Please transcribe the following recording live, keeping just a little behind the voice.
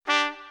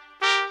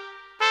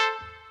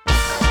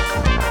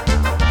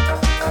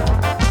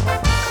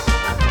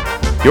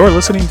You're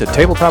listening to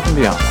Tabletop and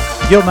Beyond,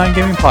 a Guild 9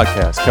 gaming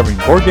podcast covering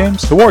board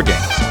games to war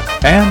games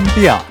and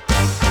beyond.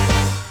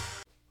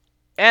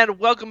 And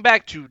welcome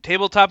back to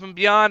Tabletop and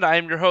Beyond. I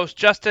am your host,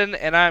 Justin,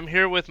 and I'm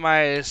here with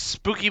my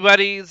spooky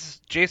buddies,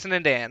 Jason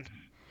and Dan.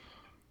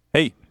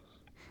 Hey.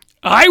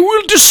 I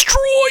will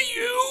destroy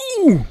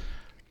you!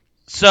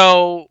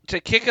 So,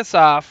 to kick us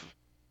off,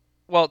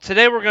 well,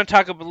 today we're going to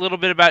talk a little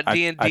bit about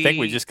D&D. I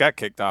think we just got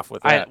kicked off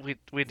with that. We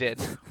did.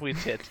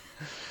 Today,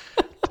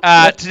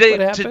 what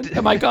happened?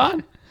 Am I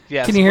gone?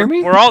 Yes. Can you hear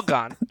me? We're all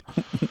gone.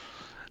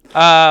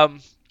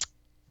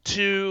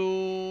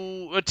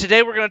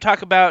 Today we're going to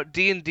talk about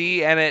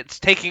D&D and it's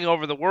taking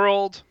over the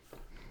world.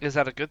 Is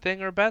that a good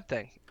thing or a bad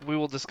thing? We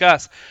will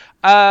discuss.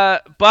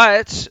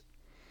 But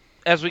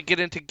as we get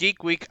into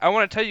Geek Week, I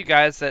want to tell you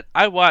guys that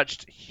I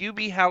watched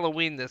Hubie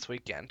Halloween this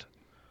weekend.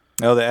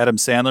 Oh, the Adam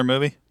Sandler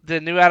movie?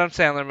 The new Adam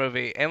Sandler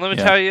movie. And let me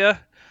tell you,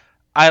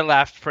 I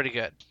laughed pretty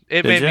good.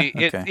 It Did made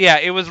you? me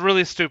Okay. it was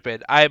really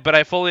stupid. But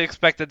I fully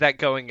expected that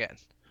going in.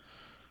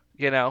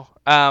 You know,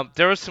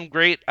 there was some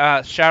great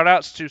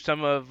shout-outs to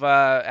some of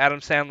Adam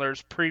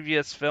Sandler's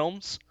previous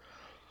films.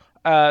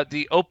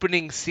 The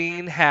opening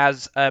scene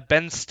has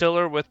Ben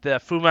Stiller with the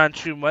Fu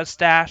Manchu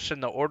mustache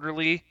and the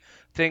orderly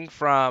thing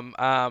from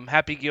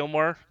Happy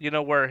Gilmore, you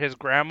know, where his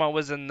grandma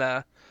was in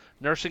the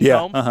nursing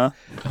home. Uh-huh.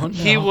 Oh, no.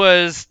 He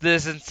was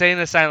this insane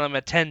asylum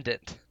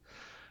attendant.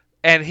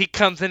 And he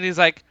comes in, he's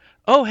like,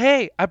 "Oh,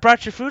 hey, I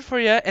brought your food for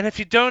you, and if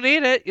you don't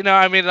eat it," you know,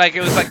 I mean, like,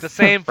 it was like the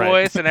same Right.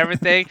 voice and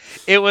everything.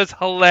 It was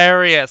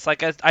hilarious.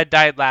 Like, I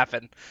died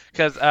laughing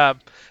because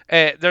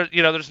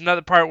there's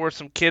another part where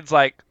some kids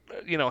like,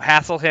 you know,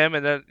 hassle him,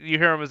 and then you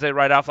hear him as they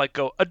ride off, like,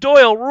 go, "A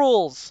Doyle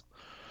rules,"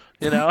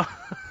 you know,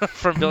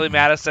 from Billy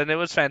Madison. It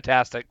was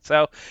fantastic.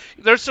 So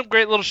there's some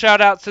great little shout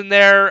outs in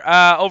there.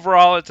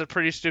 Overall, it's a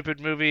pretty stupid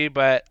movie,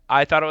 but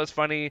I thought it was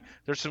funny.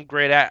 There's some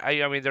great,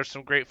 there's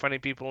some great funny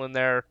people in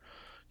there.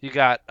 You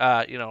got,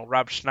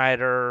 Rob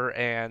Schneider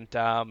and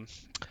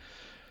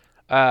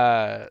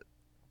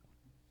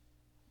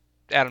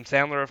Adam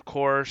Sandler, of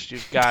course.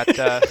 You've got,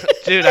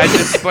 dude, I'm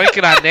just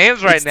blanking on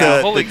names right It's now.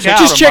 the Holy chick cow.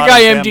 Just from check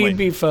Modern IMDb,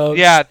 Family. folks.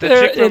 Yeah, the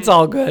chick from- it's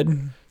all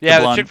good. Yeah,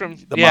 blonde- the chick from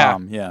the yeah.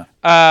 mom,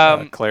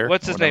 yeah. Claire,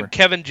 What's his name? whatever.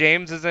 Kevin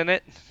James is in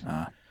it.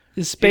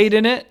 Is Spade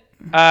in it?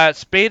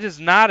 Spade is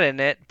not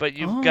in it, but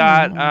you've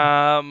got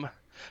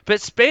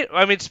but Spade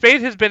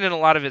has been in a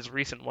lot of his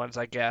recent ones,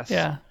 I guess.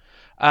 Yeah.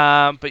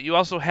 But you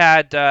also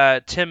had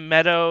Tim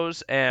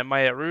Meadows and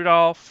Maya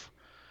Rudolph.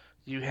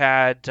 You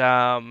had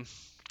I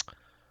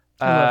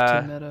love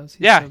Tim Meadows.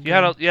 He's so you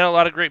had good. a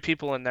lot of great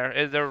people in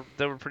there.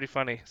 They were pretty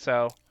funny.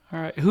 So All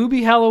right.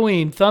 Hubie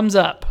Halloween, thumbs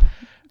up.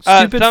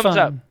 Stupid thumbs fun.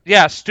 up.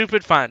 Yeah,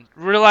 stupid fun.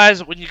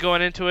 Realize when you're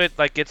going into it,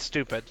 like, it's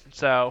stupid.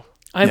 So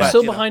I'm Yeah.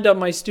 so behind on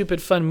my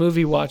stupid fun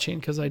movie watching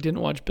because I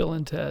didn't watch Bill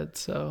and Ted.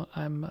 So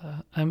I'm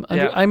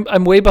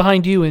way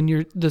behind you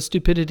in the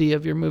stupidity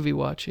of your movie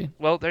watching.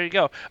 well, there you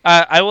go.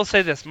 I will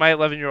say this: my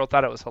 11-year-old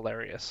thought it was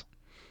hilarious.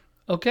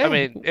 Okay. I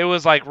mean, it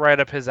was like right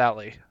up his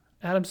alley.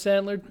 Adam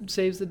Sandler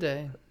saves the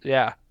day.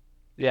 Yeah,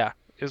 it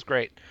was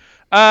great.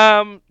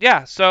 So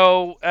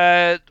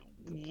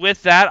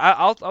with that,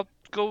 I'll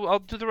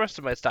do the rest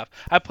of my stuff.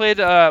 I played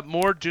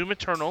more Doom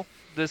Eternal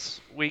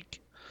this week.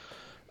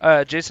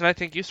 Jason, I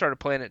think you started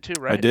playing it too,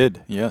 right? I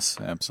did, yes,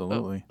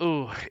 absolutely.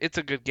 Ooh, it's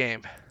a good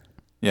game.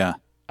 Yeah.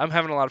 I'm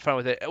having a lot of fun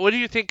with it. What do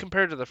you think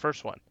compared to the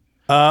first one?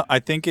 I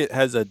think it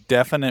has a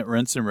definite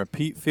rinse and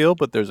repeat feel,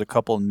 but there's a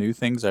couple new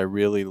things I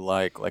really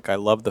like. Like, I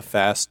love the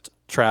fast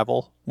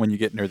travel when you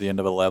get near the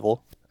end of a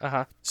level.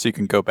 Uh-huh. So you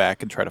can go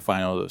back and try to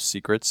find all those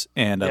secrets.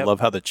 And I Yep. love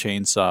how the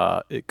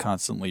chainsaw, it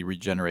constantly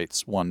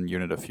regenerates 1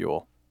 unit of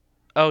fuel.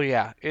 Oh,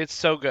 yeah. It's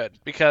so good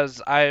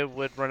because I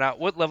would run out.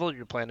 What level are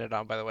you playing it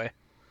on, by the way?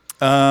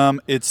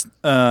 It's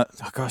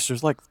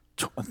there's like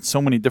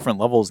so many different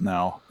levels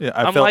now. Yeah,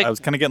 I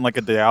was kind of getting like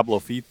a Diablo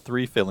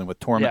 3 feeling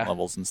with torment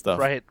levels and stuff.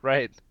 Right.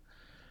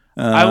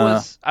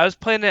 I was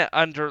playing it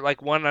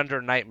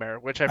under Nightmare,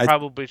 which I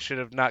probably should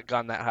have not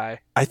gone that high.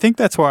 I think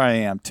that's where I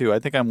am too. I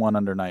think I'm 1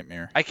 under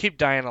Nightmare. I keep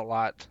dying a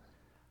lot.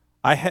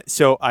 I had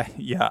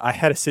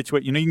a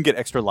situation. You know, you can get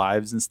extra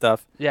lives and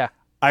stuff. Yeah.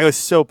 I was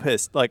so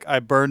pissed. Like, I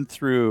burned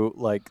through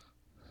like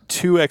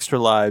 2 extra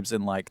lives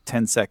in like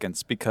 10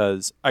 seconds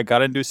because I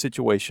got into a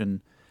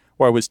situation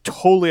where I was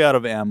totally out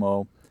of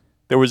ammo.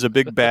 There was a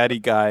big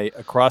baddie guy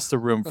across the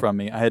room from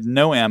me. I had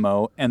no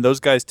ammo, and those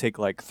guys take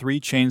like 3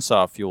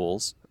 chainsaw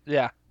fuels.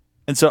 Yeah.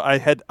 And so I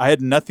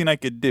had nothing I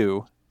could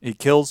do. He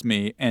kills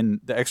me,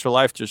 and the extra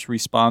life just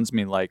respawns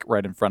me like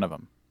right in front of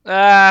him.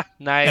 Nice.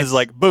 And it's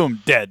like,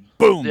 boom, dead,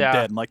 boom, Yeah.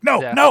 dead. I'm like,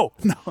 no.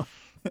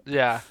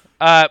 Yeah.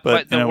 But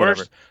the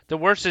whatever.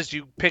 worst is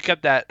you pick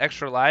up that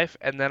extra life,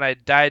 and then I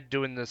died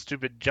doing the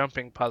stupid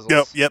jumping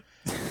puzzles. Yep.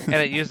 And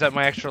it used up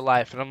my extra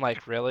life, and I'm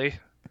like, really?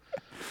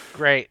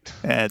 Great.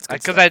 Yeah, it's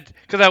good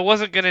Because I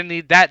wasn't gonna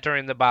need that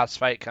during the boss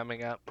fight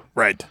coming up.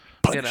 right.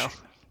 Punch. You know.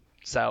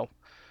 So,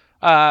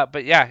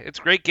 but yeah, it's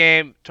a great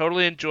game.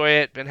 Totally enjoy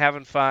it. Been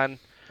having fun,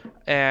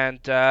 and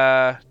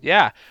the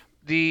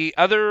The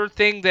other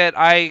thing that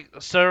I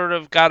sort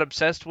of got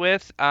obsessed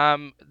with,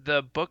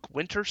 the book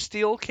Winter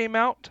Steel came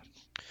out.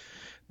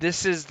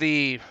 This is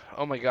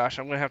oh my gosh,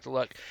 I'm going to have to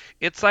look.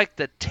 It's like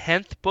the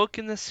 10th book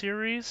in the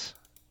series.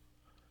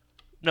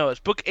 No,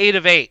 it's book 8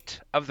 of 8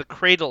 of the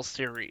Cradle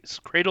series.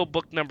 Cradle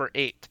book number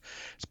 8.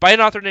 It's by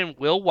an author named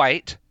Will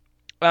White.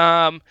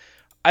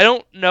 I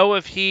don't know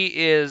if he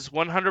is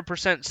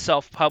 100%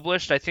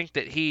 self-published. I think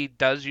that he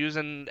does use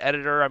an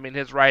editor. I mean,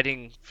 his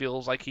writing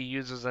feels like he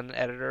uses an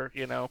editor,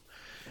 you know.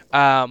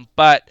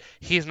 But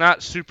he's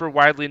not super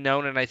widely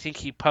known, and I think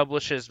he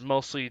publishes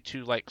mostly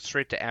to like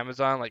straight to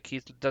Amazon. Like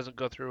he doesn't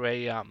go through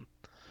I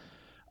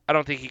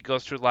don't think he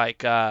goes through like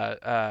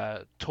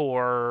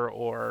Tor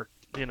or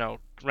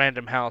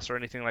Random House or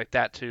anything like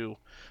that to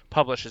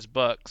publish his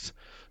books.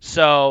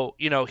 So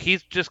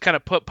he's just kind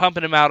of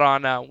pumping him out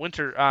on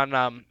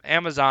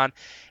Amazon,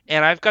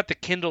 and I've got the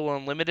Kindle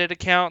Unlimited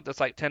account that's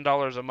like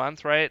 $10 a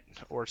month, right,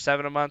 or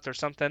 $7 a month or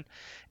something,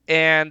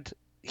 and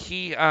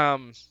he's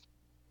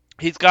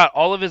got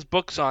all of his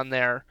books on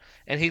there,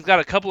 and he's got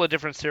a couple of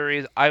different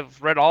series.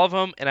 I've read all of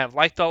them, and I've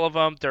liked all of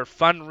them. They're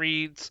fun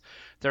reads.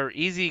 They're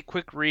easy,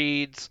 quick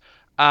reads.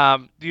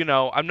 I'm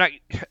not.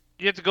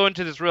 You have to go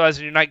into this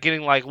realizing you're not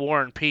getting like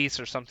War and Peace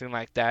or something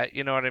like that.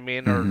 You know what I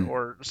mean? Mm-hmm.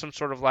 Or some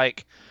sort of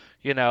like,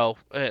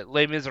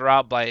 Les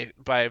Miserables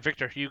by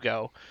Victor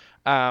Hugo.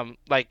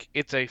 Like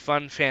it's a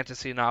fun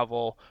fantasy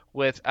novel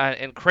with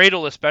and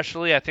Cradle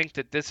especially. I think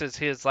that this is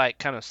his like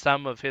kind of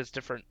sum of his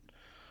different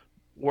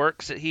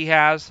works that he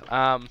has.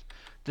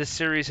 This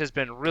series has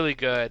been really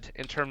good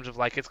in terms of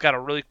like it's got a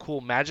really cool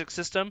magic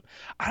system.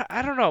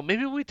 I don't know,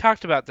 maybe we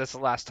talked about this the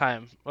last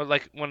time or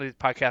like one of these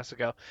podcasts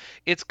ago.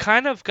 It's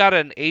kind of got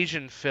an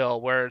Asian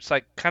feel where it's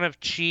like kind of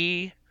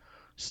chi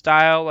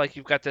style, like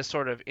you've got this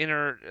sort of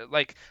inner,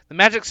 like the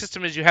magic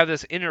system is you have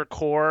this inner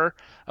core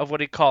of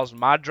what he calls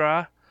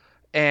madra,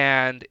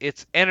 and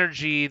it's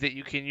energy that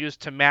you can use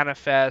to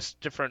manifest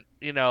different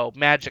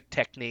magic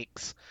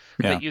techniques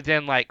that you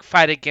then like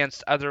fight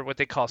against other what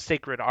they call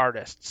sacred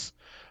artists.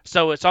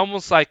 So it's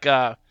almost like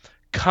a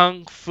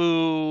kung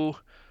fu,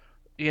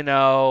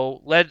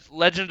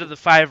 Legend of the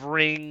Five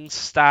Rings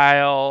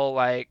style,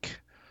 like,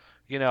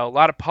 a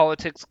lot of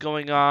politics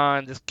going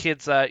on. This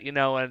kid's, a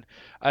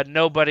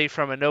nobody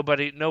from a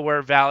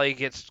nowhere valley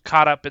gets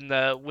caught up in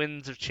the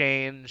winds of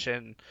change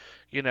and,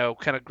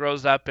 kind of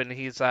grows up, and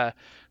he's, got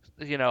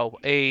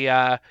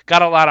a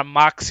lot of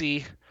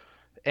moxie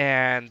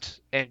and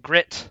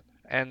grit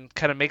and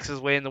kind of makes his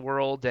way in the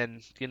world,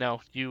 and,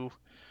 you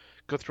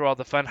go through all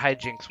the fun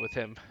hijinks with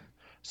him.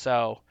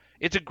 So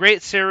it's a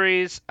great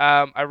series.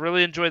 I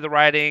really enjoy the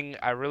writing.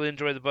 I really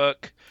enjoy the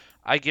book.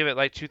 I give it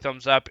like 2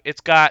 thumbs up. It's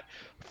got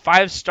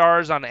 5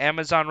 stars on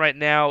Amazon right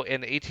now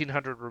and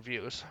 1,800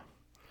 reviews.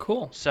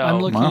 Cool. So I'm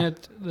looking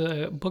at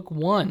the book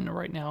 1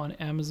 right now on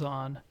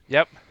Amazon.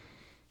 Yep.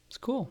 It's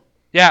cool.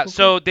 Yeah. Cool,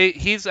 so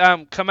he's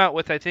come out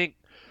with I think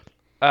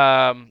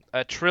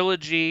a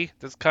trilogy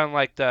that's kind of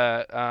like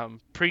the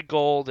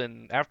pre-gold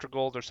and after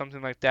gold or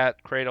something like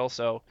that. Cradle.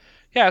 So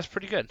yeah, it's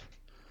pretty good.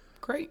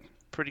 Great.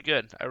 Pretty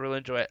good. I really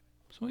enjoy it.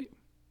 Sweet.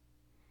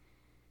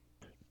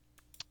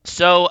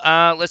 So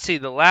let's see.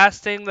 The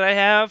last thing that I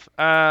have,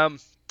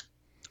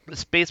 the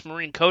Space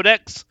Marine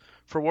Codex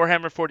for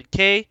Warhammer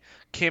 40K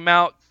came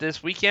out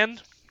this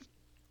weekend,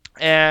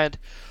 and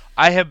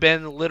I have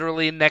been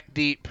literally neck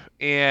deep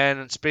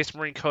in Space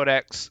Marine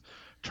Codex,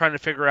 trying to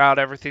figure out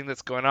everything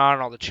that's going on,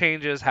 all the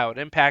changes, how it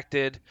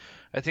impacted.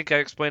 I think I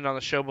explained on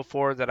the show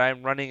before that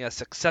I'm running a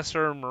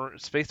successor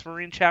Space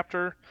Marine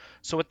chapter.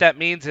 So what that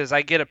means is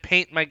I get to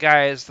paint my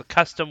guys the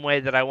custom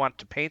way that I want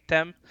to paint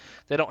them.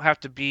 They don't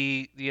have to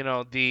be,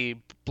 the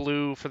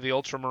blue for the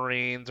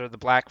Ultramarines or the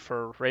black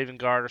for Raven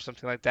Guard or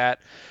something like that,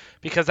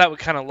 because that would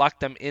kind of lock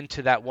them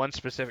into that one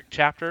specific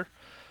chapter.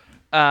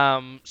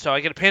 So I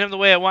get to paint them the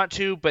way I want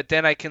to, but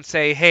then I can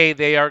say, hey,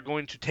 they are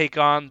going to take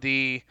on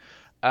the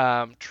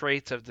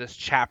traits of this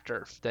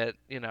chapter that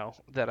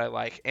that I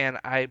like, and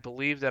I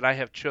believe that I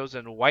have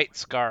chosen White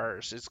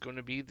Scars. It's going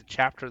to be the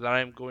chapter that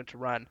I'm going to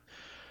run.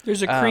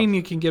 There's a cream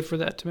you can get for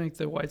that to make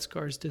the white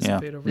scars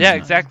dissipate over time. Yeah,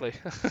 exactly.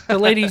 The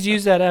ladies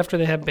use that after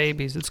they have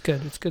babies. It's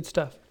good. It's good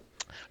stuff.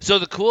 So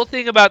the cool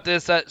thing about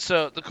this,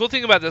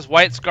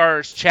 White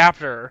Scars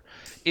chapter,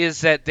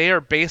 is that they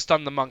are based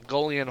on the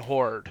Mongolian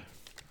horde.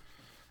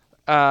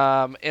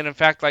 And in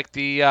fact, like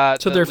so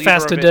they're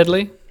fast and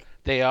deadly.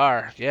 They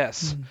are,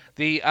 yes.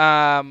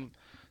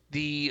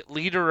 The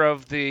leader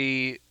of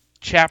the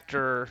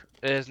chapter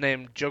is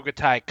named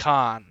Jogatai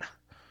Khan.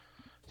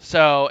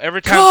 So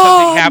every time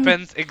something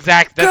happens, that's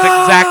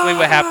exactly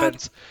what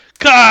happens.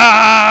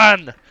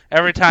 Khan!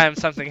 Every time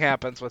something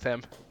happens with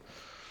him.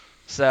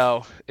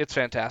 So it's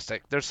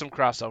fantastic. There's some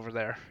crossover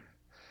there.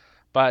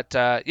 But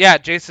yeah,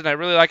 Jason, I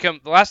really like him.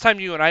 The last time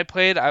you and I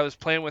played, I was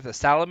playing with a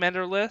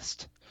Salamander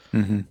list.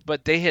 Mm-hmm.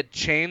 But they had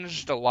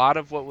changed a lot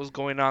of what was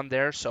going on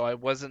there, so I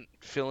wasn't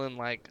feeling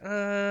like...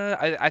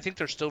 I think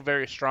they're still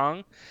very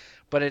strong,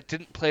 but it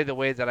didn't play the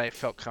way that I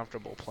felt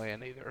comfortable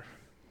playing either.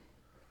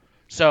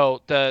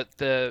 So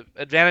the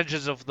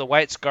advantages of the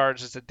White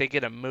Scars is that they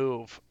get a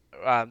move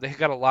they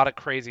got a lot of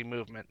crazy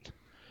movement,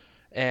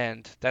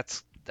 and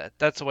that's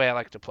the way I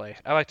like to play.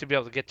 I like to be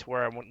able to get to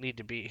where I need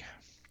to be.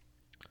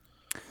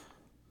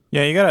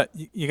 Yeah,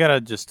 you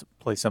gotta just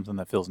play something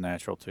that feels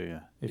natural to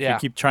you. If you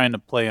keep trying to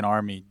play an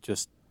army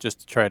just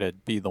to try to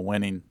be the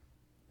winning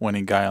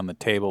guy on the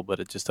table, but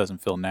it just doesn't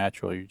feel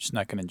natural, you're just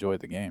not gonna enjoy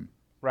the game.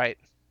 Right.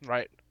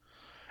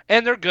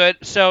 And they're good.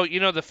 So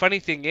the funny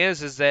thing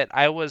is that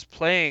I was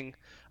trying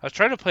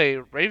to play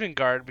Raven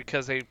Guard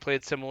because they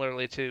played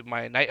similarly to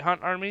my Night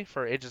Hunt army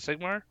for Age of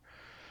Sigmar.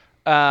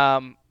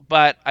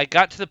 But I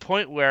got to the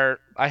point where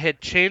I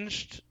had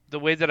changed the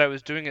way that I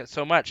was doing it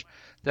so much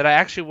that I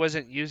actually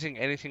wasn't using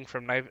anything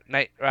from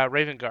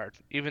Raven Guard,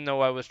 even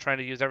though I was trying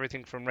to use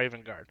everything from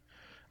Raven Guard.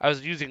 I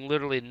was using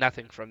literally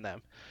nothing from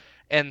them.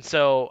 And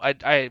so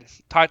I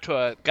talked to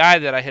a guy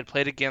that I had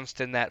played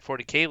against in that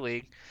 40K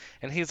league,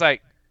 and he's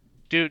like,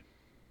 dude,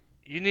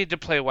 you need to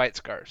play White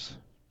Scars,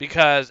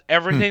 because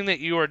everything that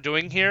you are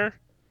doing here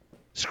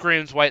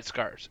screams White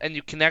Scars, and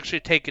you can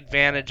actually take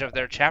advantage of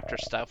their chapter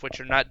stuff, which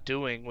you're not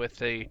doing with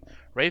the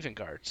Raven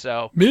Guard.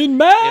 So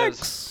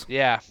min-max.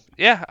 Yeah.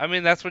 I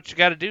mean, that's what you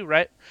got to do,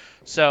 right?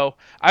 So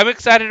I'm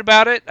excited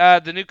about it.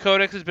 The new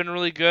codex has been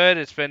really good.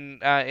 It's been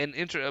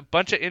a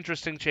bunch of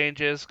interesting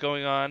changes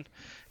going on,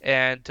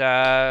 and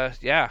I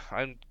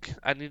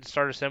need to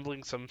start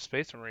assembling some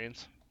Space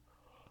Marines.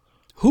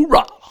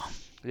 Hoorah!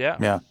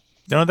 Yeah.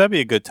 That'd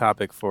be a good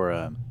topic for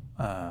a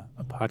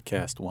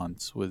podcast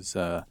once, was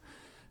the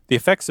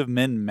effects of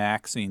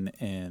min-maxing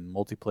in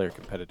multiplayer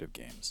competitive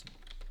games.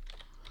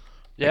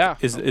 Yeah.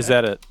 Is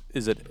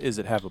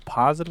it have a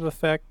positive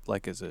effect?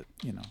 Like, is it,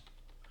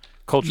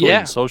 culturally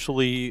and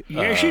socially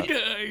yes, it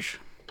does.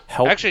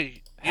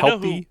 Healthy for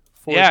the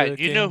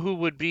game? Know who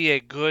would be a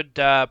good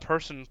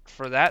person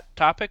for that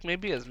topic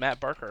maybe is Matt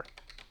Barker.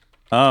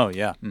 Oh,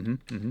 yeah.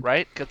 Mm-hmm.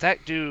 Right? Because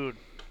that dude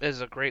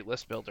is a great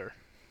list builder.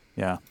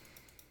 Yeah.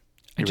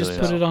 I just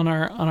put it on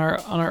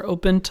our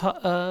open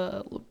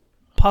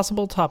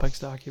possible topics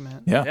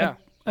document. Yeah.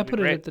 I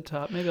put it at the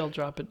top. Maybe I'll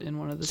drop it in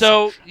one of the.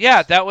 So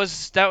that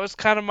was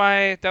kind of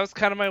my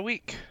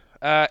week.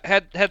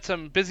 Had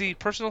some busy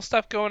personal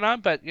stuff going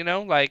on, but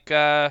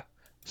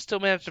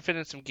still managed to fit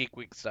in some Geek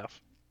Week stuff.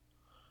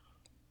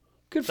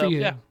 Good for you.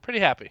 Yeah,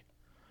 pretty happy.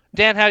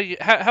 Dan,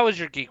 how was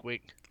your Geek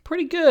Week?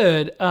 Pretty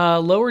good.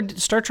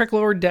 Star Trek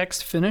Lower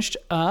Decks finished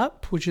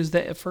up, which is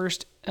the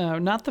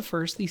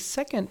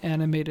second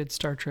animated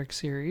Star Trek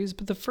series,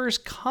 but the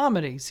first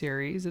comedy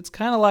series. It's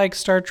kind of like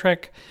Star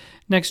Trek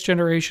Next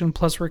Generation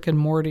plus Rick and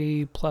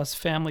Morty plus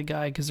Family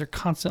Guy, because they're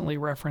constantly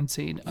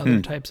referencing other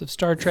types of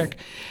Star Trek.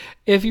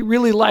 If you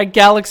really like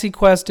Galaxy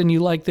Quest and you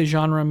like the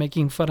genre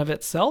making fun of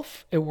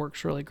itself, it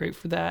works really great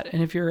for that.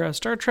 And if you're a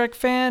Star Trek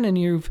fan and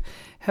you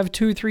have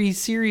 2 or 3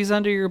 series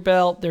under your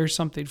belt, there's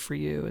something for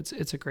you.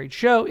 It's a great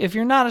show. If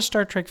you're not a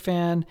Star Trek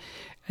fan,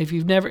 if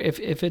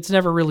it's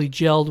never really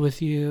gelled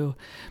with you,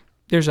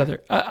 there's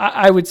other.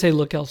 I would say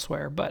look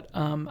elsewhere, but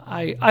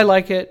I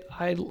like it.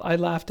 I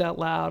laughed out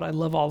loud. I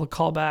love all the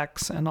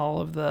callbacks and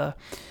all of the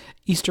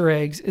Easter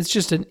eggs. It's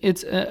just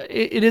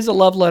it is a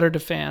love letter to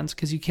fans,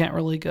 because you can't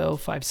really go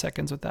 5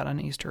 seconds without an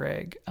Easter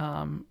egg.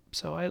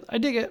 So I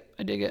dig it.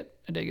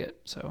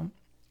 So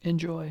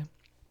enjoy.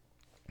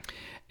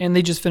 And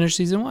they just finished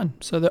season 1,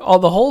 so the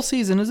whole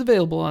season is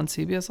available on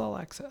CBS All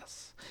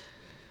Access.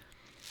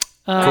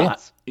 Cool.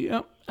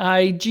 Yeah.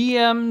 I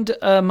GM'd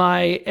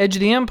my Edge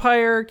of the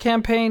Empire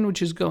campaign,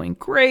 which is going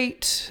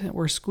great.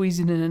 We're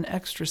squeezing in an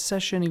extra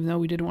session, even though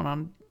we did one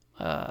on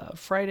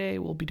Friday.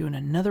 We'll be doing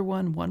another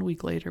one 1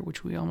 week later,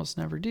 which we almost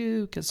never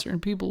do because certain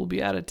people will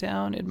be out of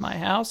town in my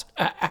house.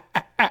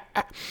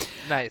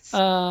 Nice.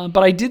 But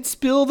I did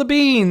spill the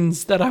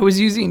beans that I was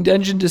using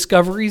Dungeon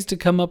Discoveries to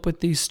come up with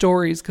these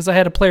stories, because I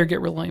had a player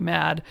get really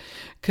mad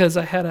because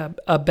I had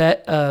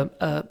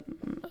a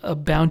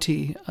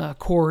bounty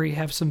Corey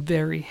have some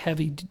very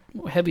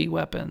heavy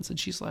weapons, and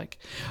she's like,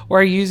 "Why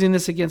are you using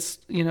this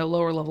against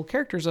lower level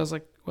characters?" I was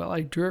like, "Well,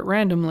 I drew it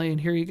randomly,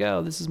 and here you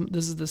go. This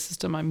is the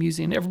system I'm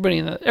using." Everybody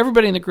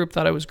in the group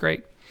thought it was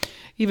great,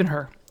 even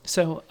her.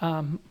 So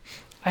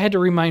I had to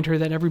remind her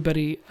that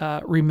everybody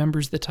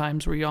remembers the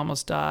times where you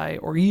almost die,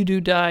 or you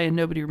do die, and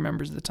nobody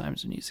remembers the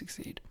times when you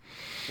succeed.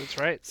 That's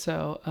right.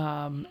 So,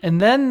 and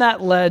then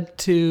that led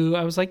to,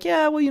 I was like,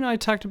 yeah, well, I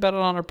talked about it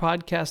on our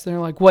podcast. And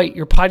they're like, wait,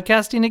 you're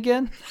podcasting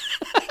again?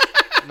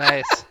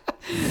 Nice.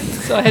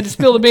 So I had to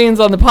spill the beans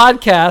on the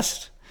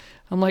podcast.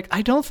 I'm like,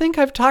 I don't think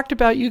I've talked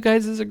about you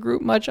guys as a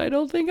group much. I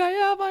don't think I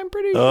have. I'm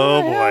pretty sure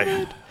I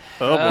haven't.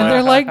 Oh, boy. And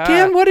they're like,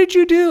 Dan, what did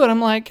you do? And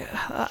I'm like,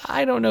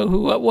 I don't know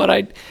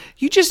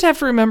you just have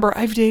to remember,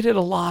 I've dated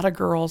a lot of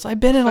girls. I've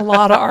been in a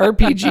lot of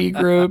RPG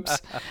groups.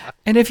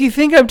 And if you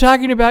think I'm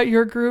talking about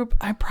your group,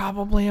 I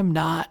probably am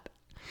not.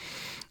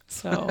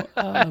 So,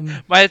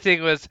 my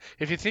thing was,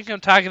 if you think I'm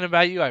talking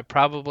about you, I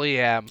probably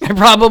am. I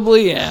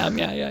probably am.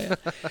 Yeah.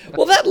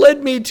 Well, that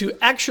led me to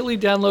actually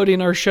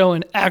downloading our show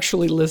and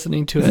actually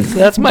listening to it. So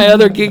that's my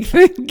other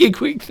Geek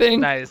Week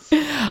thing. Nice.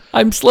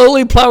 I'm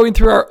slowly plowing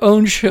through our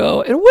own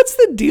show. And what's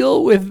the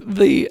deal with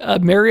the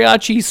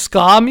mariachi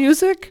ska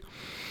music?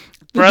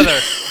 Brother,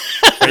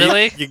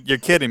 really? You're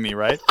kidding me,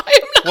 right?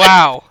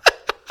 Wow.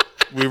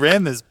 We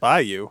ran this by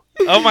you.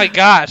 Oh my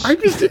gosh. I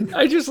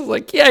just was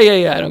like, yeah,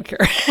 I don't care.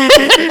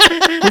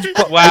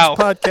 Wow. Which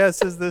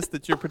podcast is this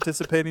that you're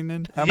participating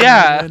in? How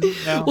Yeah. many are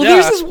in now? Well, Yeah.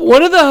 there's this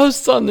one of the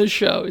hosts on this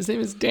show. His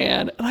name is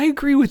Dan, and I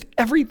agree with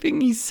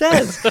everything he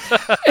says.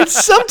 And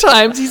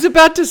sometimes he's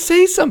about to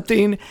say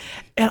something,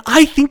 and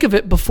I think of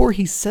it before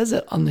he says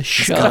it on the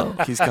show.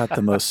 He's got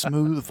the most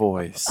smooth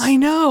voice. I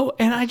know,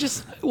 and I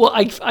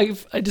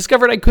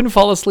discovered I couldn't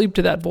fall asleep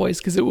to that voice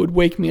because it would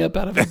wake me up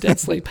out of a dead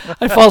sleep.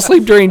 I'd fall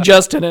asleep during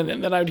Justin,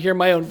 and then I'd hear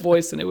my own voice,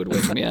 and it would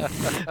wake me up.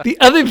 The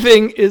other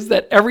thing is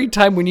that every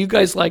time when you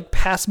guys like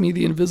pass me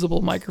the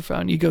invisible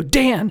microphone, you go,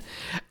 Dan,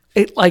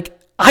 it like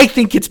I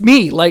think it's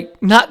me,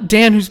 like not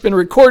Dan who's been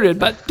recorded,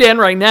 but Dan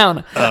right now.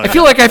 And I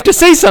feel like I have to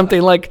say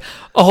something like,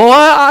 "Oh,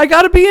 I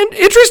got to be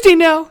interesting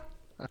now."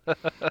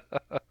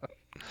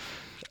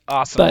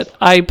 Awesome. But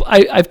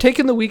I've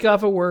taken the week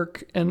off of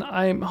work, and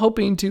I'm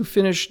hoping to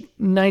finish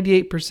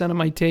 98% of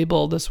my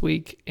table this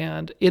week.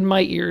 And in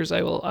my ears,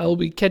 I will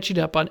be catching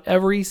up on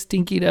every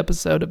stinking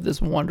episode of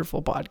this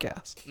wonderful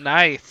podcast.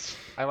 Nice.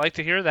 I like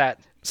to hear that.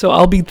 So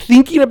I'll be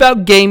thinking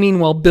about gaming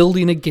while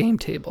building a game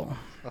table.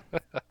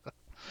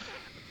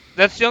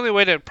 That's the only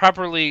way to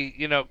properly,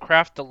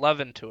 craft the love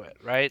into it,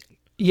 right?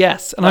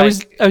 Yes, and I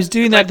was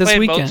doing that this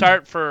weekend.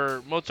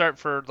 Mozart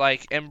for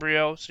like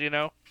embryos,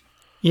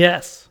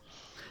 Yes.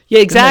 Yeah,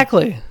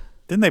 exactly.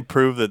 Didn't they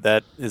prove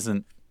that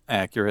isn't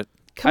accurate?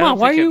 Come I on, don't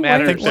why are think it you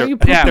matters.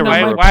 pooping Yeah, on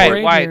my why,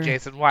 parade here?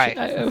 Jason?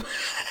 Why?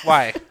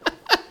 Why?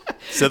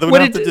 So that we What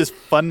don't have it- to just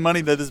fund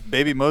money to this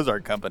baby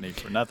Mozart company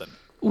for nothing.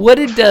 What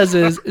it does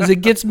is it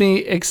gets me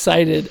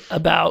excited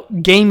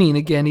about gaming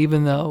again,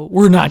 even though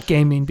we're not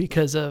gaming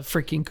because of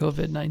freaking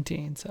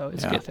COVID-19. So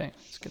it's a good thing.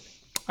 It's a good thing.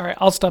 All right,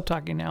 I'll stop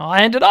talking now.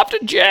 I hand it off to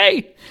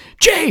Jay.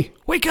 Jay,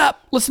 wake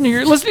up!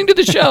 Listening to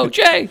the show,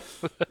 Jay.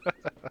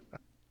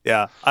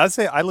 Yeah, I'd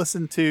say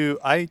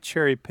I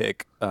cherry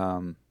pick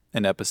an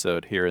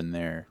episode here and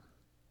there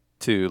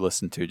to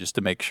listen to just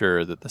to make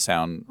sure that the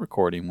sound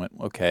recording went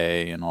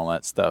okay and all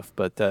that stuff.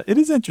 But it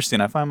is interesting.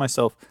 I find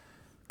myself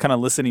kind of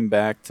listening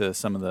back to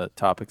some of the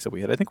topics that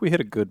we had. I think we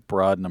hit a good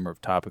broad number of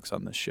topics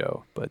on this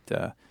show.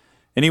 But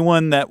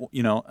anyone that,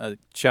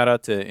 shout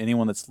out to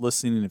anyone that's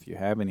listening. If you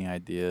have any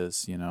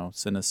ideas,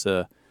 send us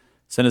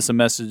a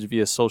message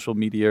via social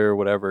media or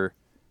whatever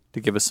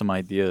to give us some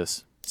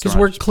ideas. Because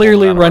we're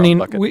clearly running.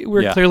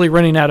 We're clearly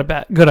running out of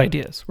good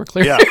ideas. We're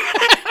clearly.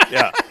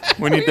 Yeah.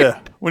 We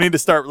need to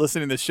start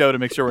listening to the show to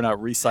make sure we're not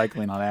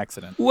recycling on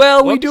accident.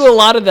 Well, we do a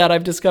lot of that,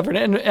 I've discovered,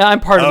 and I'm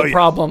part of the yeah.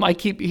 problem. I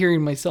keep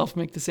hearing myself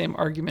make the same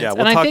arguments. Yeah, and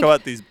we'll I talk think,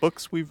 about these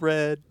books we've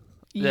read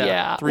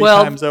Yeah, three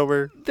times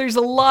over. There's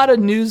a lot of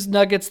news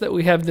nuggets that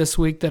we have this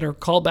week that are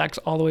callbacks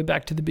all the way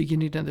back to the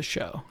beginning of the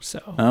show. So,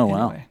 wow.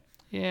 anyway.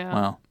 Yeah.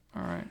 Wow.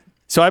 All right.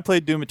 So I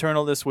played Doom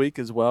Eternal this week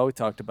as well. We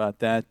talked about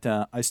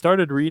that. I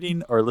started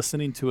reading or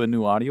listening to a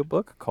new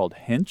audiobook called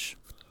Hinch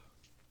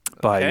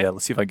by, Okay.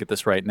 let's see if I get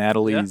this right,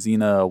 Natalie Yeah.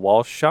 Zena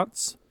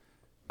Walschatz.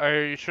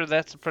 Are you sure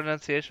that's the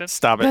pronunciation?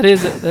 Stop it. That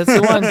is it. That's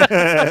the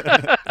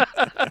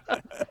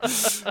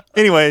one.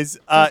 Anyways,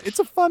 it's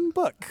a fun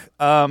book.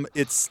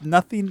 It's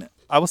nothing.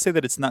 I will say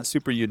that it's not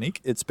super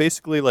unique. It's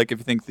basically like if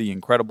you think The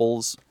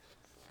Incredibles,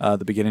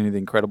 the beginning of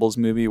the Incredibles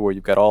movie, where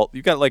you've got a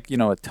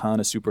ton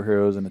of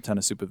superheroes and a ton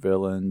of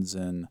supervillains,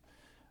 and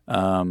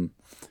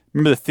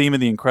remember the theme of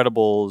The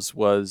Incredibles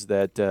was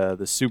that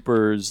the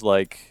supers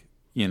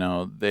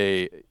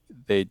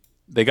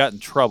they got in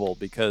trouble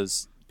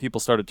because people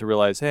started to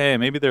realize, hey,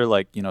 maybe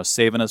they're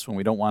saving us when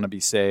we don't want to be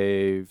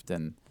saved,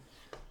 and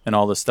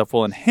all this stuff.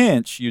 Well, in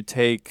Hinch, you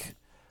take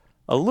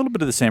a little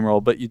bit of the same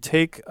role, but you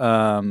take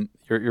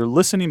you're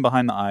listening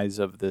behind the eyes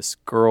of this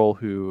girl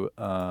who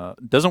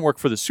doesn't work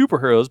for the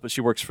superheroes, but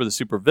she works for the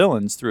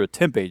supervillains through a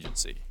temp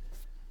agency.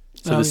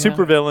 So the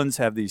supervillains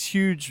have these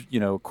huge,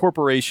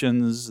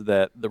 corporations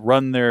that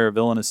run their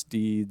villainous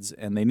deeds,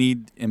 and they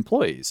need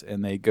employees,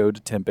 and they go to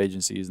temp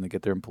agencies and they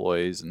get their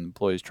employees, and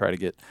employees try to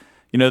get.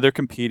 They're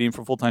competing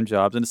for full-time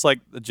jobs, and it's like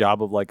the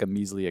job of like a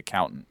measly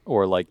accountant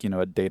or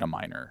a data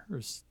miner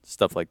or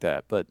stuff like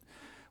that. But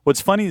what's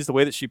funny is the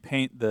way that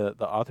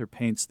the author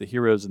paints the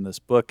heroes in this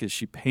book is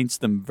she paints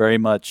them very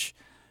much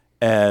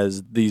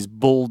as these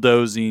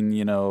bulldozing,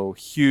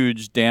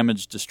 huge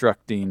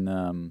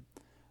damage-destructing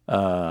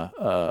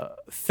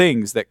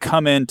things that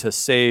come in to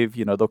save,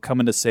 they'll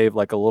come in to save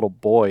like a little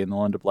boy, and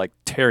they'll end up like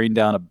tearing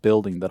down a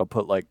building that'll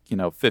put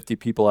 50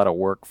 people out of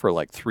work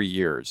for 3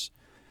 years.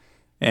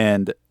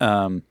 And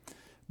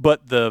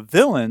but the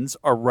villains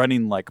are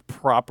running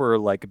proper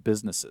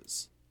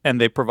businesses, and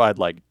they provide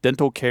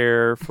dental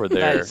care for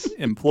their Nice.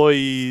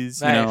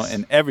 employees, Nice.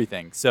 and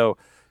everything. So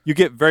you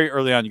get very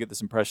early on, you get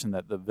this impression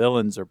that the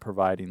villains are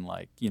providing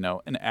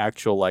an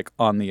actual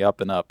on the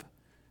up and up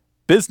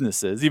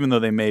businesses, even though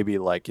they may be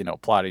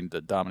plotting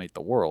to dominate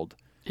the world.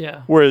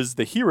 Yeah. Whereas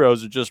the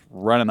heroes are just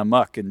running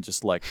amok and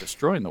just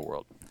destroying the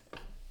world.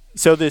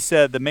 So they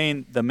said the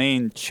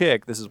main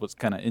chick, this is what's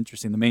kind of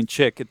interesting. The main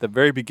chick at the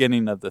very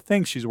beginning of the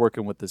thing, she's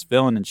working with this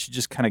villain, and she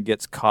just kind of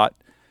gets caught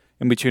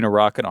in between a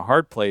rock and a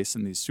hard place,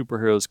 and these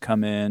superheroes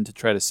come in to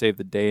try to save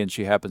the day, and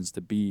she happens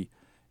to be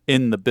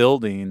in the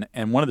building,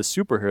 and one of the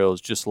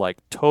superheroes just like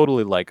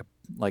totally like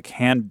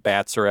hand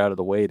bats her out of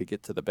the way to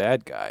get to the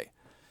bad guy,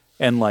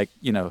 and like,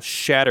 you know,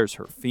 shatters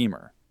her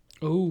femur.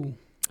 Ooh.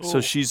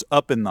 So she's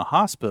up in the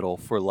hospital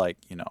for like,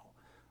 you know,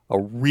 a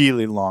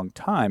really long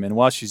time. And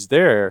while she's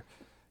there,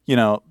 you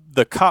know,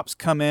 the cops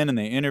come in and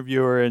they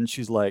interview her, and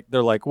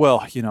they're like,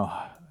 well, you know,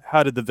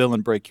 how did the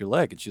villain break your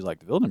leg? And she's like,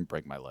 the villain didn't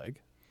break my leg.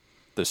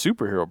 The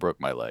superhero broke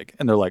my leg.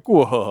 And they're like,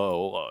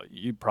 whoa,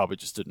 you probably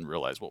just didn't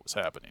realize what was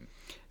happening.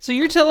 So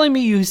you're telling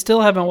me you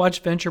still haven't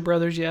watched Venture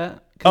Brothers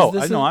yet? Oh,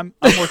 I know. I'm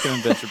working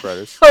on Venture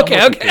Brothers.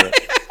 Okay.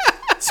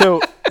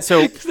 So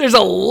there's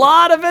a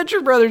lot of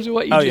Venture Brothers in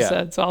what you just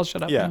said, so I'll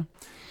shut up now.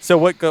 So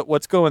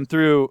what's going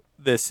through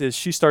this is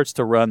she starts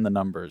to run the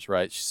numbers,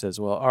 right? She says,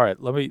 well, all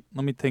right, let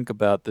me think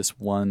about this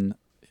one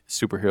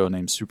superhero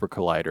named Super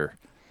Collider,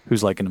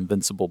 who's like an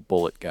invincible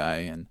bullet guy.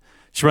 And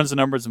she runs the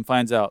numbers and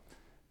finds out,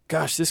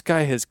 gosh, this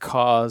guy has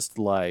caused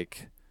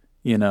like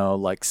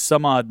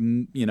some odd,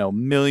 you know,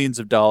 millions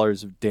of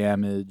dollars of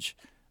damage.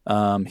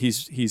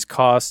 He's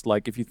cost,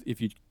 like, if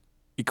you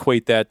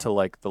equate that to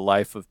like the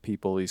life of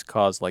people, he's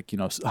caused like, you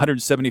know,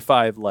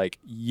 175 like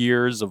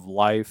years of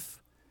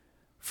life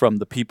from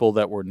the people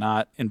that were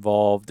not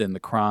involved in the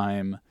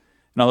crime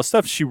and all this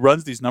stuff. She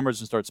runs these numbers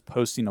and starts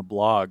posting a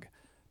blog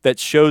that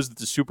shows that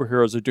the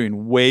superheroes are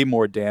doing way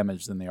more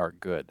damage than they are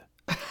good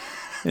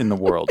in the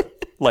world.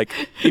 Like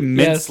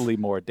immensely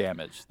more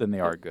damage than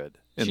they are good.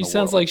 She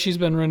sounds like she's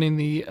been running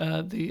the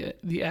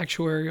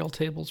actuarial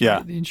tables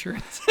for the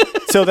insurance.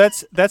 So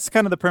that's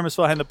kind of the premise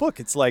behind the book.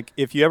 It's like,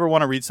 if you ever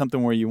want to read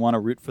something where you want to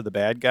root for the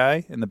bad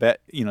guy and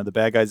the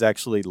bad guy's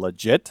actually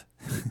legit,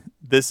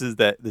 this is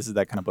that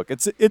kind of book.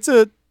 It's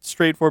a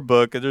straightforward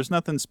book. There's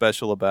nothing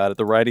special about it.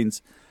 The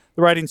writing's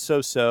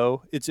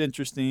so. It's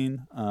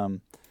interesting.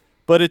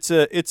 But it's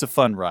a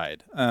fun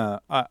ride.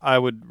 I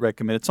would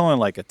recommend. It's only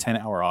like a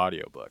 10-hour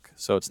audiobook,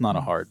 so it's not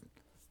a hard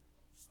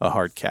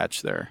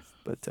catch there.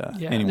 But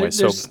anyway,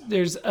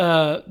 there's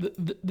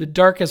the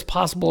darkest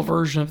possible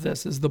version of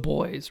this is The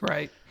Boys,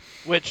 right?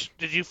 Which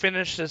did you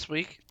finish this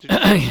week? Did you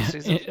finish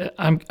the season?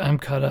 I'm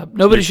caught up.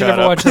 Nobody should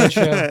ever watch that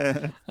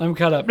show. I'm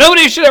caught up.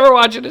 Nobody should ever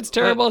watch it. It's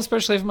terrible,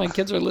 especially if my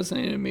kids are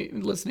listening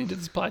to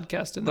this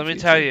podcast. Let me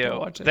tell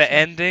you, the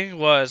ending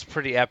was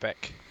pretty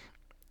epic.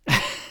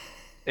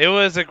 It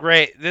was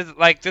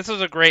this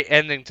was a great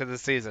ending to the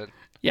season.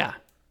 Yeah.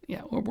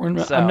 We're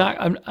not. So, I'm not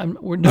going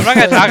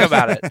to talk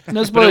about it.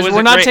 No spoilers.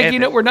 We're not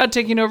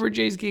taking over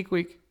Jay's Geek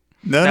Week.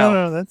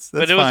 No. That's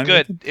but it fine.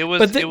 was good. It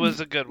was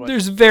a good one.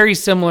 There's very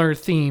similar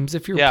themes.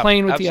 If you're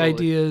playing with absolutely. the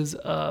ideas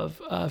of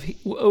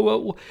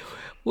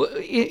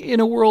in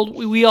a world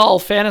we all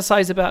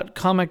fantasize about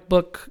comic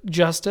book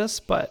justice,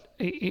 but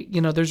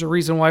you know, there's a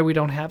reason why we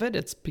don't have it.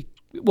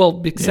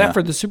 Except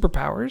for the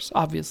superpowers,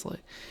 obviously,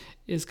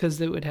 is because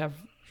they would have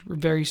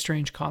very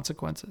strange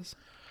consequences.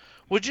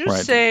 Would you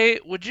say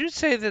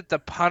that the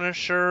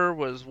Punisher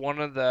was one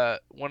of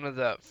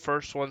the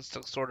first ones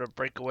to sort of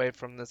break away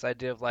from this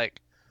idea of like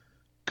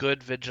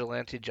good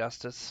vigilante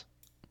justice?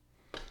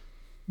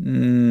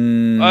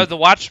 The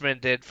Watchmen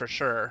did for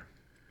sure.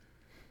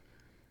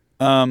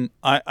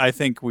 I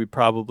think we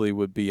probably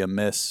would be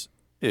amiss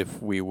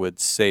if we would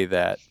say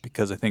that,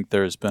 because I think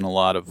there's been a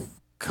lot of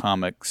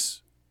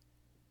comics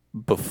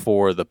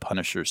before the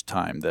Punisher's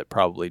time that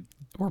probably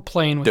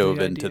dove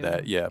into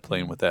that. Yeah,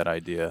 playing with that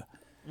idea.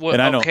 Well,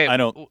 and I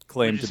don't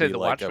claim to be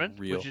like Watchmen? a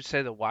real. Would you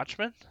say the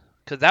Watchmen?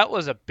 Because that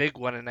was a big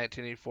one in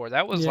 1984.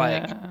 That was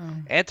like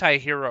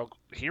anti-hero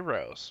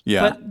heroes.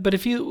 Yeah.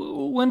 But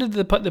when did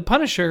the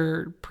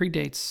Punisher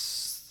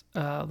predates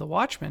the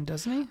Watchmen,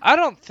 doesn't he? I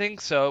don't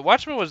think so.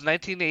 Watchmen was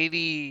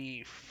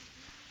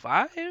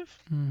 1985.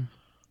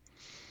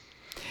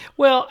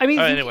 Well, I mean,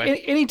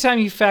 anyway. Anytime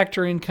you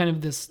factor in kind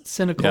of this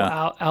cynical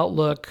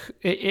outlook,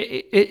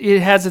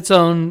 it has its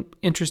own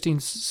interesting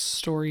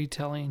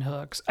storytelling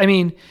hooks. I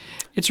mean,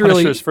 it's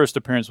really Punisher's first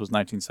appearance was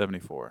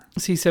 1974.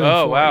 C74.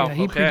 Oh wow,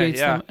 he predates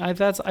them. I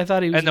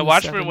thought he was. And the in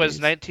Watchmen 70s.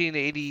 was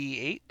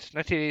 1988,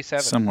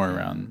 1987. Somewhere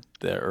around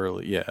the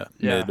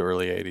mid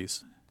early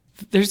 80s.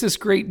 There's this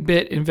great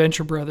bit in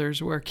Venture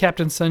Brothers where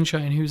Captain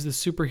Sunshine, who's the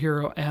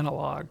superhero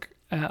analog,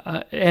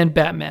 and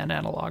Batman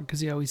analog, because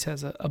he always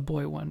has a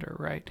boy wonder,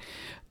 right?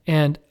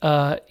 And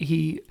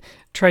he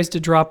tries to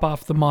drop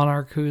off the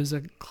Monarch, who's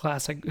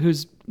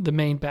the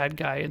main bad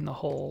guy in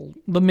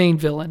the main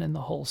villain in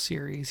the whole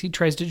series. He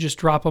tries to just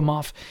drop him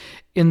off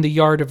in the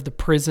yard of the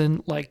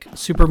prison, like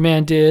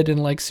Superman did in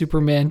like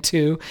Superman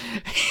 2.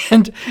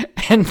 And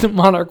the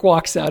Monarch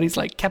walks out. He's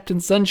like,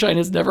 Captain Sunshine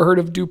has never heard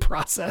of due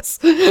process.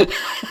 Yeah.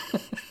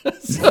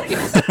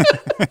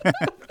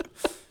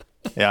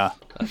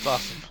 That's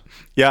awesome.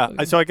 Yeah,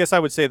 so I guess I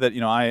would say that,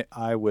 you know,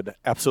 I would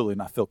absolutely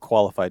not feel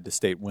qualified to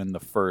state when the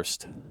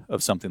first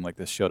of something like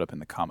this showed up in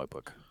the comic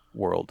book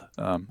world.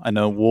 I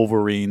know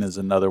Wolverine is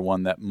another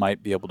one that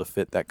might be able to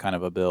fit that kind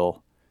of a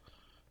bill.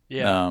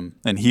 Yeah.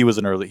 And he's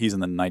in the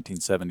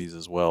 1970s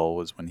as well,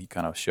 was when he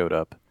kind of showed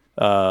up.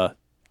 I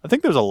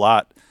think there's a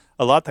lot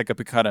a lot that could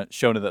be kind of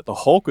shown that the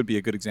Hulk would be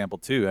a good example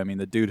too. I mean,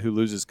 the dude who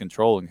loses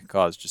control and can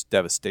cause just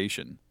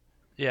devastation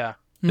Yeah.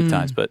 at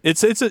times. But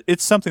it's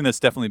something that's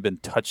definitely been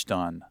touched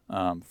on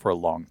for a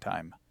long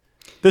time.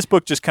 This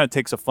book just kind of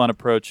takes a fun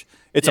approach.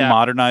 It's a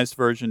modernized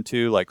version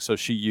too, like so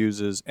she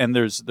uses, and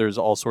there's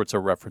all sorts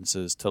of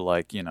references to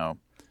like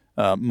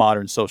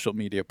modern social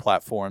media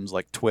platforms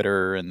like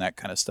Twitter and that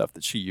kind of stuff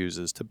that she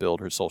uses to build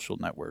her social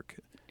network.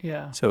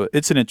 Yeah. So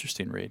it's an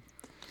interesting read.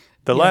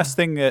 The last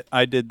thing that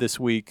I did this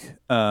week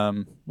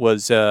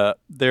was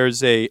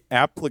there's a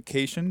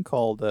application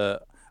called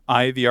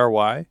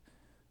iVRY.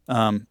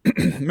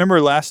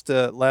 Remember last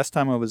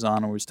time I was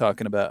on, I was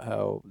talking about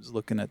how I was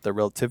looking at the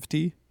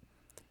relativity,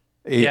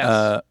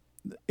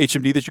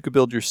 HMD that you could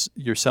build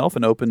yourself,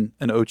 an open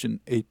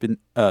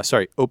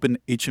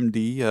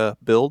HMD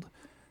build,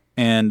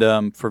 and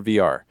for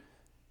VR.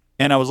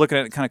 And I was looking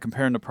at it, kind of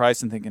comparing the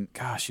price and thinking,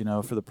 gosh,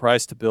 for the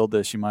price to build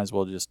this, you might as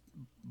well just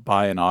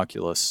buy an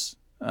Oculus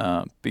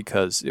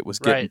because it was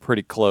getting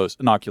pretty close.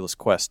 An Oculus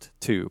Quest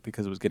 2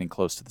 because it was getting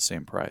close to the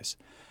same price.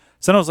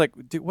 So then I was like,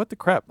 dude, what the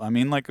crap? I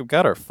mean, like, we've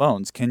got our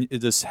phones.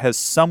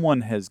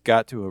 Someone has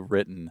got to have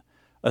written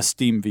a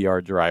Steam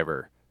VR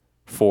driver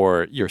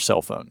for your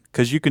cell phone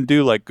because you can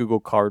do like Google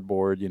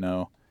Cardboard,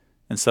 and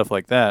stuff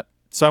like that.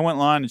 So I went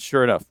online and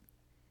sure enough,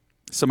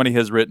 somebody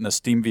has written a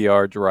Steam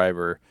VR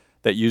driver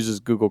that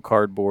uses Google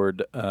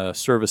Cardboard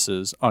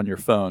services on your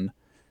phone.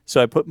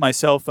 So I put my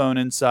cell phone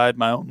inside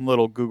my own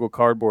little Google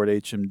Cardboard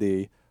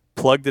HMD,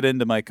 plugged it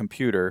into my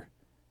computer,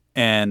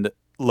 and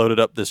loaded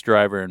up this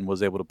driver and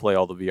was able to play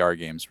all the VR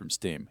games from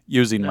Steam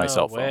using my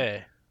cell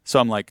phone. So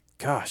I'm like,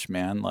 gosh,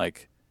 man,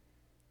 like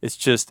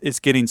it's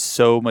getting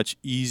so much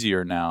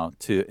easier now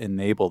to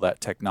enable that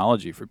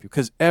technology for people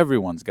because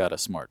everyone's got a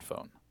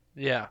smartphone.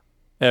 Yeah.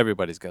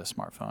 Everybody's got a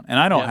smartphone. And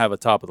I don't have a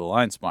top of the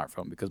line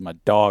smartphone because my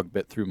dog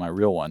bit through my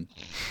real one.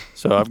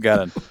 So I've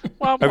got a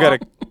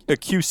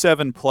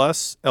Q7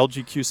 Plus,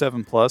 LG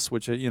Q7 Plus,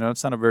 which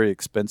it's not a very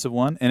expensive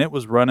one, and it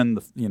was running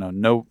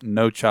no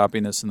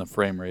choppiness in the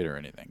frame rate or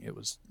anything. It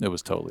was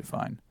totally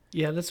fine.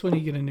 Yeah, that's when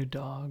you get a new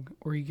dog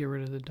or you get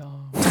rid of the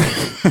dog.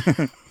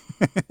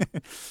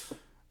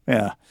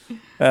 Yeah.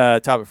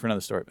 Topic for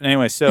another story. But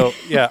anyway, so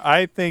yeah,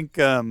 I think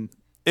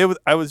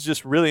I was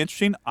just really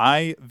interesting.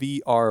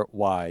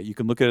 iVRY. You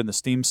can look at it in the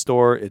Steam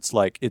store.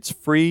 It's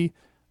free,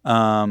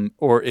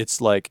 or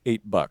it's like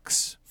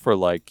 $8 for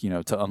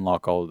to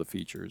unlock all of the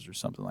features or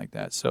something like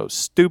that. So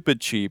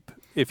stupid cheap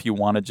if you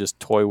want to just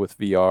toy with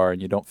VR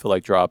and you don't feel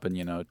like dropping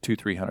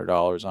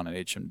 $200-$300 on an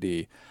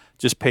HMD.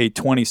 Just pay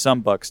 20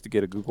 some bucks to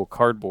get a Google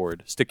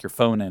Cardboard, stick your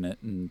phone in it,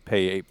 and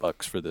pay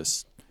 $8 for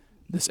this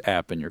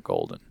app, and you're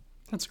golden.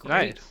 That's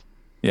great. Nice.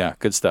 Yeah,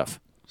 good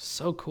stuff.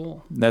 So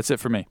cool. That's it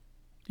for me.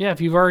 Yeah,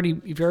 if you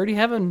already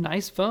have a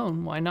nice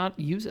phone, why not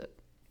use it?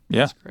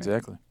 Yeah,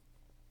 exactly.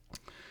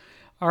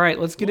 All right,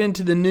 let's get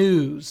into the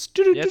news.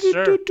 Yes,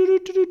 sir.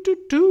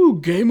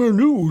 Gamer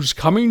news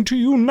coming to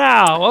you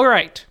now. All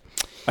right.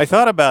 I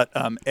thought about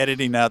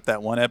editing out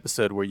that one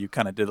episode where you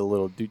kind of did a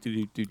little do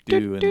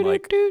and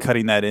like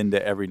cutting that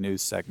into every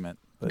news segment.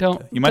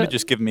 But you might have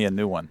just given me a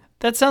new one.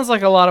 That sounds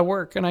like a lot of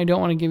work, and I don't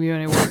want to give you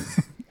any work.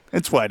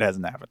 That's why it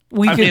hasn't happened.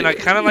 I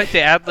kind of like the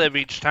ad lib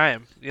each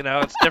time.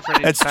 It's different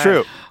each time. That's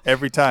true.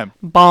 Every time.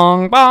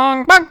 Bong,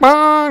 bong, bong,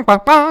 bong, bong,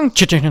 bong.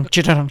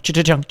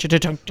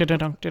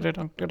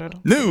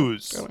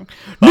 News.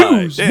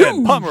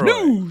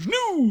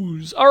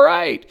 News. All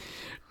right.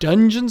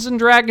 Dungeons &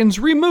 Dragons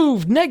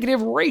removed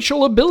negative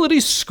racial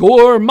ability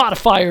score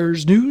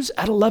modifiers. News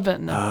at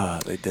 11.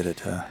 They did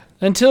it, huh?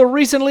 Until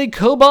recently,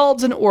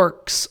 kobolds and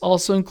orcs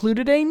also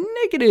included a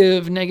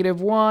negative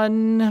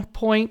 1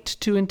 point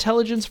to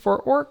intelligence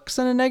for orcs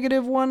and a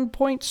negative 1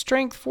 point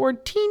strength for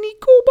teeny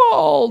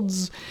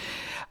kobolds.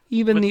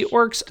 Even the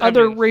orcs'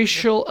 other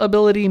racial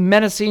ability,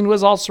 menacing,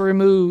 was also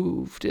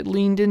removed. It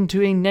leaned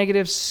into a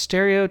negative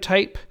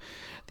stereotype.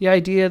 The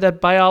idea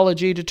that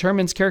biology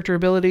determines character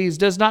abilities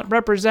does not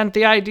represent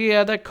the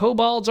idea that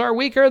kobolds are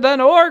weaker than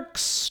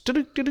orcs.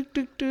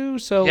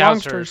 So, long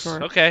story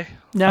short. Okay.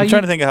 Now I'm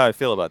trying to think of how I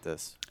feel about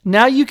this.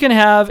 Now you can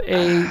have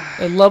a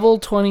level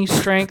 20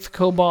 strength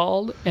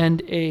kobold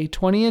and a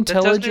 20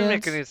 intelligence. That doesn't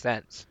make any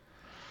sense.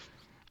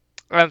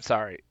 I'm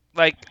sorry.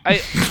 Like I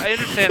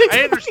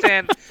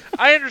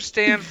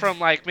understand from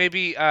like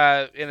maybe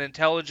an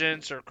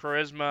intelligence or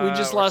charisma. We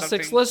just lost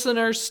 6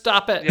 listeners.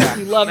 Stop it. Yeah.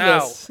 You love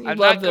this. I'm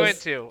not going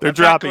to. They're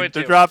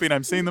dropping.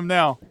 I'm seeing them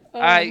now. Oh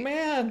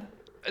man.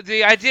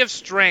 The idea of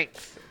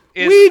strength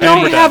is we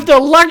don't have the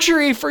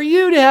luxury for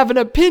you to have an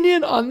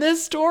opinion on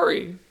this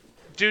story.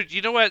 Dude,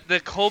 you know what?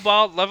 The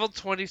kobold, level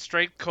 20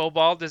 strength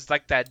kobold is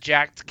like that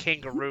jacked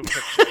kangaroo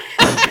picture.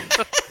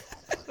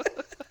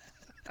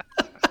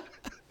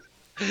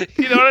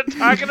 You know what I'm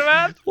talking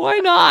about? Why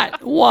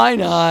not?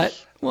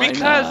 Why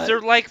Because not?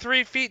 they're like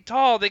 3 feet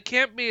tall. They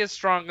can't be as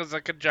strong as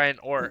like a giant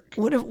orc.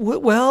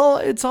 Well,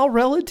 it's all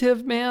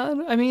relative,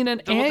 man. I mean,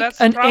 an Well, ant, that's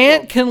the an problem.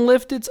 ant can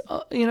lift its,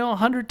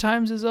 100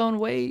 times his own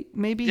weight.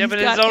 Maybe Yeah, he's but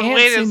got his own ant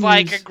weight is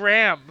like a sinews.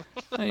 gram.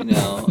 I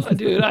know,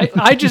 dude.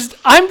 I'm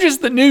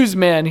just the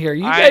newsman here.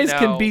 You I guys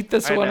can know, beat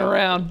this I one know.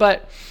 around,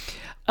 but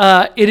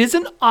it is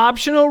an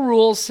optional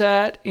rule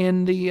set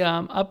in the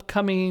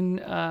upcoming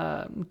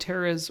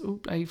Terra's.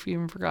 Oop, I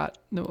even forgot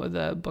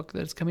the book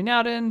that it's coming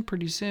out in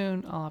pretty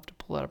soon. I'll have to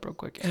pull that up real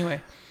quick.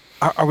 Anyway,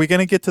 Are we going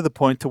to get to the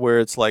point to where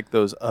it's like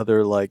those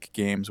other like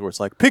games where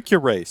it's like pick your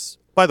race?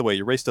 By the way,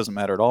 your race doesn't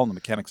matter at all in the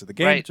mechanics of the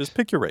game. Right. Just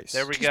pick your race.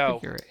 There we just go.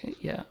 figure it.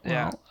 Yeah.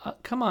 Yeah. Well,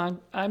 come on.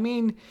 I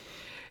mean,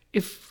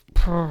 if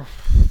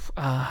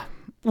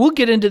we'll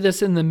get into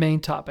this in the main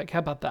topic. How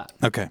about that?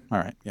 Okay. All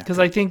right. Yeah. Because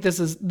I think there's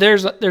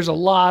a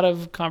lot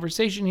of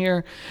conversation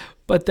here,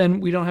 but then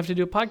we don't have to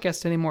do a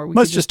podcast anymore. We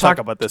Let's could just talk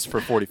about this for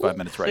 45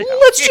 minutes right now.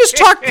 Let's just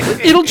talk.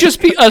 It'll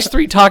just be us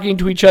three talking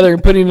to each other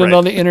and putting it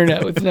on the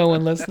internet with no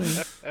one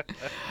listening.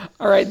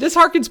 All right. This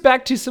harkens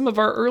back to some of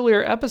our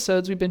earlier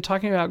episodes. We've been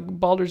talking about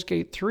Baldur's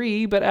Gate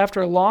 3, but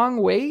after a long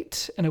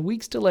wait and a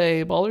week's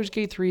delay, Baldur's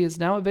Gate 3 is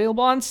now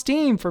available on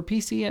Steam for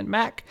PC and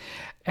Mac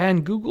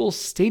and Google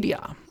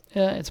Stadia.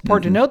 It's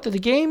important to note that the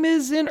game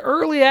is in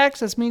early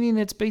access, meaning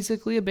it's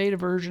basically a beta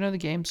version of the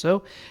game,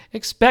 so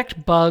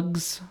expect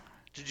bugs.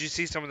 Did you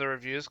see some of the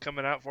reviews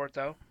coming out for it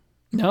though?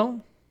 No,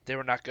 They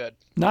were not good.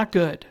 not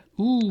good.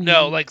 Ooh.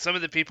 No, like some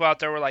of the people out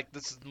there were like,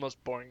 "This is the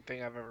most boring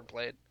thing I've ever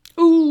played."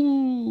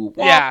 Ooh.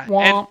 Womp, Yeah,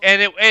 womp.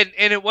 and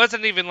it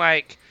wasn't even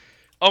like,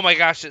 "Oh my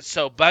gosh, it's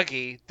so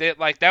buggy."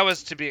 Like that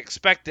was to be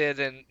expected,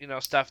 and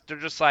stuff. They're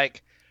just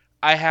like,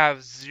 I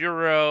have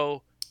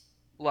zero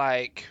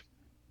like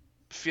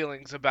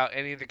feelings about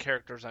any of the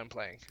characters I'm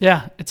playing.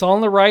 Yeah, it's all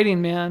in the writing,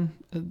 man.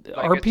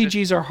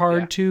 RPGs are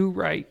hard yeah. to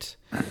write.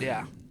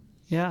 Yeah.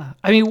 Yeah.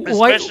 I mean,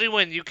 Especially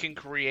when you can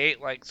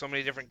create like so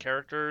many different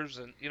characters,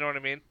 and you know what I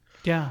mean.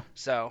 Yeah.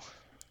 So.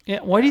 Yeah.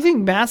 Why do you think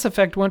Mass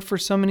Effect went for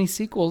so many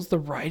sequels? The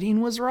writing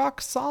was rock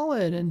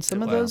solid, and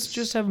some of those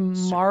just have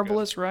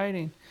marvelous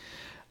writing.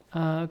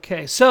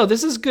 Okay, so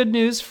this is good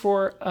news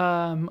for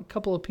a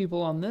couple of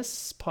people on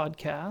this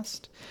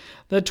podcast.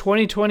 The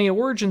 2020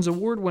 Origins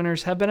Award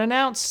winners have been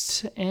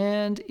announced,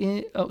 and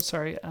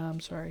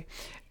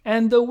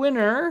and the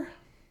winner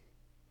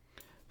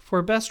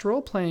for Best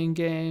Role-Playing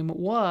Game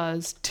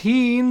was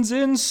Teens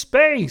in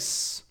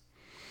Space.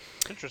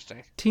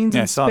 Interesting.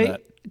 I saw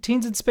that.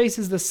 Teens in Space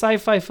is the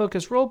sci-fi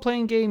focused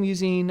role-playing game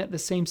using the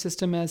same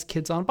system as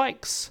Kids on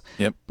Bikes.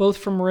 Yep. Both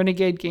from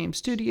Renegade Game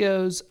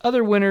Studios.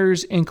 Other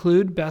winners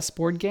include Best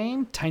Board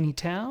Game, Tiny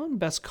Town,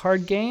 Best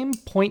Card Game,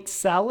 Point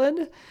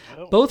Salad,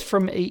 both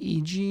from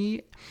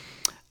AEG.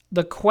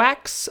 The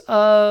Quacks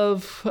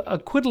of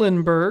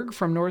Quedlinburg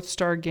from North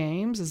Star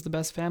Games is the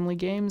best family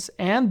games,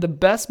 and the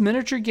best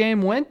miniature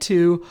game went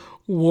to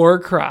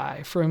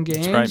Warcry from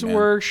Games right, man.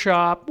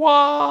 Workshop.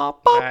 Wah,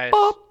 ba, Nice.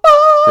 ba, ba.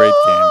 Great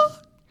game.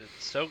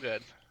 It's so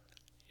good.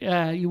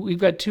 Yeah, we've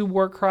got 2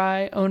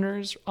 Warcry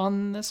owners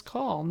on this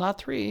call, not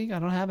 3. I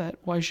don't have it.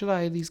 Why should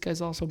I? These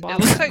guys also bought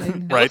It looks like it.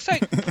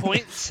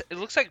 it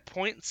looks like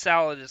Point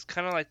Salad is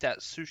kind of like that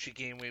sushi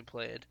game we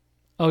played.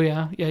 Oh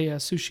yeah,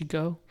 Sushi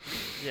Go.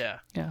 Yeah.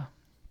 Yeah.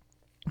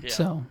 Yeah.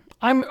 So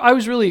I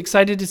was really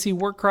excited to see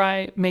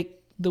Warcry make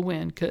that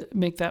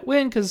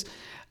win because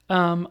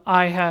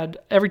I had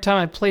every time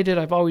I played it,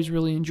 I've always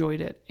really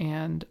enjoyed it,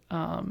 and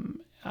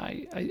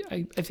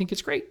I think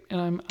it's great,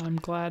 and I'm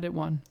glad it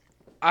won.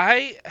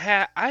 I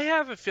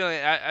have a feeling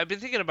I've been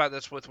thinking about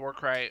this with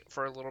Warcry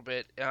for a little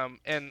bit,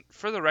 and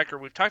for the record,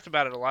 we've talked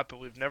about it a lot,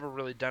 but we've never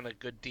really done a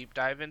good deep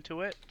dive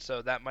into it.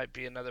 So that might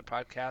be another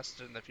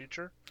podcast in the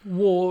future.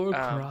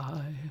 Warcry.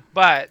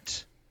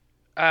 But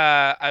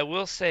I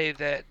will say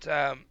that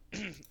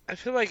I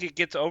feel like it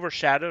gets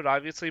overshadowed,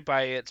 obviously,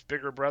 by its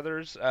bigger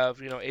brothers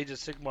of Age of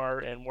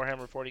Sigmar and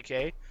Warhammer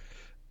 40K.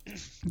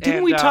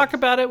 Didn't we talk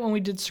about it when we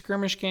did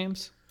skirmish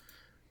games?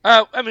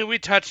 I mean, we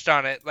touched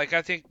on it. Like,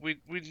 I think we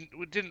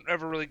didn't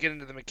ever really get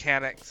into the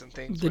mechanics and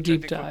things, The which deep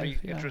I think dive,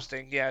 would be yeah.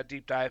 interesting. Yeah,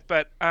 deep dive.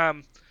 But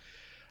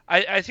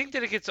I think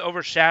that it gets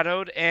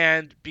overshadowed,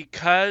 and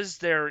because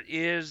there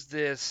is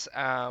this,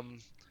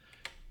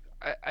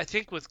 I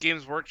think with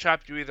Games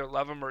Workshop, you either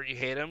love them or you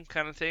hate them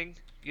kind of thing.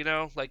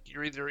 Like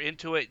you're either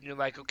into it and you're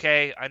like,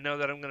 okay, I know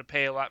that I'm going to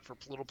pay a lot for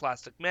Little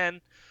Plastic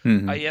Men.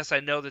 Mhm. Yes, I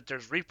know that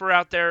there's Reaper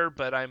out there,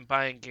 but I'm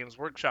buying Games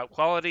Workshop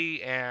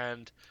quality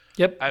and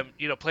Yep. I'm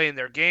playing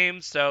their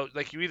games. So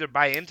like you either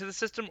buy into the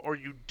system or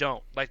you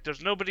don't. Like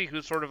there's nobody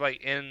who's sort of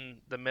like in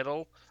the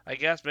middle, I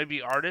guess,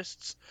 maybe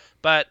artists.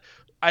 But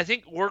I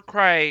think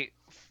Warcry,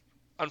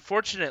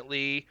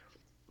 unfortunately,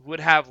 would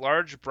have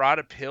large, broad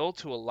appeal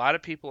to a lot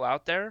of people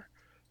out there,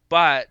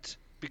 but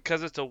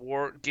because it's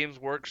a Games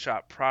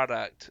Workshop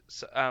product,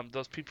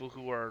 those people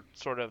who are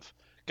sort of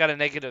got a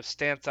negative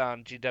stance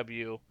on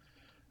GW,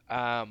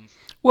 Well,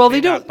 may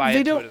they not don't. buy They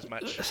into don't. it as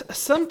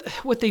much.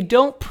 What they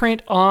don't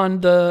print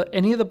on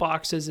any of the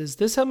boxes is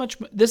this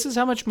is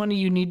how much money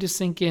you need to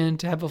sink in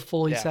to have a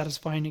fully Yeah.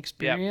 satisfying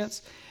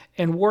experience.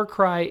 And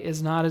Warcry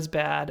is not as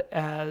bad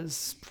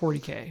as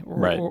 40K or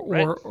Right.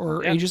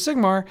 or Yeah. Age of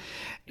Sigmar.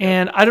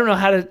 And I don't know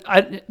how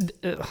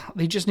to.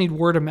 They just need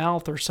word of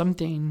mouth or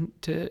something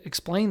to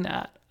explain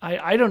that.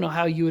 I don't know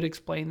how you would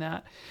explain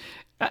that.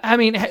 I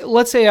mean,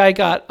 let's say I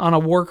got on a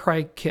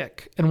Warcry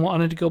kick and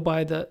wanted to go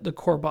buy the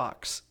core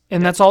box.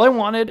 And that's all I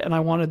wanted. And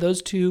I wanted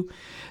those 2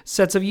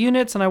 sets of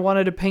units, and I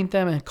wanted to paint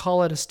them and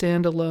call it a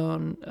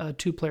standalone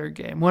 2-player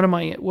game. What am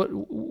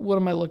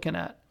I looking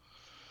at?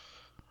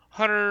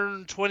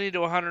 120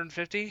 to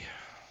 150.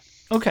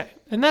 Okay,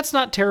 and that's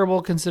not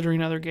terrible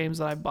considering other games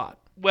that I bought.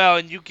 Well,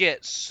 and you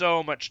get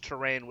so much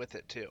terrain with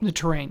it too. The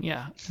terrain,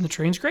 yeah, and the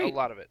terrain's great. A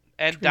lot of it,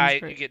 and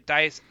Terrain's great. you get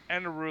dice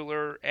and a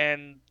ruler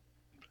and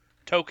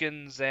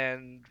tokens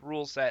and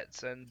rule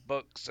sets and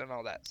books and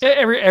all that.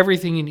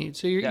 Everything you need.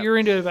 So Yep. you're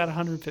into about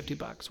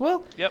 $150.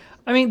 Well, Yep.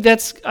 I mean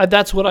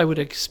that's what I would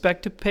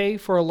expect to pay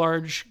for a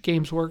large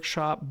Games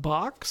Workshop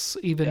box.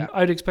 Even Yeah.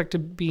 I'd expect to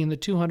be in the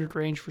 200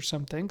 range for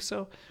something.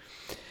 So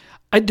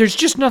there's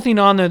just nothing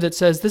on there that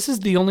says this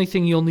is the only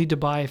thing you'll need to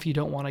buy if you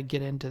don't want to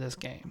get into this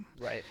game.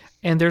 Right.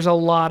 And there's a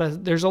lot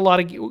of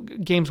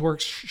Games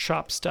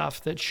Workshop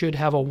stuff that should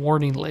have a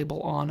warning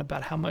label on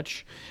about how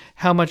much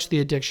the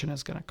addiction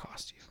is going to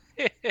cost you.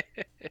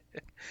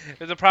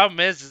 The problem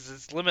is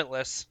it's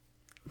limitless.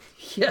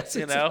 Yes,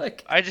 You know,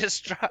 I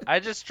just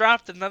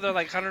dropped another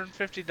like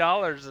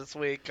 $150 this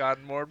week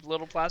on more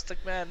Little Plastic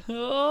Men.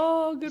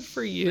 Oh, good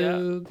for you.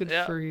 Yeah, Good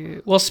yeah. for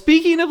you. Well,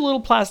 speaking of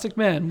Little Plastic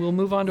Men, we'll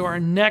move on to our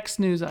next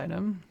news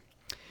item.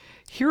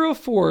 Hero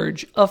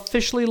Forge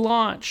officially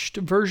launched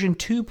version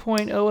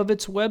 2.0 of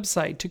its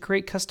website to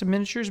create custom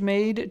miniatures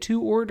made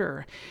to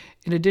order.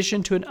 In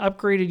addition to an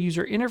upgraded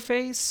user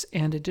interface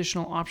and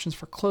additional options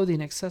for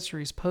clothing,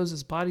 accessories,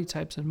 poses, body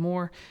types, and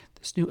more,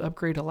 this new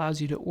upgrade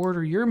allows you to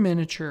order your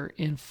miniature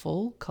in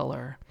full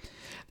color.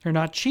 They're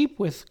not cheap,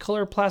 with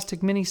color plastic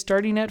minis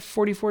starting at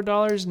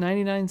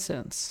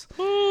 $44.99.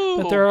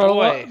 But there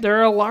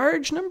are a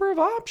large number of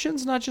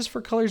options, not just for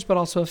colors, but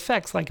also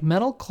effects like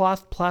metal,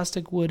 cloth,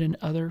 plastic, wood, and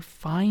other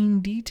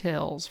fine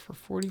details for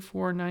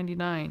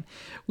 $44.99.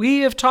 We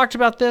have talked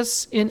about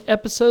this in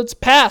episodes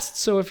past,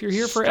 so if you're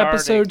here for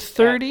episode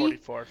 30,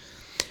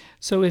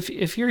 so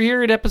if you're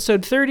here at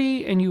episode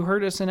 30 and you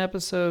heard us in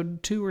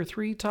episode 2 or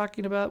 3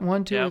 talking about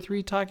or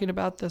 3 talking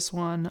about this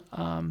one,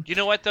 You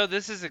know what though?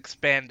 This is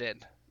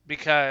expanded.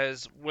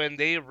 Because when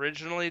they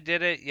originally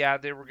did it, yeah,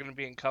 they were going to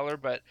be in color,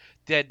 but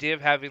the idea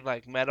of having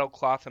like metal,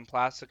 cloth, and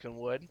plastic and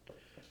wood,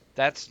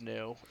 that's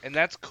new. And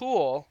that's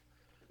cool.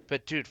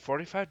 But dude,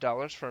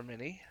 $45 for a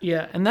mini?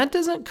 yeah, and that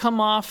doesn't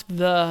come off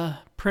the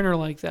printer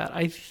like that.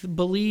 I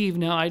believe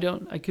now. I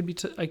could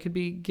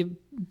be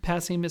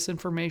passing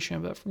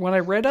misinformation, but when I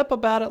read up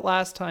about it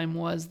last time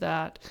was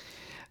that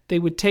they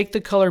would take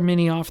the color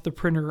mini off the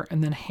printer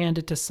and then hand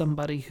it to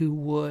somebody who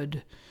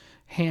would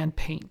hand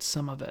paint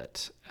some of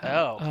it.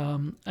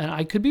 And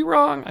I could be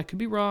wrong. I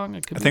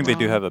think they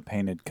do have a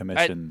painted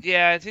commission.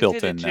 I think built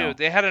they in did too. now.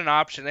 They had an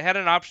option. They had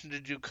an option to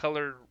do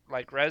color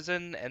like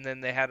resin, and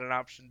then they had an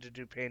option to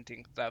do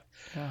painting stuff.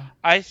 Yeah.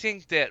 I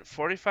think that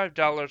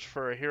 $45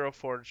 for a Hero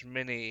Forge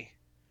mini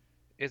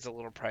is a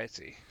little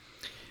pricey.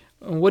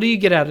 What do you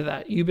get out of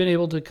that? You've been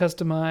able to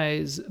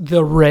customize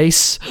the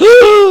race,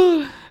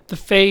 the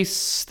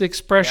face, the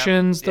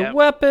expressions, the yep,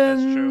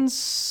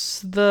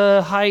 weapons,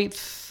 the height,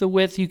 the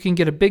width. You can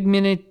get a big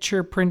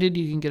miniature printed.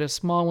 You can get a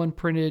small one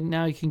printed.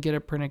 Now you can get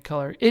a printed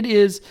color. It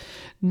is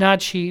not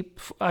cheap.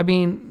 I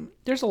mean,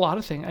 there's a lot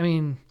of things. I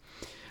mean,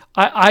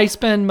 I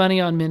spend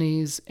money on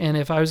minis, and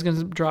if I was going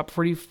to drop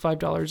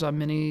 $45 on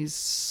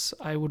minis,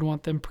 I would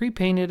want them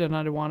pre-painted, and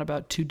I'd want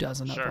about 2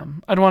 dozen of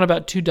them. I'd want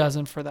about 2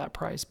 dozen for that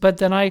price. But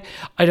then I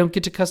don't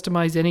get to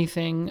customize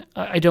anything.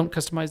 I don't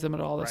customize them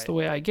at all. That's the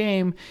way I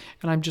game,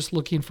 and I'm just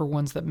looking for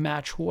ones that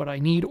match what I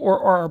need or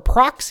are a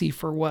proxy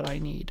for what I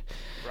need.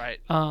 Right.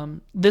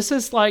 This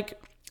is like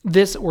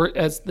this, or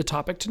as the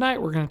topic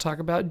tonight, we're going to talk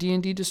about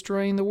D&D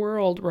destroying the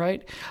world,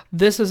 right?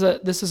 This is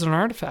an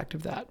artifact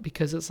of that,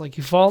 because it's like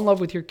you fall in love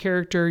with your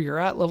character, you're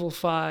at level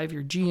 5,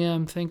 your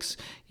GM thinks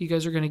you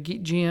guys are going to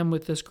get GM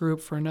with this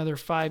group for another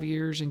 5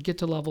 years and get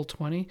to level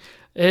 20.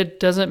 It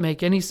doesn't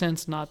make any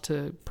sense not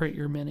to print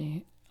your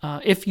mini.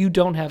 If you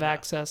don't have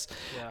access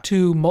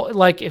to,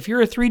 like if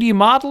you're a 3D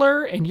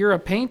modeler and you're a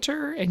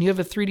painter and you have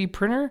a 3D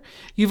printer,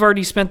 you've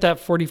already spent that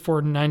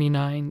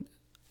 $44.99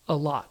 a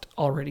lot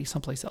already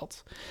someplace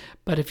else.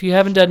 But if you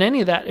haven't done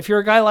any of that, if you're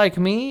a guy like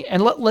me,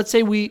 and let's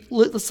say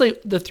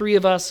the 3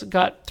 of us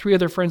got 3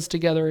 other friends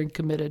together and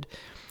committed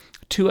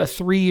to a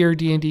 3-year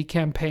D&D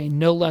campaign,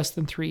 no less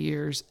than 3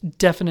 years,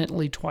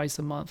 definitely twice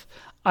a month,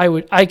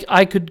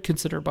 I could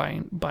consider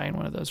buying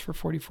one of those for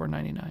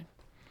 $44.99.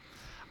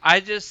 I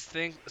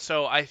think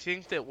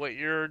that what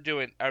you're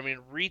doing, I mean,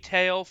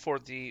 retail for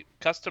the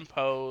custom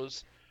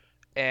pose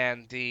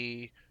and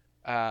the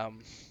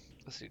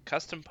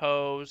custom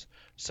pose,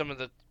 some of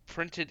the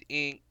printed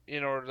ink,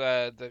 or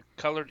the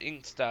colored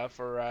ink stuff,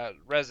 or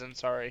resin,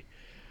 sorry.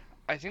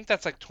 I think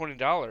that's like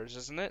 $20,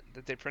 isn't it?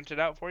 That they printed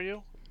out for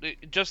you?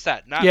 just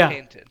that, not Yeah.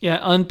 painted. Yeah,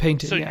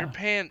 unpainted. So yeah.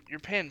 you're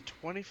paying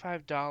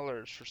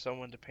 $25 for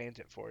someone to paint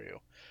it for you,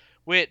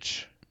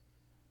 which.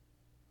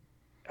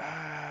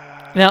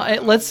 Now,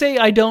 let's say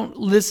I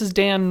don't. This is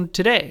Dan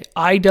today.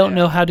 I don't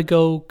know how to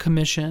go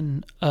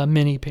commission a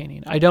mini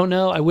painting. I don't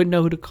know. I wouldn't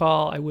know who to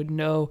call. I wouldn't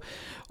know.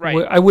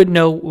 Right. I wouldn't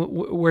know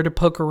where to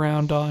poke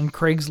around on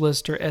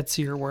Craigslist or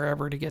Etsy or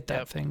wherever to get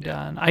that thing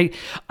done.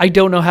 I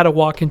don't know how to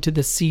walk into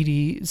the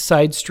seedy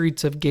side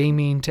streets of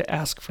gaming to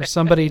ask for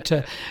somebody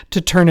to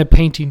turn a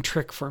painting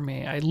trick for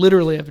me. I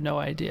literally have no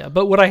idea.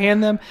 But would I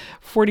hand them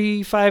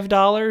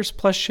 $45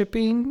 plus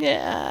shipping?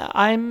 Yeah,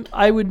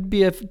 I would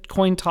be a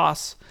coin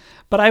toss.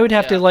 But I would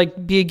have to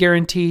like be a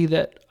guarantee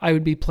that I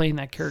would be playing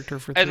that character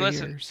for 3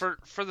 years. And listen,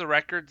 for the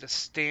record,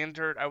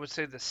 I would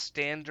say the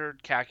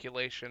standard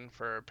calculation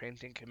for a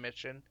painting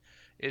commission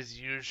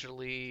is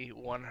usually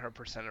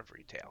 100% of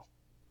retail.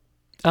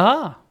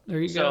 Ah, there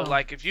you go. So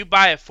like if you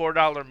buy a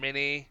 $4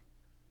 mini,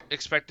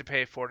 expect to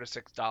pay $4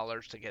 to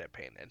 $6 to get it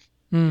painted.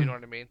 You know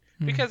what I mean?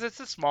 Because it's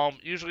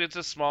usually it's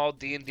a small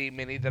D&D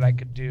mini that I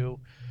could do.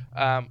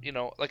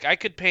 Like I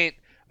could paint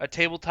a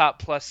tabletop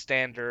plus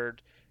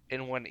standard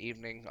in one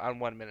evening on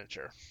one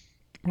miniature.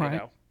 Right.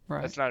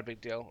 Right. That's not a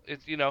big deal.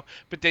 It's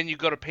but then you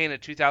go to paint a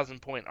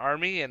 2,000 point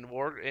army in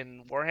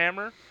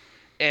Warhammer,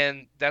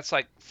 and that's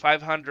like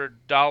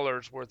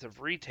 $500 worth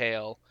of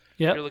retail.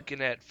 Yep. You're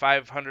looking at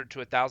 $500 to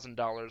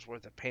 $1,000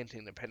 worth of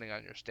painting, depending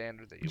on your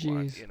standard that you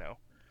want.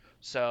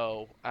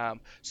 So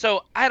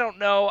I don't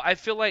know. I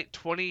feel like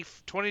 $20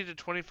 to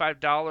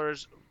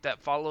 $25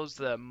 that follows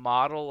the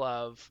model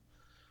of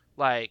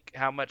like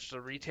how much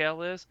the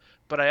retail is,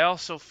 but I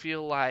also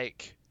feel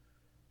like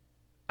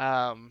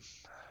 $20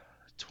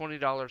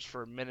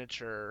 for a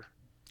miniature.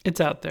 It's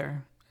out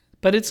there,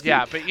 but it's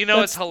but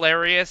what's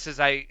hilarious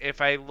is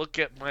if I look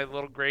at my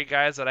little gray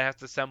guys that I have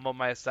to assemble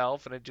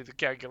myself and I do the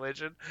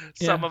calculation,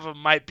 some of them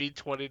might be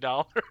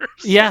 $20.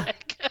 Yeah,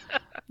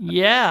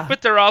 yeah.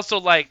 But they're also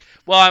like,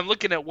 well, I'm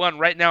looking at one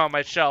right now on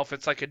my shelf.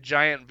 It's like a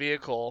giant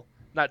vehicle,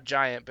 not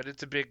giant, but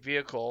it's a big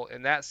vehicle,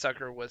 and that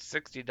sucker was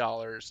 $60.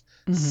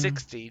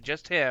 $60,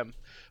 just him,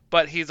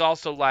 but he's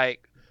also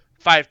like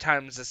 5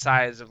 times the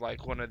size of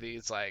like one of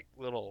these like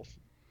little,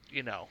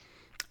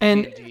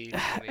 And D&D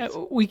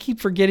we keep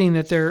forgetting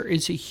that there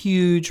is a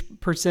huge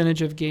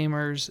percentage of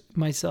gamers,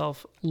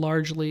 myself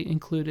largely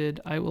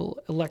included, I will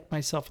elect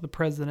myself the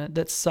president,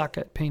 that suck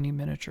at painting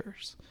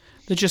miniatures.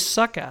 That just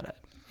suck at it.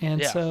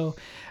 And so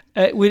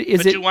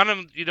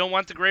you don't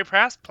want the gray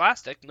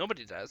plastic.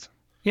 Nobody does.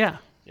 Yeah.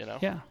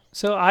 Yeah.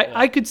 So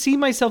I could see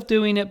myself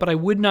doing it, but I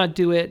would not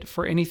do it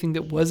for anything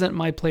that wasn't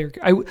my player.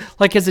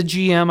 Like as a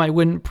GM, I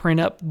wouldn't print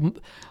up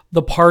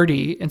the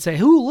party and say,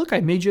 "Ooh, look, I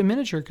made you a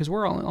miniature because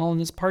we're all in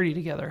this party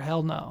together."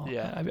 Hell no.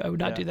 Yeah. I would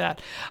not do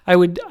that. I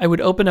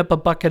would open up a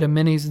bucket of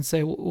minis and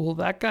say, "Well,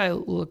 that guy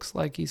looks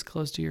like he's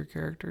close to your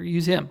character.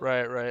 Use him."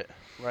 Right.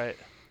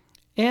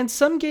 And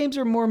some games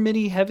are more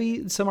mini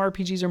heavy. Some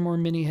RPGs are more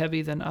mini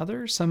heavy than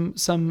others. Some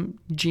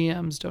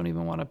GMs don't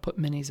even want to put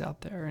minis out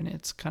there, and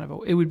it's kind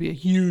of it would be a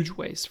huge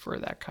waste for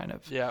that kind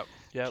of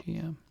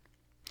GM.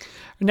 Our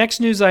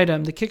next news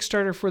item: the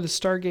Kickstarter for the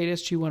Stargate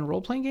SG-1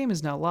 role-playing game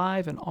is now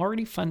live and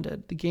already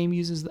funded. The game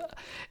uses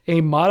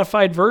a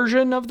modified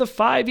version of the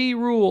 5e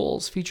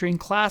rules, featuring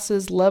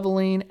classes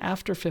leveling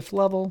after 5th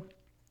level.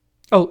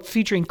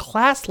 Featuring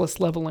classless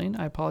leveling,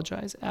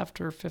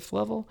 after 5th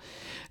level.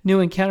 New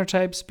encounter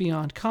types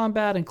beyond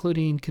combat,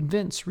 including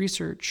convince,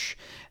 research,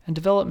 and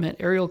development,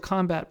 aerial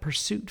combat,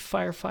 pursuit,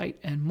 firefight,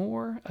 and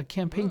more. A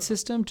campaign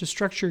system to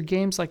structure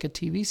games like a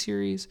TV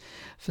series,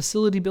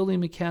 facility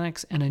building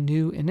mechanics, and a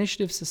new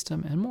initiative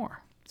system, and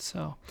more.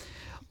 So,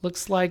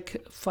 looks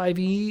like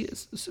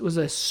 5e was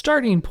a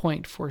starting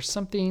point for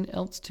something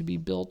else to be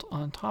built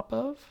on top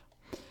of.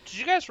 Did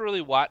you guys really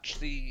watch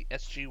the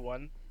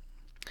SG-1?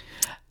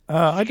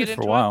 I did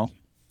for a while.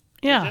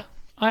 Yeah,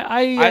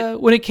 I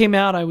when it came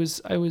out, I was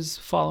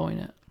following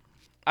it.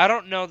 I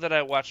don't know that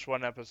I watched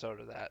one episode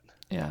of that.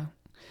 Yeah,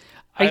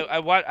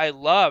 I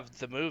loved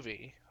the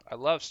movie. I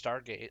love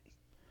Stargate.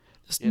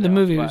 The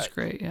movie was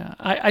great. Yeah,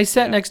 I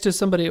sat next to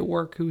somebody at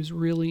work who was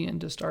really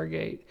into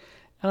Stargate,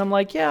 and I'm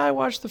like, yeah, I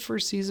watched the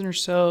first season or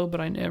so, but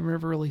I never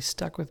really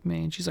stuck with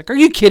me. And she's like, "Are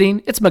you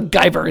kidding? It's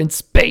MacGyver in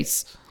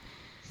space."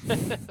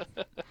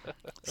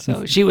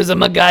 So she was a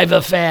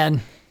MacGyver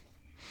fan.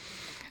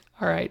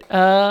 All right.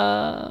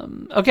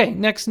 Okay,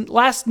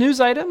 last news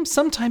item.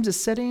 Sometimes a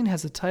setting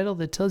has a title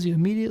that tells you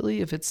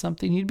immediately if it's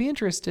something you'd be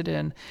interested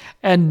in.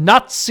 And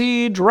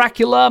Nazi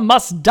Dracula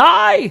Must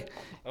Die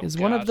is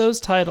one of those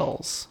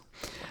titles.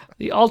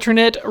 The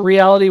alternate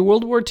reality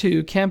World War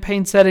II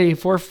campaign setting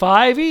for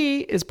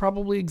 5e is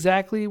probably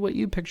exactly what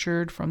you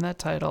pictured from that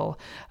title.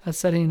 A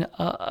setting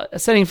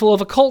full of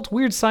occult,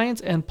 weird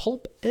science, and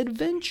pulp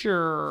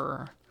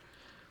adventure.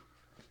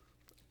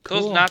 Cool.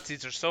 Those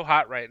Nazis are so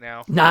hot right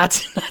now.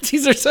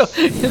 Nazis are so...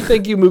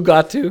 Thank you,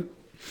 Mugatu.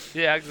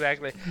 Yeah,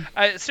 exactly.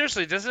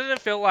 Seriously, doesn't it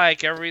feel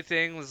like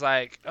everything was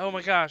like, oh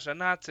my gosh, a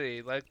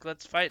Nazi. Like,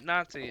 let's fight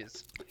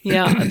Nazis.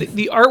 Yeah,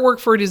 the artwork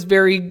for it is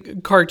very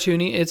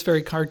cartoony. It's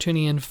very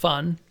cartoony and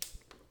fun.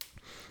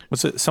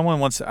 Was it someone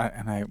once?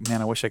 I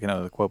wish I could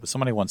know the quote, but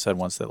somebody once said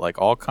that like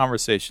all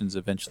conversations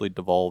eventually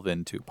devolve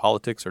into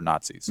politics or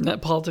Nazis.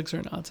 Not politics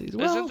or Nazis.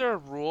 Well, Isn't there a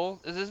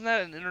rule? Isn't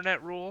that an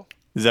internet rule?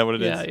 Is that what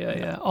it is?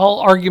 Yeah. All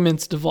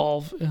arguments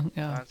devolve. Yeah.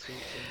 Nazi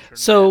internet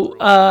So,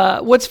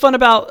 rule. what's fun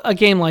about a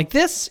game like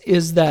this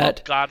is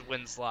that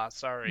Godwin's Law.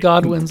 Sorry.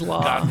 Godwin's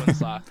Law.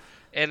 Godwin's Law.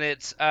 And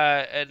it's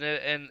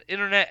an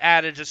internet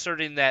adage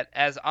asserting that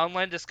as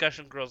online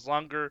discussion grows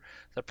longer,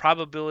 the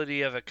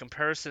probability of a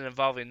comparison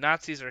involving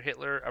Nazis or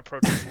Hitler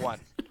approaches 1.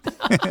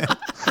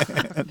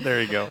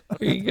 There you go.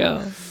 There you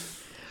go.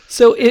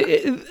 So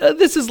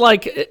this is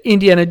like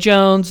Indiana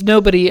Jones.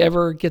 Nobody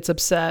ever gets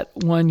upset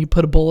when you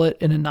put a bullet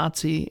in a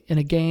Nazi in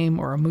a game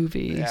or a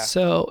movie. Yeah.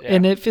 So, Yeah.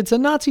 and if it's a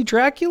Nazi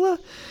Dracula,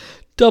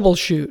 double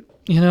shoot.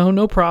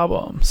 No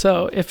problem.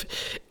 So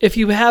if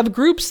you have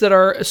groups that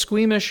are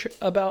squeamish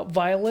about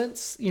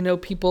violence,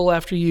 people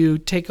after you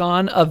take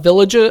on a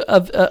village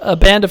of a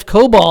band of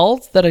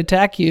kobolds that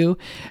attack you,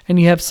 and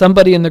you have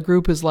somebody in the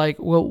group who's like,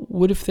 well,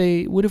 what if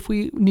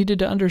we needed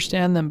to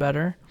understand them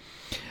better?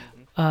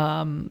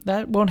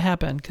 That won't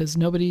happen because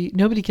nobody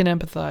can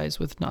empathize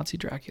with Nazi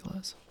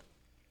Draculas.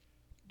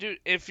 Dude,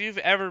 if you've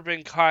ever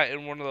been caught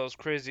in one of those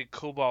crazy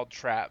kobold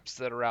traps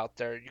that are out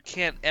there, you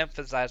can't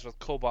empathize with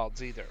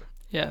kobolds either.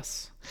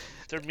 Yes.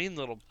 They're mean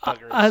little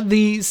buggers.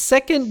 The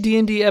second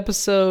D&D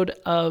episode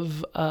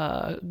of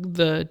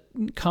the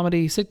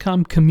comedy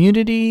sitcom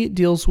Community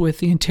deals with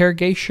the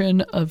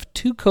interrogation of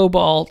 2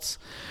 kobolds,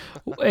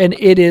 and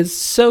it is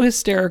so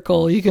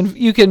hysterical.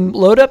 You can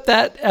load up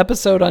that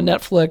episode on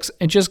Netflix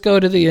and just go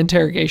to the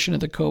interrogation of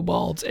the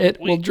kobolds. It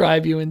will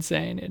drive you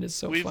insane. It is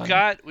so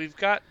funny. We've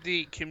got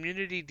the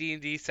community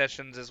D&D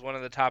sessions as one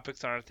of the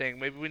topics on our thing.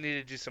 Maybe we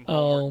need to do some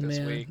homework this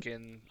week.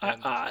 And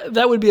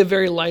that would be a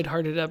very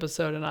lighthearted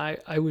episode, and I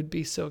would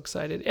be so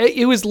excited.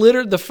 It was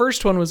the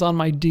first one was on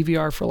my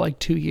DVR for like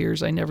 2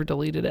 years. I never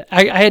deleted it.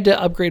 I had to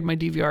upgrade my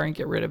DVR and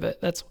get rid of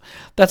it.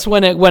 That's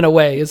when it went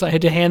away, is I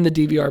had to hand the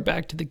DVR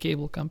back to the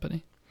cable company.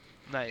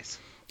 Nice.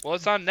 Well,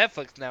 it's on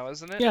Netflix now,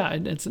 isn't it? Yeah,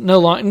 and it's no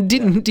longer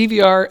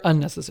DVR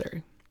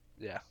unnecessary.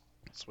 Yeah,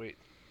 sweet.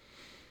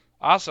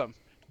 Awesome.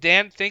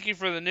 Dan, thank you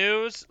for the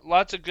news.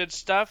 Lots of good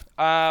stuff.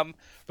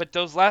 But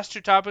those last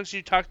 2 topics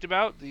you talked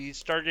about, the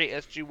Stargate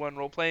SG-1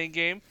 role-playing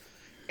game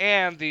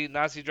and the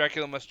Nazi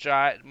Dracula Must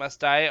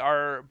Die,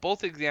 are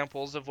both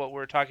examples of what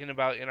we're talking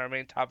about in our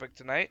main topic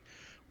tonight,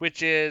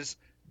 which is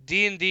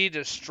D&D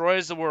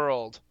destroys the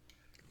world.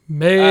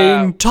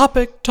 Main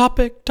topic. What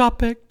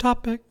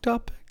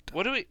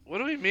do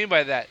we mean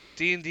by that?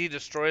 D&D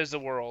destroys the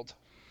world.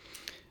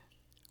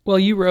 Well,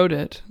 you wrote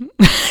it.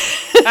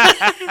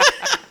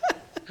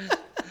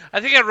 I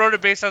think I wrote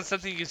it based on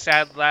something you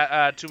said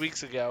 2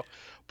 weeks ago.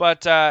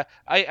 But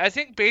I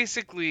think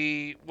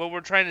basically what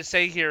we're trying to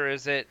say here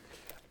is that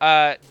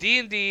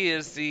D&D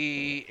is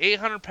the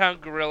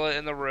 800-pound gorilla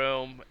in the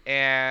room,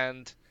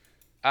 and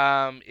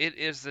it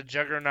is the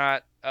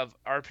juggernaut of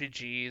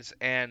RPGs,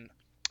 and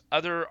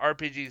other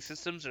RPG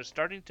systems are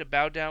starting to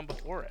bow down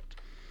before it.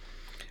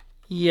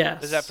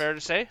 Yes. Is that fair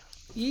to say?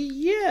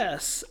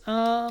 Yes.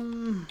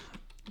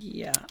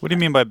 Yeah. What do you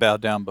mean by bow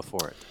down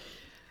before it?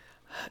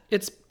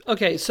 It's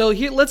okay. So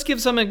here, let's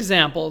give some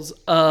examples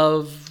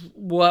of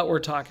what we're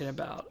talking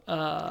about.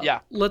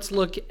 Let's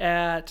look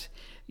at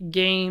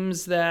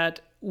games that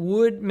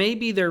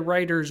maybe their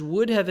writers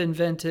would have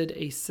invented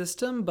a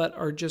system, but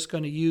are just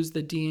going to use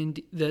the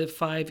D&D, the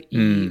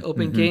 5e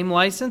open game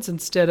license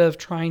instead of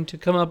trying to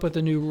come up with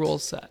a new rule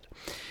set.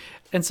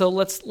 And so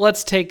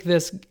let's take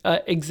this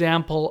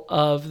example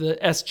of the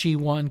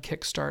SG-1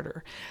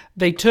 Kickstarter.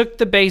 They took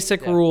the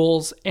basic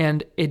rules,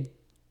 and it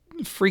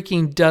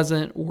freaking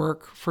doesn't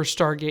work for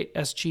Stargate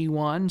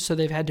SG-1, so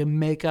they've had to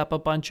make up a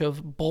bunch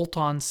of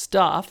bolt-on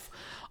stuff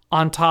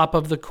on top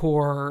of the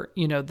core,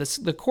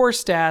 the core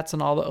stats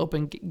and all the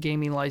open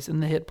gaming license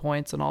and the hit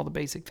points and all the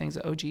basic things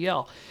of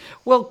OGL.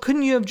 Well,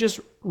 couldn't you have just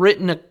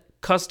written a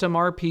custom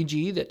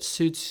RPG that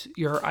suits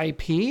your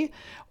IP?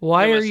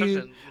 Why are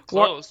you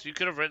close? You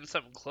could have written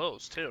something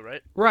close too,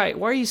 right? Right.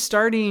 Why is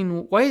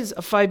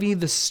a 5e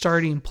the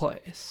starting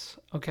place?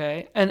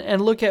 Okay.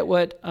 And look at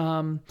what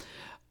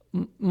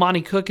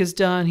Monty Cook has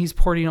done. He's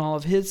porting all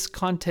of his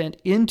content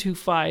into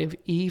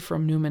 5e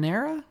from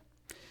Numenera.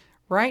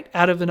 Right,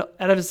 out of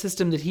a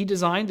system that he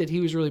designed that he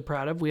was really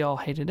proud of. We all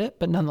hated it,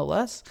 but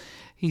nonetheless,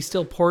 he's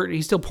still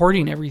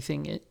porting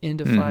everything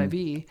into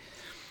 5e.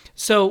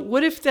 So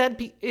what if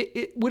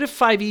what if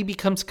 5e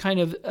becomes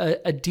kind of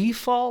a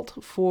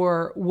default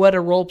for what a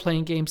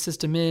role-playing game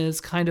system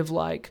is, kind of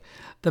like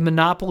the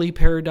Monopoly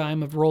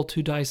paradigm of roll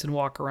 2 dice and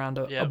walk around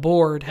a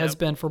board has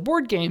been for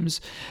board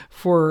games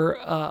for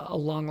a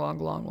long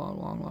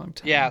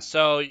time. Yeah.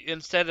 So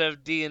instead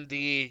of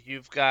D&D,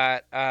 you've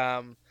got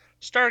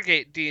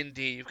Stargate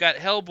D&D. You've got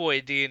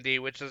Hellboy D&D,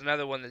 which is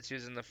another one that's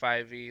using the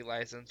 5e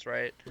license,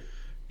 right?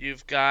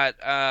 You've got,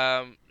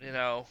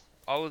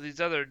 all of these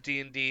other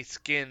D&D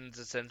skins,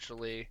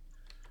 essentially.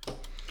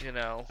 you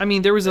know. I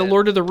mean, there was a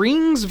Lord of the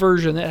Rings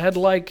version that had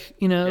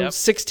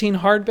 16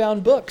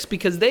 hardbound books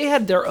because they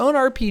had their own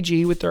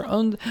RPG with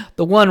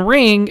the One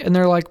Ring, and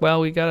they're like,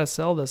 well, we got to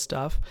sell this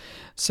stuff.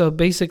 So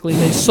basically,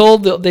 they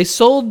sold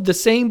the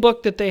same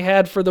book that they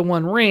had for the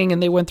One Ring,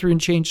 and they went through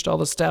and changed all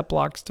the stat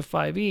blocks to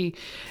 5e.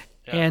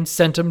 And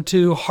sent them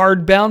to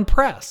hardbound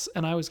press,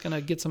 and I was gonna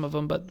get some of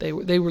them, but they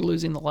were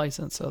losing the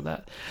license, so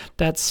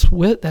that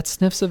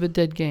sniffs of a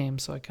dead game,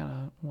 so I kind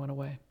of went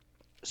away.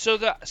 So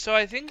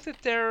I think that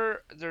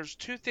there's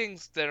two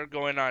things that are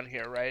going on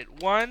here, right?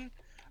 One,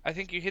 I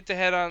think you hit the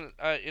head on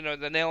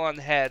the nail on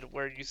the head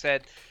where you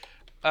said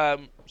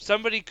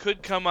somebody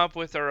could come up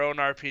with their own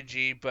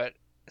RPG, but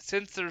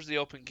since there's the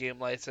open game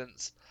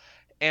license,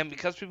 and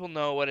because people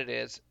know what it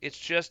is, it's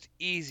just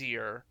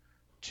easier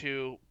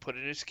to put a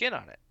new skin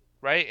on it.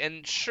 Right,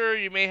 and sure,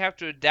 you may have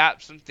to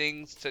adapt some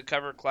things to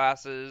cover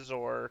classes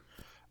or,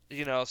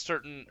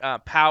 certain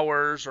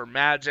powers or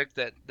magic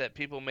that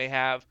people may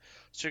have.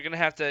 So you're gonna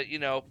have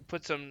to,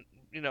 put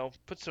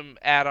some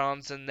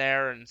add-ons in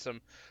there and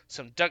some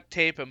duct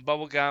tape and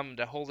bubble gum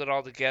to hold it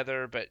all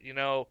together. But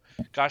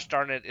gosh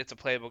darn it, it's a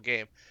playable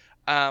game.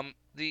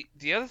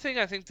 The other thing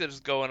I think that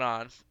is going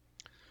on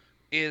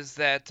is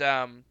that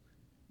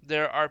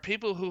there are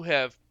people who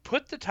have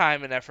put the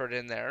time and effort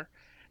in there,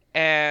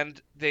 and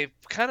they've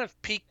kind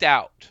of peaked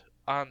out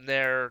on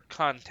their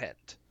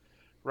content,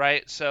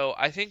 right? So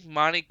I think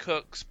Monty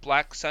Cook's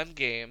Black Sun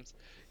Games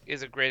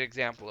is a great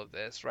example of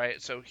this,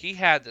 right? So he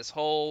had this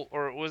whole,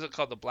 or was it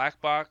called the Black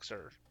Box,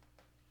 or?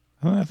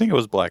 I think it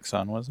was Black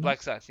Sun, wasn't it?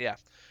 Black Sun, yeah.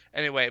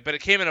 Anyway, but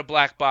it came in a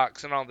black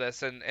box and all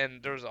this, and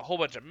there was a whole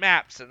bunch of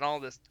maps and all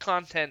this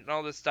content and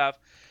all this stuff,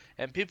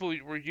 and people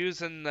were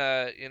using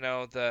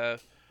the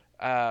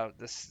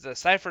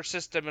cipher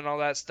system and all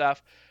that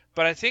stuff.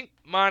 But I think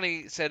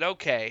Monty said,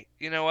 okay,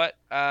 you know what?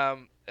 At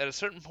a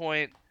certain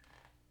point,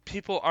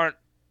 people aren't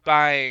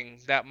buying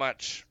that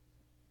much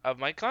of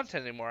my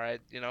content anymore.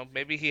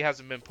 Maybe he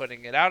hasn't been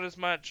putting it out as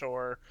much,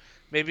 or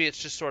maybe it's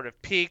just sort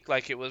of peaked.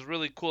 Like it was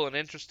really cool and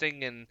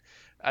interesting and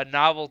a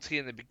novelty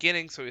in the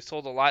beginning, so he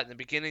sold a lot in the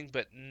beginning,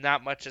 but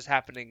not much is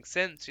happening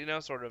since,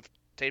 sort of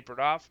tapered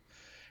off.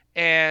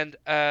 And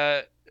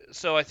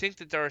so I think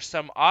that there are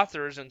some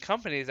authors and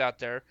companies out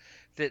there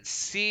that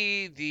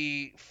see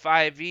the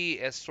 5e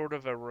as sort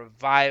of a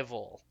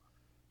revival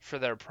for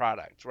their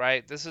product,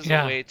 right? This is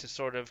a way to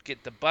sort of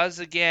get the buzz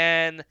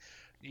again.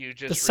 You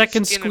just the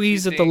second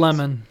squeeze of the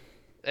lemon.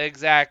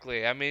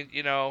 Exactly. I mean,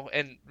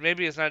 and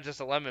maybe it's not just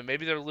a lemon.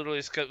 Maybe they're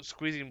literally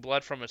squeezing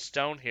blood from a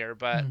stone here,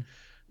 but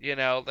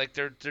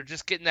they're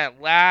just getting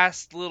that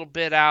last little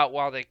bit out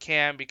while they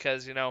can,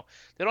 because they don't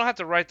have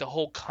to write the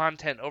whole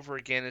content over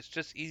again. It's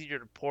just easier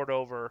to port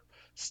over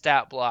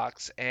stat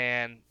blocks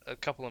and a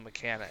couple of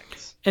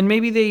mechanics. And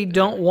maybe they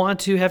don't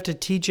want to have to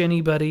teach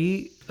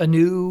anybody a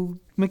new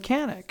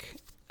mechanic.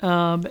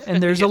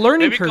 And there's a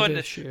learning curve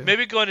issue.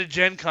 Maybe going to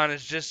Gen Con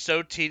is just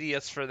so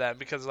tedious for them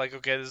because,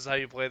 okay, this is how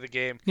you play the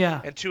game.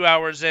 Yeah. And 2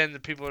 hours in, the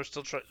people are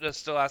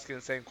still asking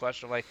the same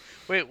question. Like,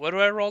 wait, what do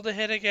I roll to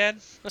hit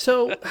again?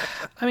 So,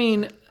 I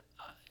mean,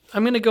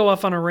 I'm going to go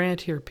off on a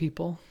rant here,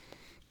 people.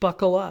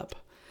 Buckle up.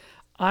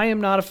 I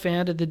am not a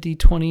fan of the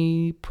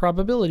D20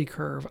 probability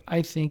curve.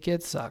 I think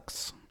it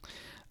sucks.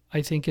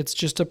 I think it's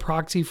just a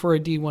proxy for a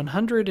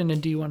D100, and a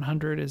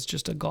D100 is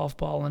just a golf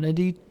ball, and a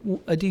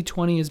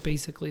D20 is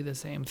basically the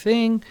same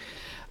thing.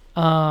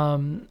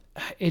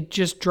 It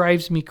just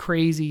drives me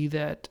crazy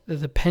that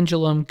the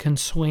pendulum can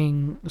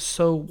swing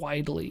so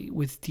widely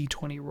with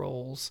D20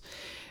 rolls.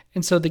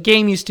 And so the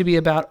game used to be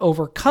about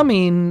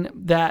overcoming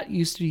that.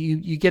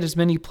 You get as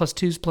many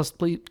 +2s,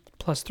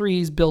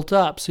 +3s built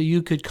up, so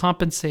you could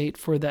compensate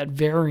for that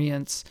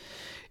variance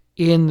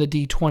in the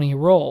D20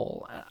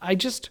 roll. I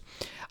just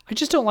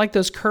don't like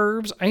those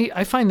curves.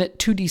 I find that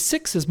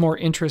 2d6 is more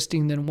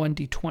interesting than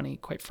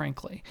 1d20, quite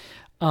frankly.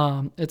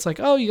 It's like,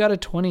 oh, you got a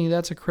 20,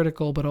 that's a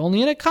critical, but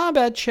only in a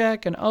combat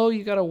check, and oh,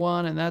 you got a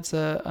 1, and that's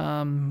a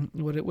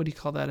what do you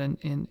call that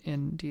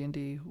in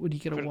D&D? Would you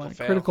get a 1?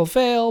 Critical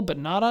fail, but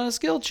not on a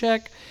skill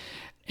check.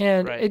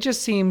 And It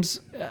just seems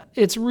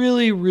it's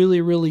really,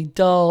 really, really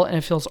dull, and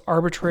it feels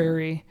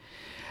arbitrary.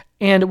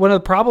 And one of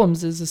the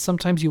problems is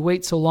sometimes you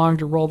wait so long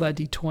to roll that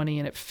D20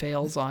 and it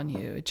fails on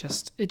you.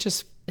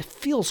 It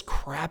feels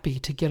crappy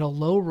to get a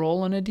low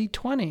roll on a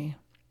D20.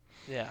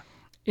 Yeah.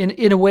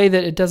 In a way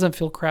that it doesn't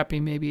feel crappy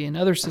maybe in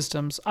other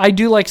systems. I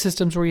do like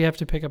systems where you have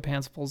to pick up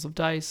handfuls of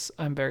dice.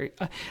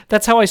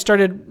 That's how I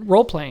started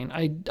role playing.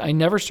 I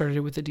never started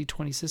with the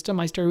D20 system.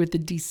 I started with the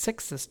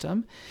D6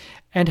 system,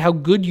 and how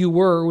good you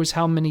were was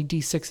how many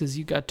D6s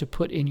you got to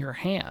put in your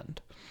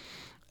hand.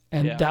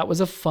 And that was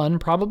a fun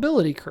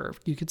probability curve.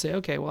 You could say,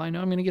 okay, well, I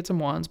know I'm going to get some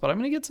 1s, but I'm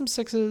going to get some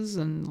 6s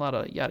and a lot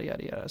of yada,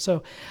 yada, yada.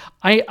 So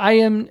I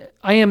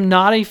am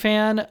not a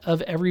fan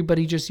of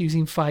everybody just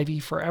using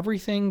 5e for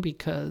everything,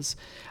 because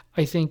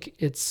I think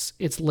it's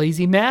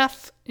lazy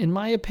math, in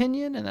my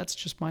opinion, and that's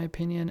just my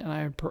opinion.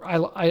 And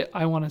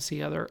I want to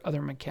see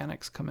other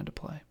mechanics come into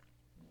play.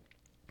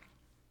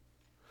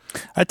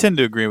 I tend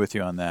to agree with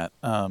you on that.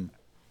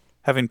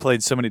 having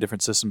played so many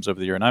different systems over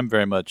the year, and I'm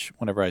very much,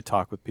 whenever I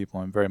talk with people,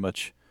 I'm very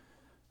much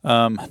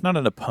not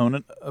an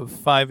opponent of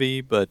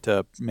 5e, but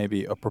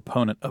maybe a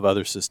proponent of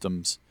other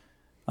systems.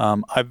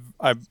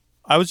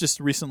 I was just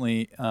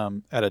recently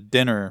at a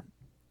dinner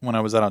when I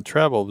was out on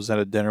travel. Was at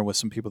a dinner with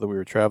some people that we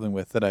were traveling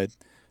with that I'd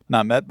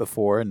not met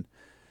before, and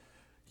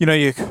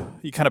you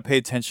kind of pay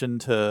attention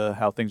to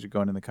how things are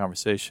going in the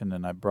conversation.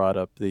 And I brought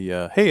up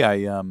the hey,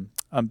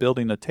 I'm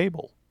building a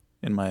table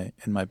in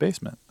my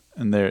basement,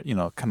 and they're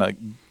kind of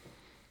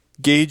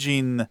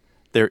gauging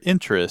their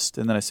interest.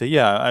 And then I say,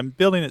 yeah, I'm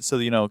building it so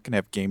that it can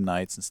have game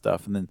nights and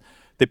stuff. And then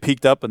they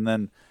peeked up, and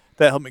then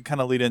that helped me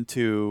kind of lead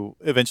into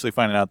eventually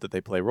finding out that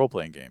they play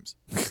role-playing games.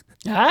 There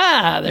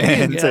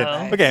you go.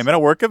 Say, okay, I'm at a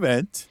work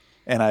event,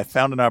 and I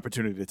found an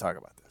opportunity to talk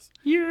about this.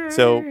 Yay.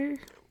 So,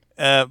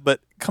 but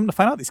come to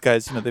find out, these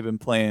guys, they've been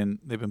playing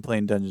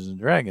Dungeons and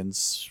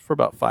Dragons for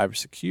about 5 or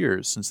 6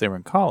 years since they were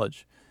in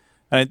college.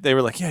 And they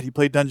were like, yeah, do you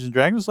play Dungeons and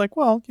Dragons? I was like,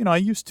 well, I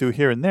used to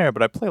here and there,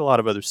 but I play a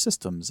lot of other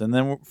systems. And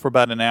then for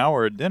about an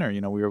hour at dinner,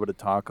 we were able to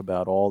talk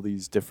about all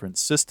these different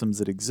systems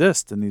that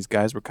exist. And these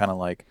guys were kind of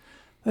like,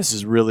 this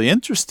is really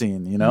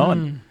interesting,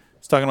 And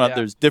it's talking about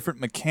there's different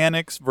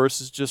mechanics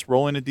versus just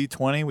rolling a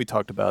d20. We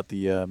talked about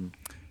the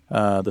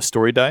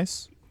story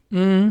dice.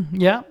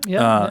 Yeah.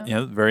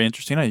 Very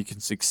interesting how you can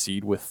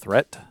succeed with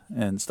threat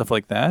and stuff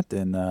like that.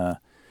 And,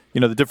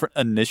 the different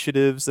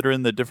initiatives that are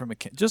in the different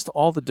just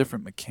all the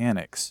different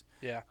mechanics.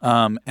 Yeah.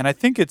 And I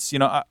think it's,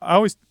 I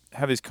always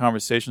have these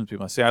conversations with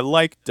people. I say, I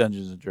like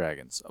Dungeons and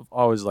Dragons. I've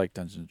always liked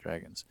Dungeons and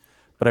Dragons.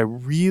 But I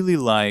really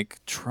like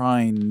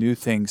trying new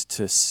things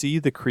to see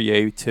the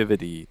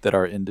creativity that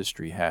our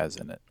industry has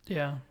in it.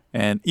 Yeah.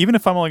 And even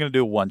if I'm only going to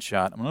do a one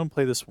shot, I'm going to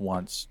play this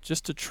once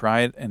just to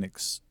try it and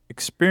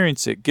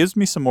experience it. Gives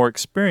me some more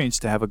experience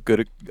to have a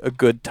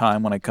good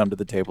time when I come to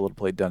the table to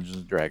play Dungeons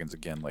and Dragons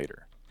again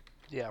later.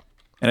 Yeah.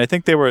 And I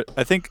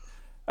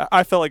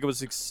felt like it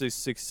was a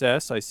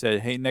success. I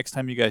said, hey, next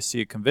time you guys see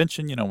a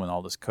convention, when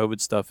all this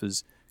COVID stuff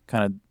is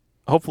kind of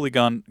hopefully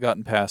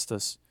gotten past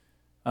us,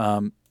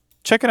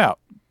 check it out.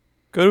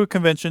 Go to a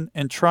convention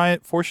and try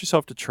it. Force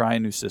yourself to try a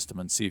new system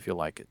and see if you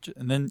like it.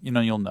 And then,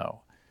 you'll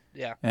know.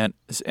 Yeah. And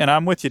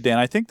I'm with you, Dan.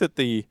 I think that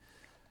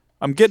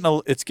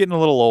it's getting a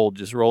little old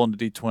just rolling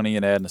the D20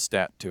 and adding a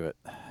stat to it.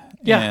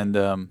 Yeah.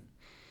 And,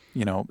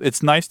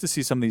 it's nice to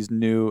see some of these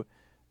new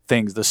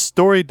things. The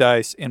story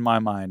dice, in my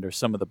mind, are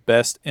some of the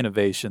best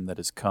innovation that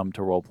has come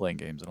to role-playing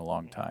games in a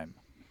long time.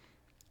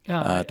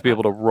 To be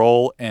able to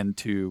roll and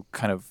to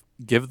kind of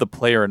give the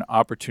player an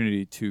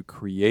opportunity to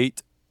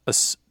create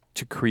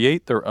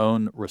their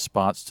own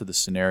response to the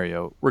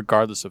scenario,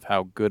 regardless of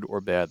how good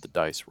or bad the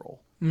dice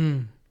roll.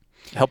 It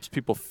helps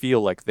people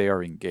feel like they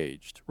are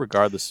engaged,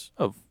 regardless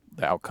of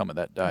the outcome of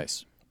that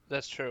dice.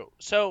 That's true.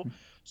 So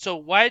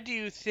why do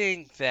you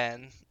think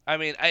then? I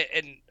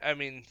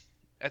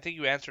think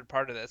you answered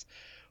part of this.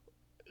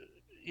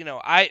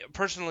 I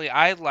personally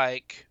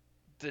like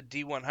the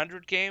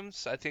D100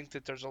 games. I think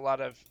that there's a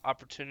lot of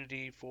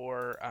opportunity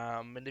for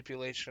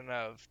manipulation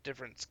of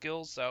different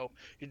skills. So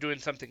you're doing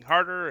something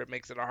harder, it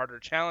makes it a harder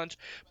challenge.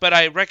 But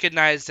I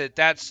recognize that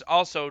that's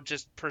also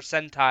just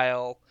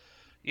percentile.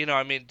 The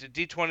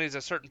D20 is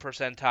a certain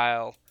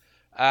percentile.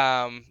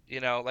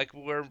 Like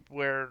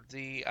where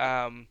the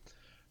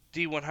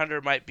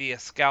D100 might be a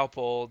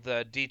scalpel,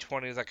 the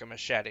D20 is like a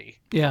machete.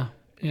 Yeah.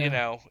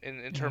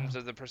 In terms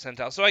of the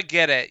percentile. So I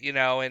get it,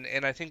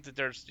 and I think that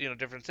there's,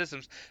 different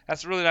systems.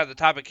 That's really not the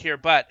topic here,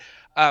 but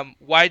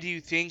why do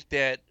you think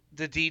that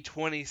the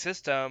D20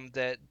 system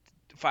that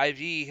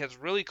 5e has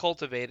really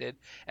cultivated,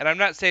 and I'm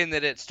not saying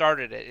that it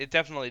started it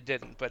definitely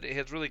didn't, but it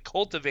has really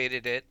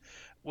cultivated it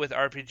with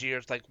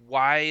RPGers, like,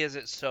 why is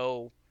it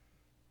so,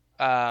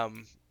 why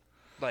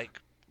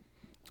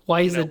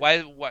is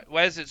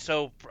it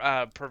so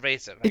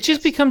pervasive? It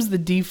just becomes the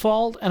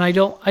default, and I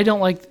don't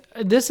like.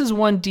 This is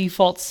one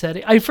default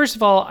setting. First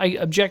of all, I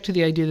object to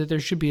the idea that there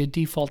should be a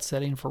default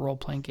setting for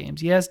role-playing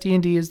games. Yes,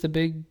 D&D is the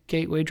big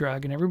gateway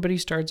drug, and everybody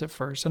starts at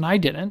first, and I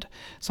didn't,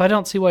 so I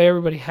don't see why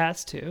everybody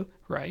has to,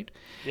 right?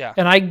 Yeah.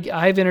 And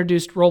I've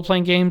introduced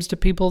role-playing games to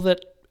people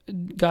that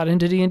got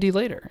into D&D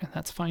later, and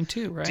that's fine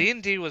too, right?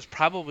 D&D was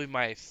probably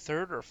my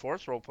third or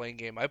fourth role-playing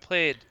game. I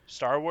played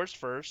Star Wars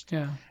first,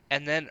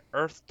 and then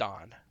Earth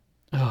Dawn.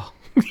 Oh,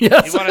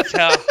 yes. You want to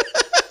tell?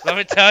 Let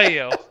me tell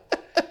you.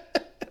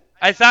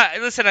 I thought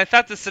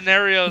the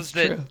scenarios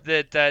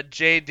that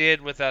Jay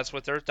did with us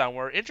with Earth Dawn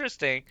were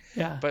interesting.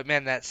 Yeah. But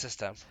man, that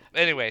system.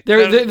 Anyway,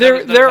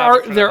 there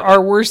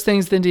are worse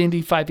things than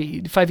D&D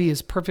 5e. 5e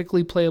is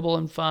perfectly playable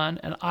and fun,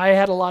 and I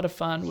had a lot of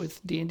fun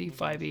with D&D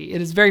 5e.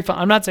 It is very fun.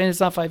 I'm not saying it's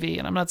not 5e,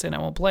 and I'm not saying I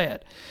won't play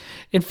it.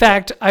 In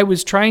fact, I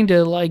was trying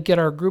to get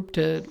our group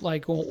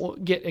to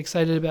get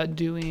excited about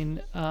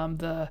doing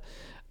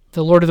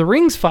the Lord of the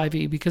Rings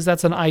 5e, because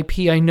that's an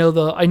IP I know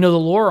the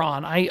lore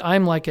on.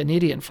 I'm like an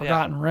idiot in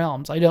Forgotten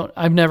Realms.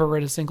 I've never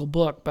read a single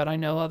book, but I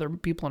know other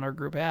people in our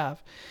group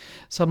have.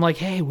 So I'm like,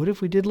 hey, what if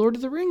we did Lord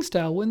of the Rings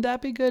style? Wouldn't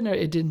that be good? No,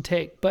 it didn't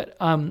take, but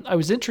I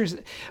was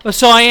interested.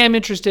 So I am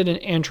interested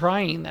in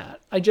trying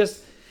that.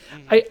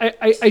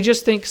 I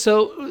just think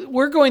so.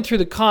 We're going through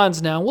the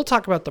cons now. We'll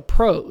talk about the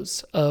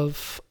pros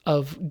of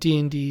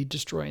D&D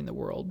destroying the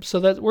world. So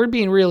that we're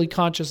being really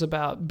conscious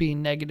about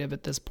being negative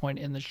at this point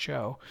in the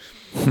show.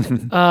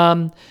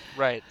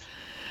 Right.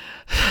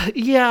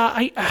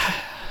 Yeah.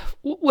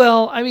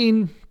 Well, I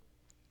mean,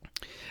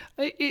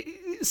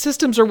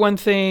 systems are one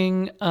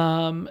thing.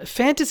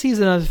 Fantasy is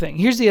another thing.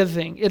 Here's the other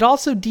thing. It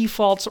also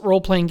defaults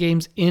role-playing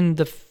games in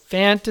the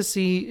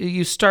fantasy.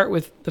 You start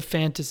with the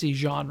fantasy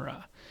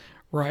genre,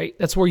 right?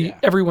 That's where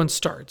everyone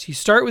starts. You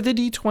start with a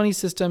D20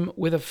 system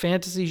with a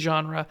fantasy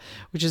genre,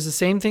 which is the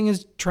same thing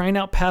as trying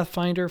out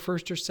Pathfinder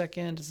first or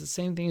second. It's the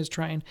same thing as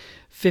trying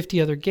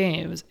 50 other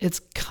games. It's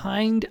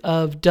kind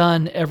of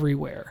done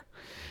everywhere.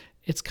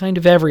 It's kind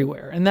of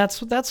everywhere. And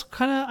that's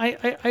kind of,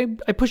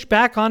 I push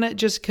back on it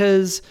just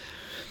because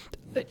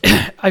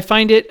I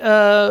find it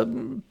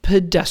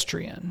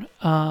pedestrian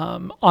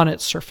on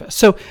its surface.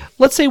 So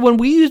let's say when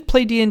we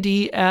play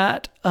D&D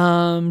at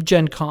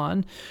Gen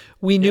Con,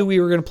 we knew we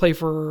were going to play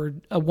for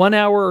 1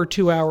 hour or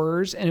 2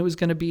 hours, and it was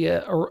going to be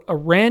a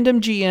random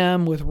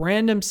GM with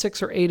random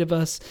 6 or 8 of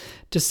us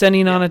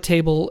descending on a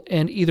table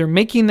and either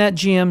making that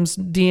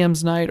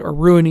DM's night or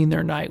ruining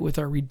their night with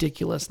our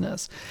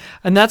ridiculousness.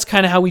 And that's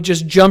kind of how we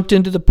just jumped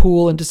into the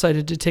pool and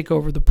decided to take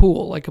over the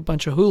pool like a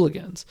bunch of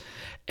hooligans.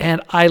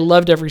 And I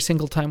loved every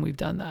single time we've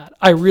done that.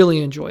 I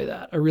really enjoy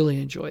that.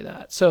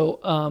 So,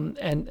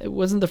 and it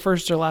wasn't the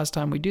first or last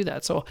time we do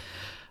that. So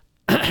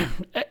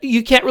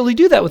you can't really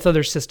do that with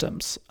other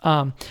systems.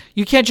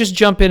 You can't just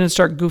jump in and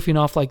start goofing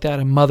off like that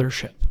in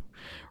Mothership,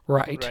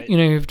 right? You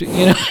know, you have to,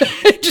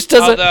 it just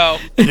doesn't. Although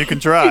you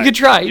can try. You can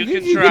try,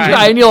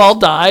 and you'll all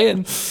die.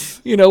 And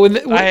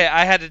when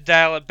I had to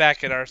dial it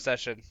back in our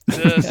session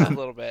just a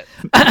little bit.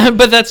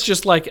 But that's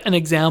just like an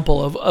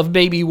example of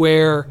maybe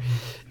where,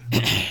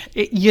 the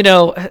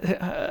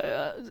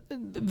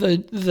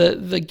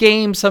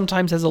game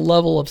sometimes has a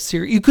level of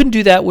serious. You couldn't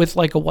do that with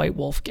like a White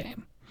Wolf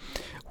game,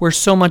 where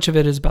so much of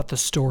it is about the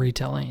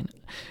storytelling,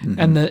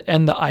 and the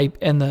IP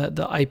and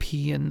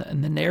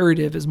the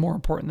narrative is more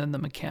important than the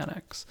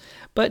mechanics.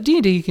 But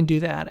D&D, you can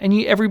do that, and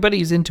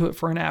everybody's into it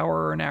for an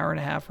hour or an hour and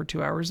a half or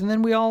 2 hours, and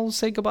then we all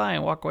say goodbye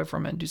and walk away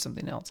from it and do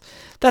something else.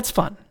 That's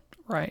fun,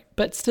 right?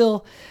 But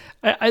still,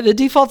 the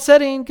default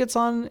setting gets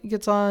on.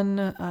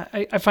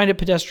 I find it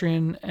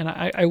pedestrian, and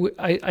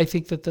I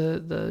think that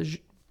the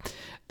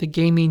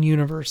gaming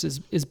universe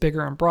is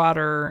bigger and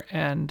broader,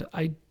 and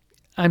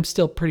I'm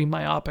still pretty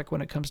myopic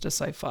when it comes to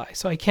sci-fi,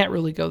 so I can't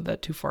really go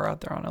that too far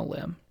out there on a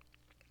limb.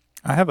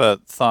 I have a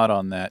thought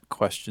on that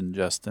question,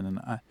 Justin, and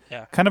I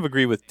kind of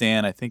agree with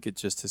Dan. I think it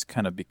just has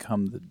kind of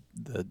become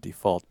the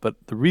default. But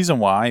the reason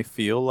why I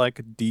feel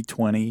like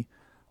D20,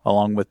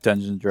 along with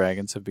Dungeons and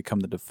Dragons, have become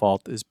the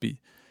default is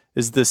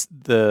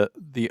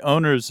the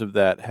owners of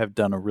that have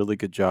done a really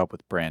good job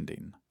with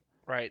branding.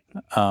 Right.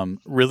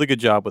 Really good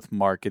job with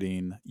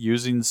marketing,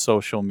 using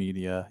social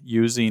media,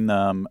 using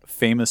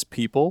famous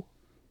people,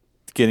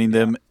 getting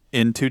them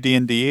into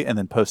D&D and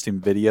then posting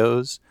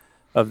videos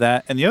of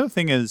that. And the other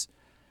thing is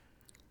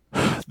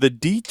the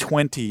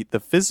D20, the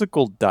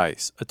physical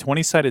dice, a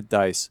 20-sided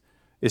dice,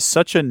 is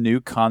such a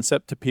new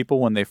concept to people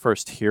when they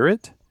first hear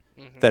it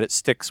that it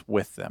sticks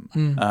with them.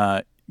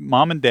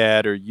 Mom and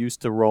Dad are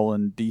used to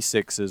rolling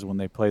D6s when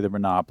they play their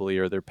Monopoly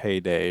or their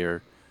Payday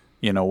or,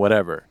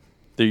 whatever.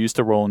 They're used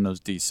to rolling those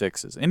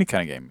D6s, any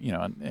kind of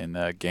game,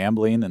 and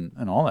gambling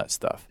and all that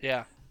stuff.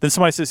 Yeah. Then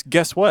somebody says,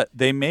 guess what?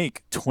 They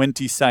make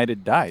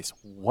 20-sided dice.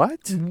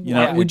 What?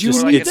 Would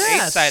you read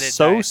that? It's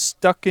so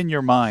stuck in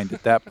your mind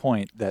at that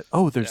point that,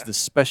 there's this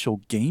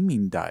special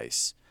gaming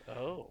dice,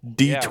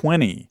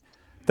 D20,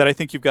 that I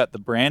think you've got the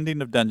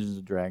branding of Dungeons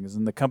 & Dragons,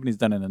 and the company's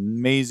done an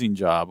amazing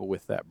job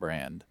with that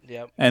brand.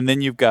 Yep. And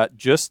then you've got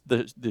just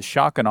the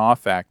shock and awe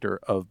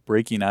factor of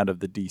breaking out of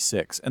the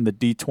D6. And the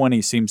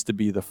D20 seems to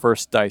be the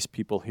first dice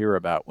people hear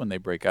about when they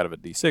break out of a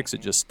D6.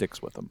 It just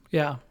sticks with them.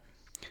 Yeah.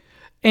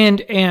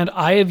 And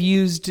I've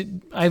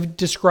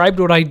described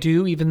what I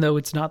do, even though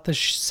it's not the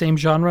same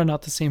genre,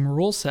 not the same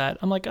rule set.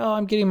 I'm like,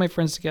 I'm getting my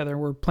friends together.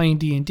 We're playing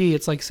D&D.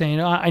 It's like saying,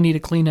 I need a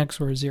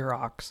Kleenex or a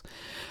Xerox.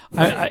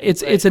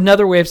 It's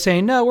another way of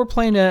saying, no, we're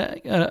playing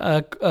a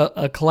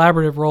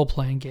collaborative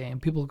role-playing game.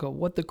 People go,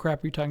 what the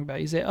crap are you talking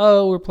about? You say,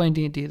 we're playing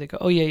D&D. They go,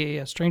 oh,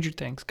 yeah, Stranger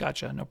Things.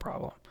 Gotcha, no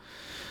problem.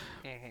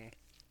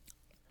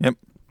 Mm-hmm. Yep.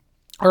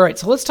 All right,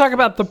 so let's talk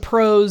about the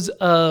pros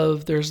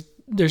of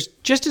there's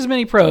just as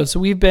many pros. So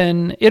we've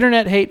been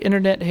internet hate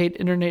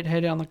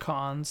on the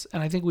cons,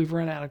 and I think we've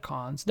run out of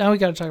cons. Now we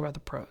got to talk about the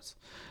pros.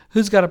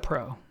 Who's got a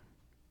pro?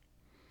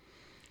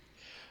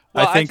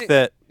 Well, I think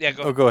that... Yeah,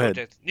 go ahead.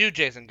 Jason.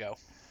 Jason, go.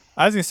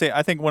 I was going to say,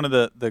 I think one of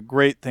the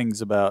great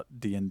things about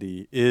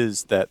D&D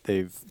is that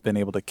they've been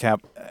able to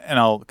and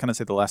I'll kind of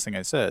say the last thing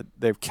I said,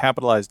 they've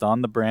capitalized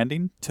on the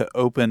branding to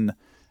open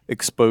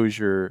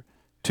exposure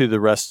to the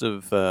rest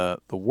of the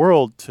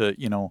world to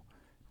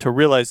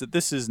realize that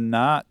this is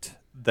not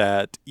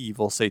that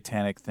evil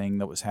satanic thing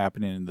that was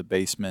happening in the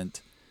basement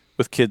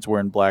with kids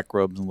wearing black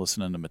robes and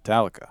listening to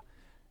Metallica.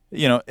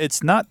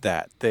 It's not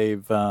that.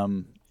 They've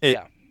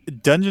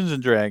Dungeons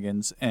and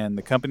Dragons and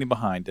the company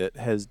behind it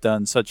has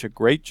done such a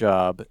great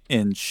job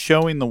in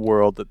showing the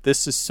world that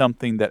this is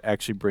something that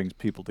actually brings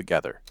people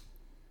together.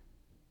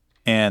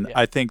 And Yeah.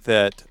 I think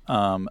that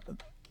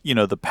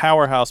the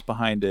powerhouse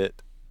behind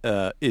it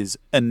is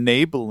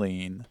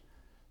enabling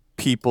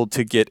people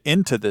to get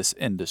into this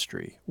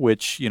industry.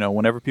 Which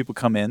whenever people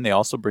come in, they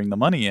also bring the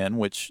money in,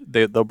 which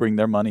they'll bring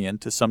their money in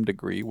to some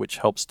degree, which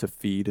helps to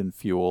feed and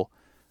fuel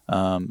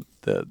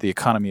the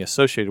economy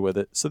associated with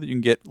it, so that you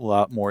can get a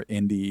lot more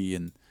indie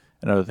and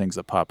other things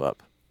that pop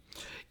up.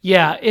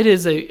 Yeah, it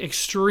is a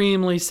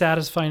extremely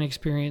satisfying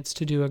experience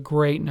to do a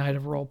great night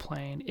of role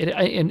playing.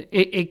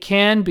 It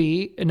can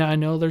be, and I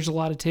know there's a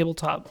lot of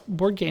tabletop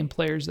board game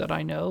players that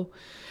I know,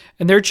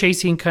 and they're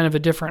chasing kind of a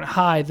different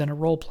high than a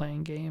role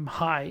playing game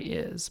high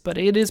is. But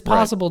it is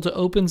possible to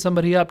open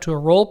somebody up to a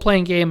role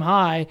playing game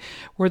high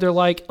where they're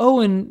like, oh,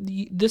 and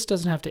this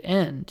doesn't have to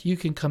end. You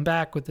can come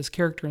back with this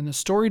character, and the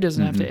story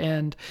doesn't have to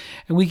end,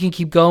 and we can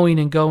keep going,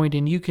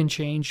 and you can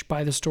change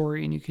by the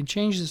story, and you can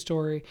change the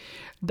story.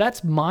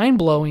 That's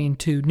mind-blowing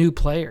to new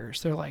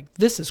players. They're like,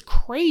 this is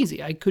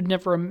crazy. I could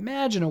never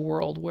imagine a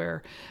world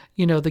where,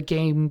 the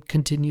game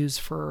continues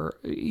for,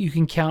 you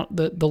can count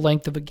the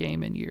length of a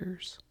game in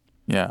years.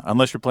 Yeah,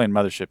 unless you're playing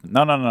Mothership.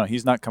 No,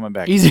 he's not coming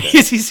back. He's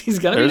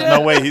got to be There's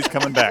no way he's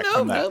coming back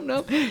from that.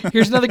 No.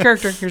 Here's another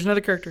character.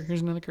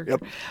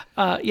 Yep.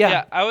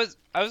 Yeah, I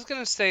was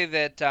gonna say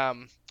that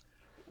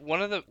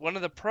one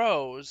of the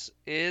pros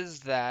is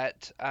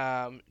that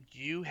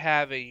you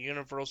have a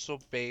universal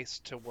base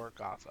to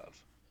work off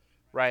of,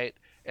 right?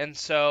 And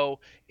so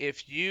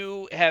if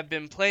you have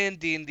been playing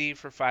D&D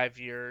for 5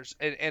 years,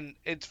 and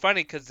it's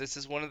funny because this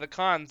is one of the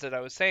cons that I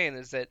was saying,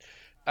 is that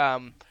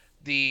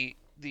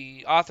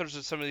the authors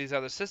of some of these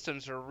other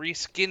systems are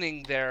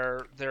reskinning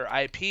their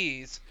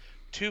IPs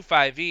to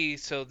 5e,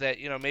 so that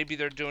maybe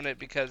they're doing it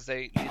because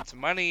they need some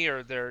money,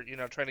 or they're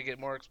trying to get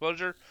more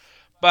exposure.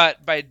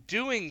 But by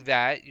doing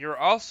that, you're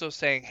also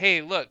saying,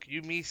 hey, look,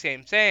 you, me,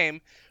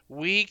 same,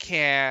 we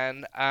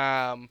can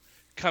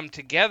come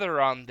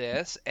together on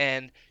this,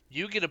 and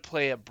you get to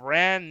play a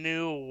brand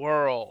new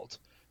world,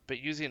 but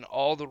using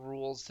all the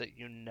rules that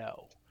you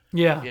know.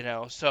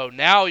 Yeah. So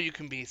now you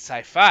can be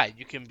sci-fi,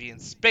 you can be in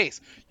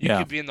space, you Yeah.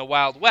 could be in the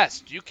Wild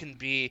West, you can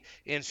be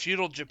in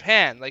feudal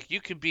Japan, like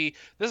you could be,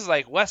 this is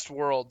like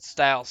Westworld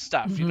style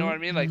stuff, you know what I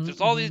mean? Like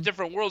there's all these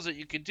different worlds that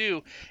you could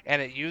do,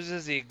 and it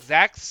uses the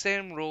exact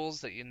same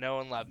rules that you know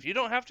and love. You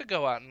don't have to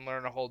go out and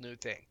learn a whole new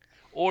thing,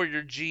 or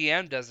your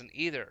GM doesn't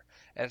either.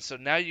 And so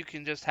now you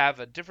can just have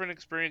a different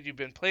experience. You've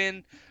been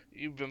playing,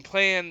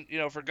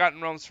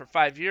 Forgotten Realms for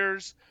 5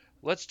 years.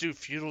 Let's do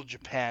feudal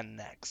Japan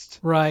next.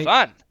 Right.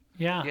 Fun.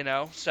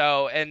 Yeah.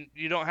 So, and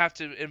you don't have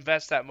to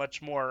invest that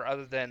much more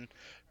other than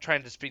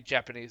trying to speak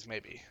Japanese,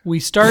 maybe. We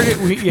started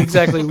with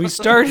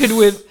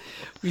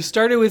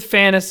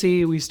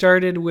fantasy. We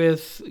started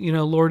with,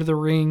 Lord of the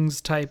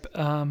Rings type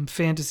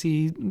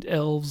fantasy,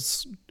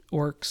 elves,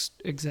 orcs,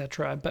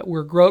 etc. But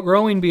we're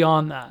growing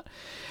beyond that.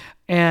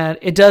 And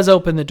it does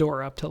open the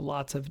door up to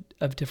lots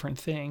of different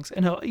things.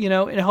 And,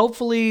 and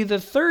hopefully the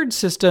third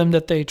system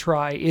that they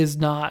try is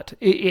not,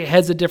 it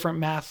has a different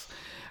math,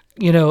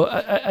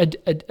 a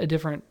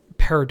different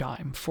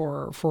paradigm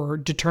for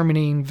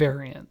determining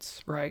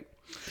variance, right?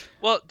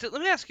 Well,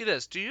 let me ask you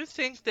this. Do you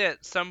think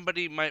that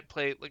somebody might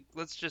play, like,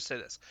 let's just say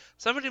this.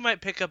 Somebody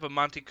might pick up a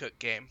Monty Cook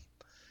game,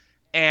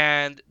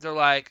 and they're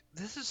like,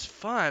 this is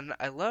fun.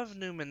 I love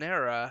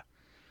Numenera,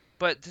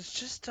 but this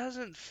just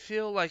doesn't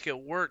feel like it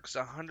works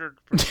 100%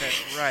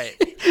 right.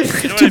 You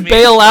know what I mean?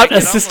 Bail out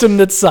like, a system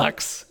that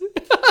sucks.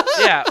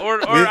 Yeah,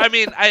 or I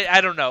mean,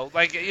 I don't know.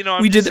 Like,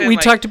 I'm we just did. saying, We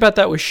like, talked about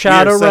that with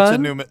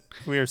Shadowrun.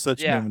 We are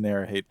such Yeah. a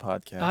Numenera hate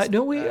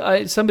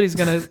podcast. Somebody's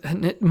gonna.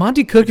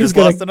 Monty Cook We is just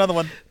gonna. lost another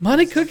one.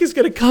 Monty Cook is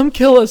gonna come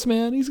kill us,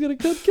 man. He's gonna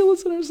come kill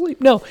us in our sleep.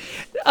 No,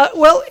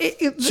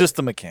 It's just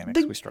the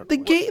mechanics we struggle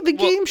with. The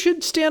game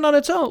should stand on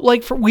its own.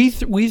 Like we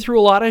threw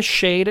a lot of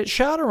shade at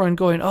Shadowrun,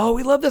 going, "Oh,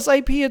 we love this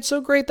IP. It's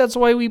so great. That's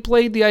why we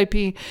played the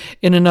IP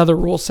in another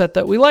rule set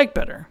that we like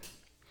better."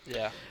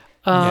 Yeah.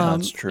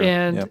 That's true.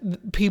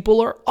 And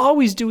people are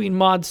always doing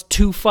mods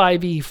to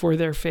 5e for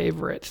their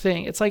favorite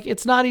thing. It's like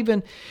it's not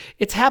even,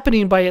 it's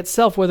happening by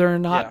itself, whether or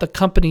not the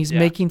company's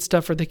making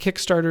stuff or the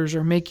Kickstarters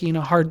are making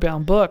a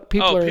hardbound book.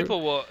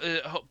 People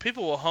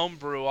will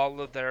homebrew all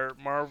of their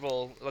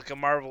Marvel, like a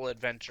Marvel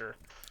adventure.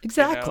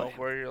 Exactly.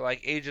 Where you're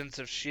like Agents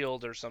of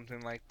S.H.I.E.L.D. or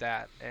something like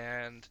that.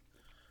 And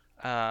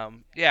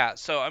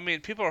so I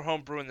mean, people are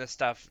homebrewing this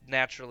stuff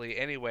naturally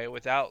anyway,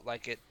 without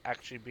like it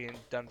actually being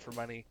done for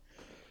money.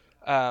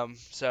 But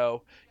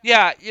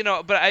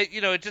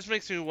it just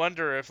makes me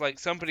wonder if like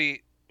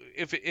somebody,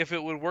 if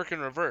it would work in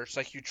reverse,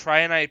 like you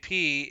try an IP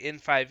in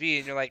 5e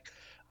and you're like,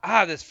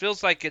 this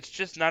feels like it's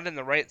just not in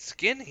the right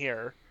skin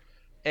here,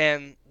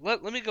 and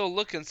let me go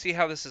look and see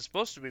how this is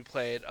supposed to be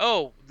played.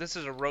 Oh, this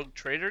is a Rogue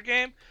Trader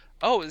game.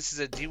 Oh, this is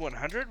a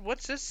D100.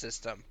 What's this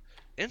system?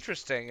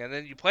 Interesting. And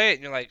then you play it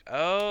and you're like,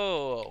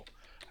 oh,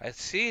 I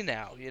see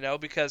now.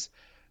 Because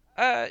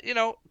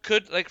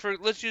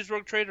let's use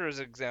Rogue Trader as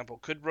an example.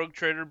 Could Rogue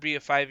Trader be a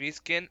 5e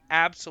skin?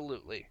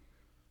 Absolutely.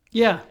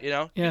 Yeah.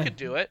 You Yeah. could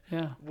do it.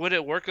 Yeah. Would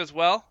it work as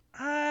well?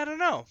 I don't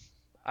know.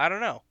 I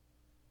don't know.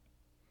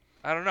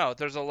 I don't know.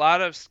 There's a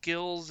lot of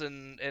skills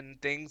and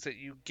things that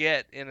you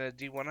get in a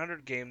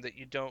D100 game that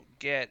you don't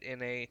get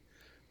in a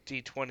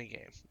D20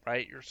 game,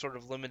 right? You're sort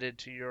of limited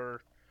to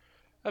your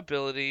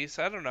abilities.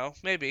 I don't know.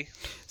 Maybe it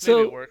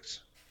So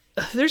works.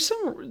 there's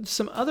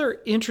some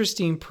other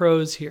interesting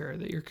pros here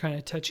that you're kind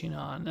of touching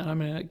on, and I'm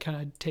going to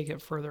kind of take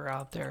it further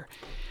out there.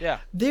 Yeah.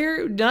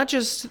 They're not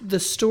just the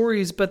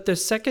stories, but the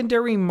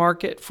secondary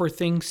market for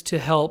things to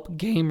help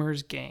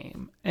gamers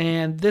game.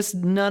 And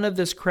none of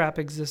this crap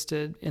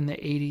existed in the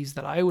 80s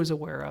that I was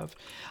aware of.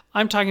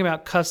 I'm talking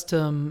about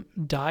custom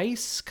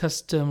dice,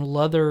 custom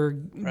leather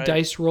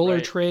dice roller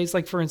trays.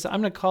 Like, for instance,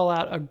 I'm going to call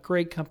out a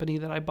great company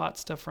that I bought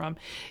stuff from,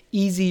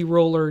 Easy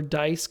Roller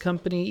Dice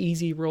Company,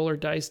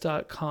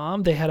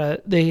 easyrollerdice.com. They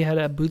had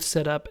a booth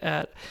set up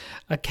at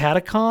a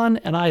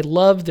Catacon, and I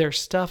loved their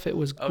stuff. It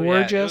was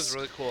gorgeous. Yeah, it was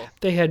really cool.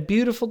 They had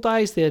beautiful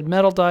dice. They had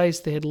metal dice.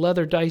 They had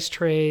leather dice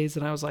trays.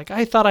 And I was like,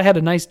 I thought I had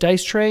a nice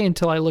dice tray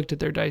until I looked at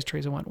their dice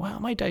trays and went, wow,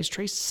 my dice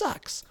tray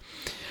sucks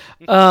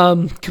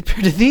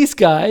compared to these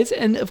guys.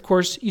 And of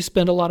course, you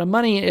spend a lot of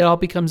money. It all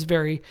becomes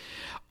very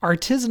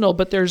artisanal,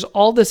 but there's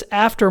all this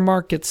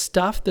aftermarket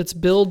stuff that's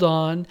built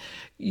on,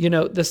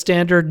 the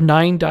standard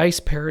 9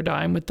 dice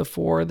paradigm with the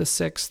 4, the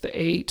 6,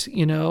 the 8,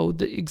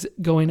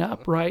 going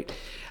up, right?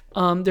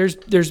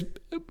 There's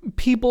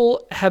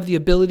people have the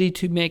ability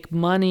to make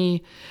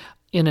money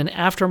in an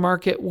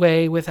aftermarket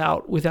way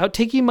without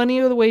taking money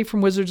away from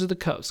Wizards of the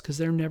Coast, because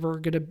they're never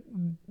going to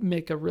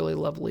make a really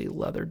lovely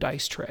leather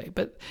dice tray.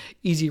 But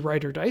Easy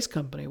Rider Dice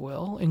Company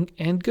will,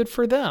 and good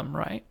for them,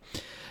 right?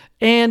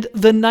 And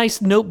the nice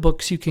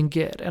notebooks you can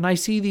get. And I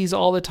see these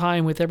all the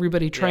time with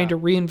everybody trying to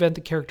reinvent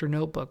the character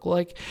notebook.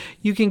 Like,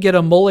 you can get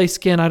a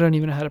Moleskin, I don't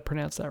even know how to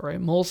pronounce that right,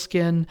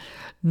 Moleskin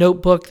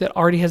notebook that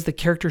already has the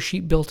character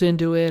sheet built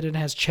into it and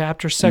has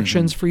chapter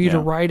sections for you to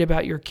write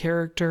about your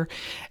character.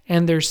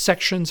 And there's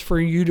sections for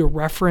you to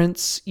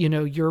reference,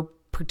 your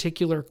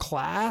particular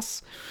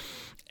class,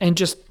 and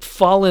just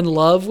fall in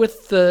love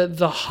with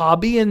the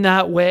hobby in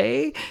that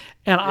way.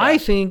 And I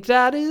think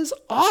that is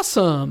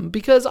awesome,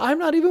 because I'm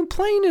not even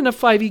playing in a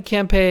 5e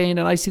campaign,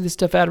 and I see this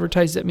stuff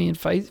advertised at me in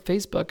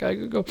Facebook. I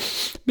go,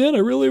 man, I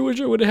really wish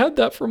I would have had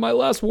that for my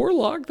last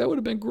Warlock. That would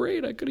have been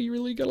great. I could have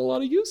really got a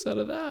lot of use out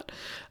of that.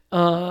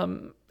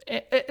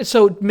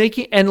 So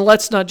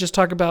let's not just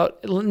talk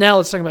about, now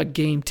let's talk about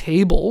game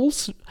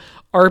tables,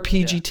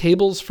 RPG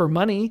tables for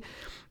money.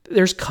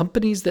 There's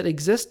companies that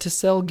exist to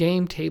sell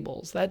game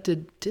tables. That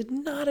did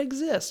not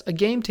exist. A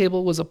game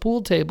table was a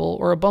pool table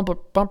or a bumper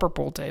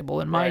pool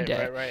table in my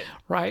day.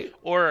 Right.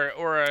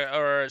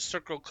 Or a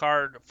circle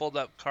card, fold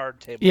up card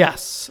table.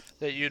 Yes.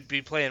 That you'd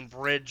be playing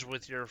bridge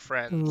with your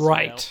friends.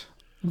 Right.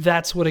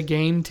 That's what a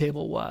game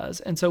table was.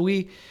 And so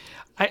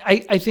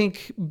I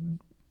think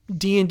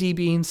D&D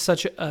being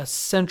such a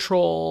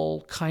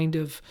central kind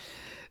of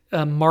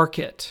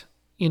market,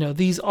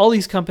 all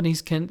these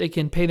companies can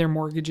pay their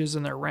mortgages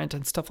and their rent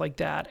and stuff like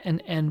that,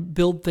 and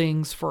build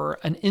things for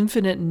an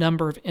infinite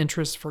number of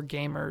interests for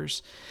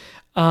gamers.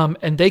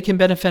 And they can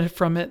benefit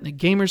from it, and the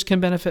gamers can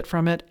benefit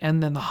from it,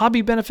 and then the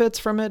hobby benefits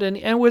from it,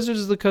 and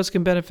Wizards of the Coast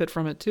can benefit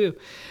from it too,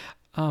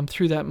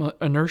 through that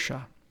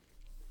inertia.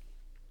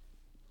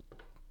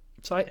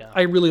 So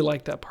I really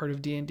like that part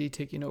of D&D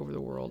taking over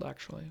the world,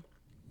 actually.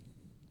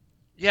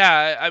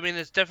 Yeah, I mean,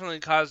 it's definitely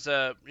caused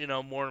a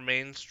more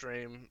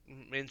mainstream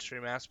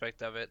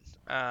aspect of it.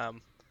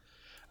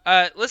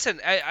 Listen,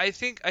 I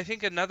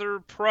think another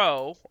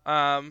pro,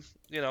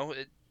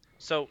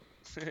 so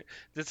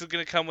this is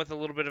going to come with a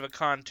little bit of a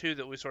con too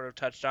that we sort of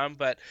touched on,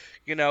 but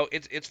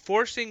it's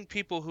forcing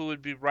people who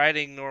would be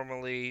writing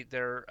normally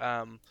their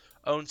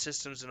own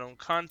systems and own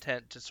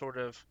content to sort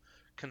of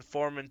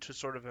conform into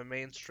sort of a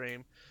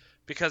mainstream,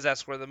 because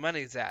that's where the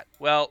money's at.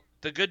 Well,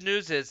 the good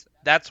news is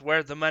that's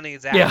where the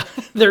money's at. Yeah,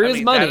 there is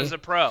money. That is a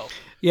pro.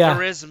 Yeah.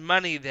 There is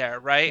money there,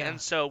 right? Yeah.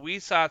 And so we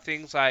saw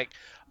things like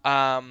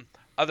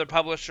other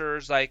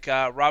publishers, like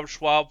Rob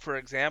Schwab, for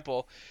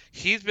example.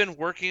 He's been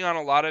working on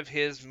a lot of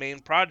his main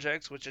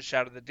projects, which is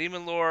Shadow the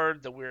Demon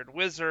Lord, The Weird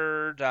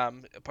Wizard,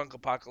 Punk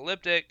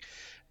Apocalyptic.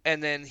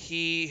 And then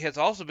he has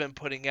also been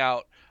putting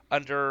out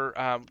under...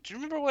 do you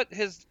remember what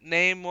his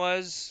name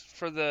was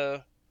for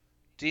the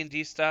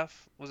D&D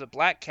stuff? Was it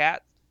Black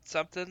Cat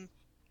something?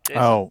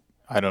 Jason? Oh,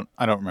 I don't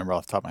remember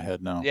off the top of my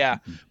head. No. Yeah,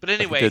 but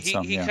anyway,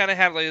 he yeah. kind of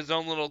had like his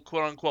own little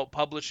quote unquote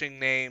publishing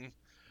name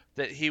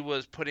that he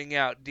was putting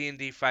out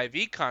D&D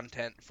 5e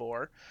content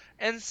for,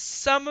 and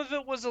some of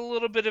it was a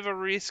little bit of a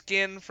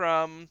reskin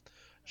from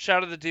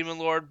Shadow the Demon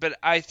Lord, but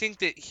I think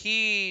that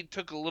he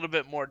took a little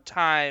bit more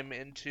time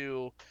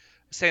into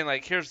saying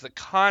like, here's the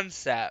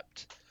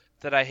concept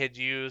that I had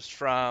used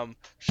from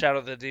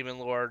Shadow the Demon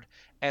Lord,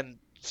 and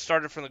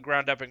started from the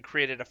ground up and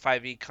created a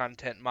 5e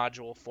content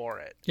module for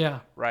it.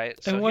 Yeah. Right?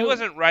 So he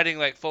wasn't writing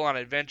like full-on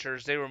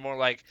adventures. They were more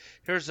like,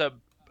 here's a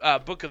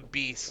book of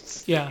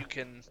beasts that you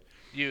can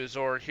use,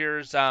 or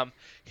here's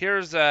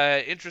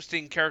a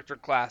interesting character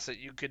class that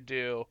you could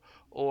do,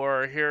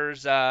 or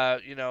here's a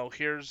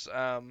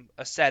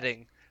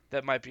setting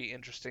that might be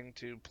interesting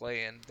to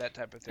play in, that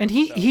type of thing. And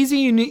he's a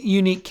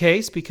unique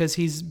case because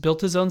he's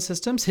built his own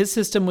systems. His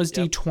system was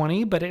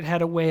D20, but it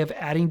had a way of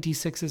adding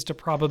D6s to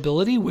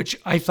probability, which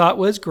I thought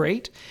was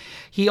great.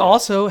 He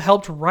also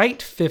helped write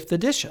 5th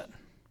edition.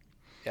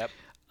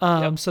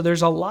 Yep. So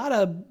there's a lot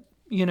of,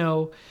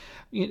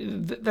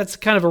 that's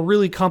kind of a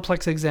really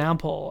complex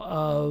example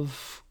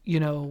of,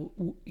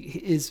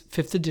 is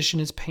 5th edition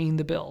is paying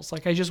the bills.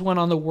 Like I just went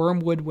on the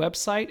Wormwood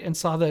website and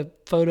saw the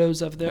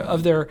photos of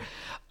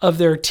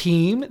their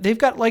team. They've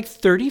got like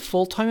 30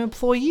 full-time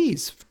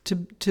employees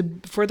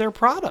for their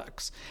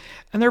products.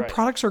 And their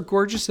products are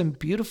gorgeous and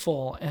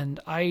beautiful. And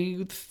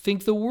I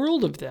think the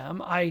world of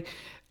them. I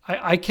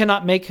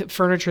cannot make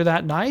furniture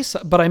that nice,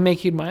 but I'm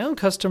making my own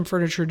custom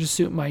furniture to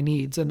suit my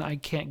needs. And I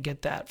can't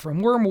get that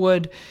from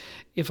Wormwood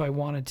if I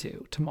wanted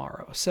to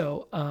tomorrow.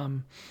 So,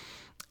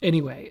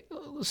 anyway,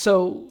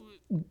 so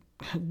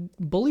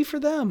bully for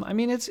them. I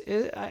mean,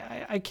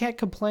 I can't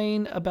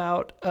complain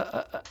about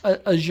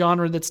a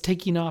genre that's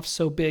taking off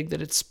so big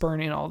that it's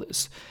spurring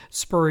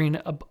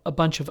a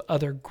bunch of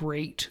other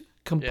great.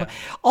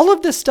 All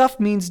of this stuff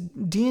means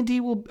D&D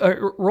will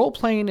role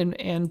playing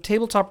and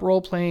tabletop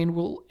role playing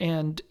will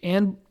and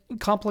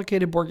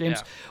complicated board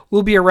games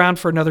will be around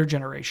for another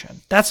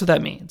generation. That's what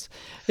that means.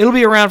 It'll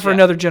be around for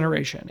another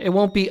generation. It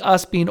won't be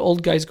us being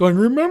old guys going,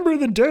 remember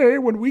the day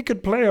when we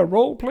could play a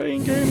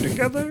role-playing game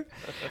together?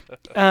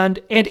 and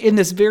in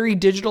this very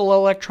digital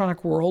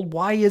electronic world,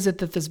 why is it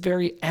that this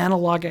very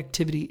analog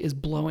activity is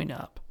blowing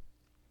up?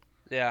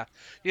 Yeah.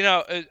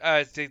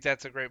 I think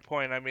that's a great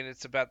point. I mean,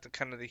 it's about the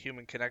kind of the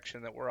human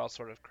connection that we're all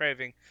sort of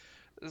craving,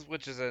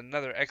 which is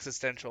another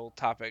existential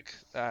topic.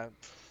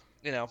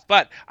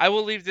 But I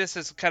will leave this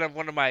as kind of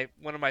one of my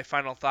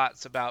final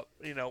thoughts about,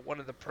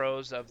 one of the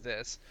pros of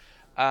this,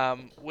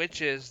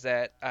 which is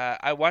that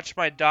I watched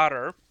my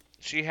daughter.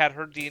 She had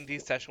her D&D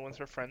session with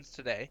her friends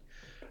today.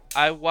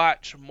 I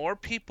watch more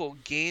people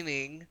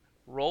gaining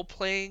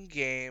role-playing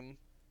game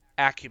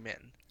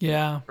acumen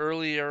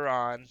earlier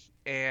on,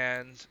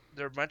 and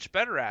they're much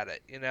better at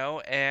it,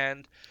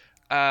 and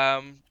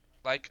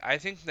I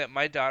think that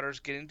my daughter's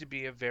getting to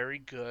be a very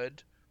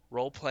good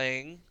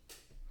role-playing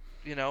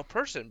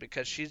person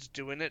because she's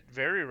doing it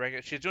very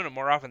regular. She's doing it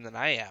more often than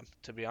I am,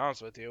 to be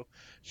honest with you.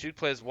 She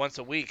plays once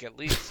a week at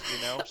least,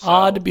 So,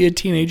 odd to be a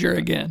teenager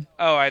again.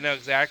 Oh, I know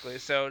exactly.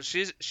 So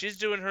she's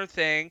doing her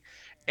thing,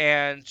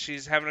 and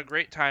she's having a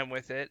great time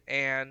with it,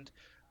 and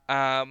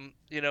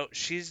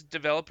she's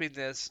developing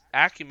this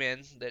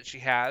acumen that she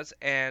has,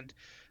 and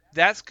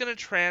that's going to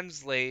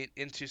translate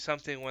into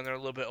something when they're a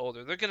little bit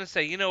older. They're going to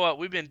say, you know what,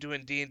 we've been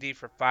doing D&D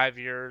for 5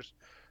 years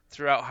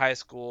throughout high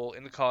school,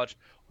 into college.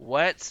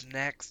 What's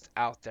next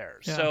out there?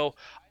 Yeah. So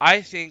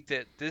I think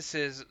that this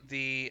is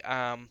the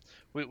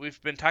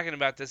we've been talking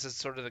about this as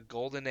sort of the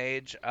golden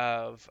age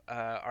of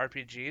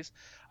RPGs.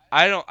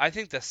 I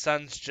think the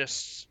sun's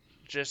just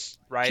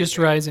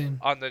rising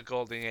on the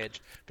golden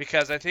age,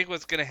 because I think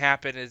what's going to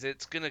happen is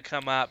it's going to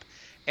come up,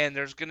 and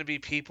there's going to be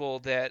people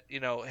that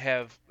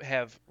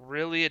have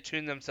really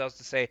attuned themselves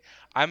to say,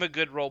 I'm a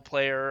good role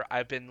player.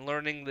 I've been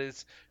learning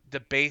the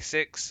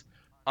basics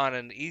on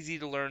an easy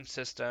to learn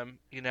system,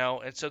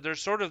 and so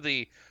there's sort of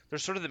the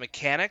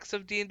mechanics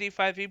of D&D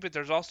 5e, but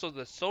there's also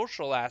the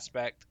social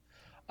aspect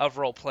of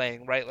role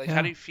playing, right? Like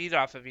how do you feed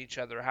off of each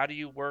other? How do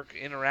you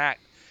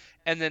interact?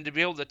 And then to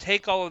be able to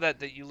take all of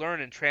that you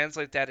learn and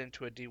translate that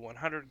into a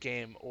D100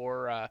 game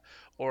or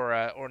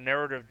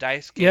narrative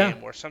dice game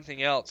or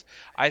something else,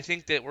 I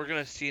think that we're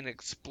going to see an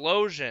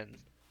explosion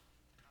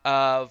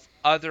of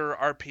other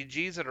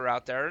RPGs that are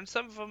out there, and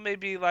some of them may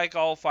be like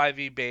all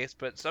 5e based,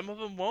 but some of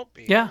them won't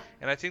be. Yeah.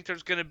 And I think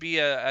there's going to be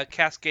a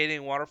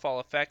cascading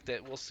waterfall effect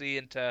that we'll see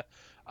into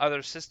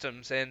other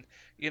systems. And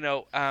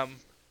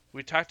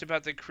we talked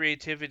about the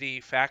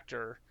creativity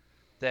factor.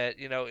 That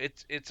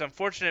it's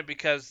unfortunate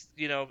because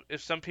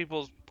if some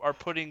people are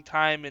putting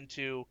time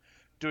into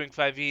doing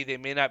 5e, they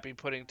may not be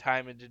putting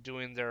time into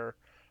doing their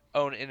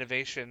own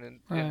innovation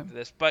into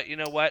this. But you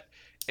know what?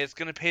 It's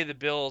going to pay the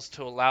bills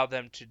to allow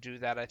them to do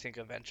that, I think,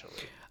 eventually.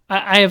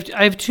 I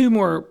have two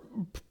more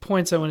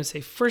points I want to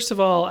say. First of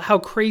all, how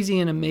crazy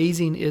and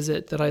amazing is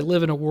it that I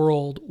live in a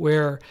world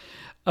where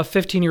a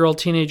 15-year-old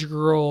teenage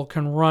girl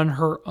can run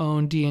her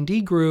own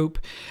D&D group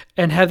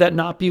and have that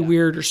not be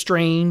weird or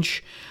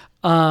strange.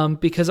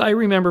 Because I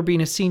remember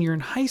being a senior in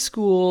high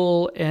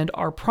school, and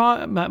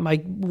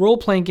my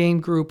role-playing game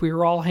group, we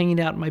were all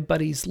hanging out in my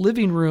buddy's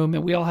living room,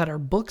 and we all had our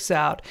books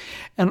out,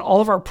 and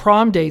all of our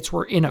prom dates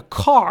were in a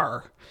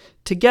car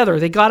together.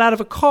 They got out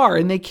of a car,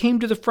 and they came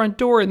to the front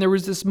door, and there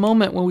was this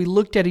moment when we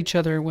looked at each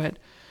other and went,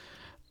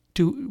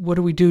 what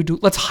do we do?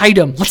 Let's hide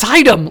them. Let's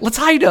hide them. Let's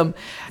hide them.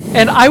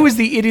 And I was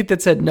the idiot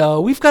that said,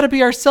 no, we've got to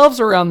be ourselves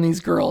around these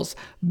girls.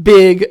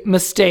 Big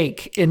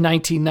mistake in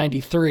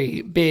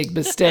 1993. Big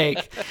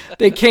mistake.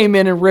 They came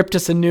in and ripped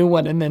us a new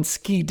one and then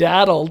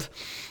ski-daddled.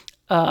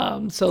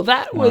 So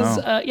that was,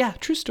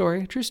 true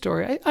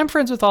story. I'm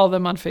friends with all of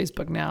them on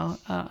Facebook now.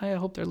 I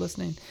hope they're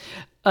listening.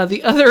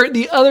 The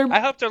other I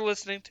hope they're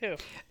listening too.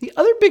 The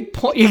other big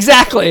point,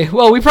 exactly.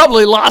 Well, we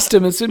probably lost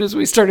him as soon as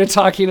we started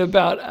talking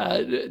about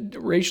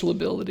racial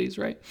abilities,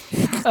 right?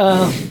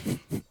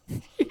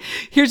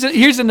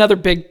 Here's another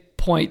big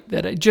point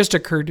that it just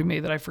occurred to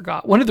me that I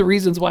forgot. One of the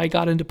reasons why I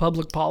got into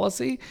public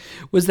policy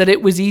was that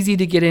it was easy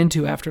to get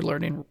into after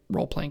learning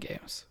role-playing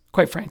games.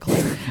 Quite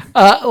frankly,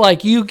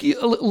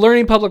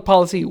 learning public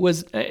policy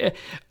was,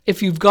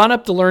 if you've gone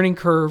up the learning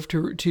curve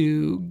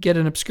to get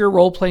an obscure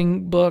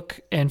role-playing book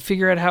and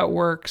figure out how it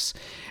works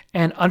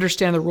and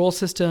understand the rule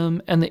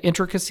system and the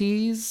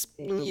intricacies,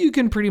 you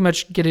can pretty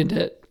much get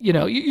into,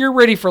 you're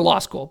ready for law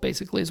school,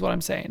 basically, is what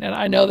I'm saying. And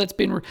I know that's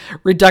been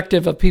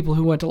reductive of people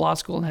who went to law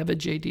school and have a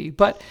JD,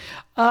 but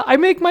I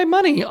make my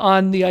money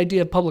on the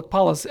idea of public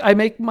policy. I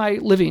make my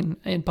living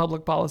in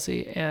public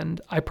policy,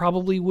 and I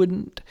probably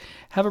wouldn't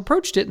have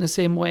approached it in the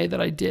same way that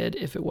I did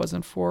if it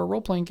wasn't for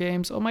role-playing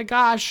games. Oh my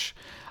gosh,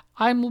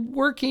 I'm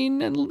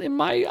working and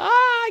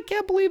I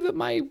can't believe that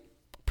my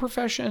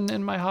profession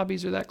and my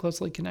hobbies are that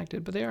closely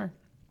connected, but they are.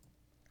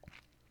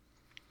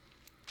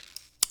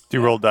 Do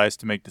you roll dice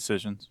to make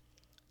decisions?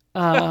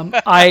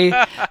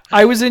 I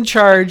was in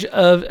charge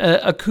of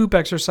a COOP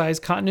exercise,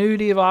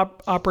 continuity of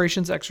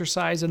operations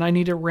exercise, and I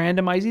need a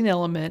randomizing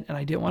element, and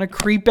I didn't want to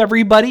creep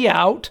everybody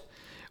out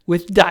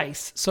with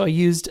dice, so I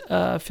used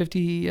I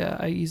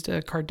used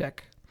a card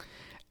deck,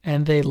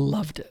 and they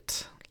loved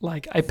it.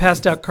 Like, I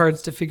passed out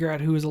cards to figure out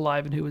who was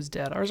alive and who was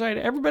dead. I was like,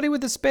 everybody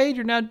with a spade,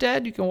 you're now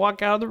dead. You can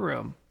walk out of the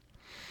room.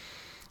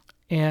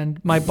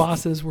 And my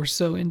bosses were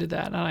so into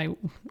that. And I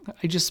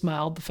just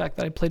smiled the fact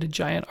that I played a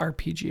giant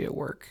RPG at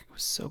work. It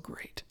was so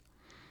great.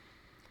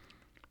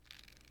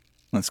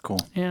 That's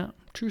cool. Yeah,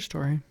 true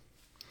story.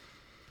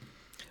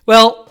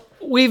 Well,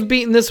 we've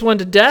beaten this one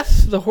to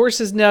death. The horse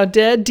is now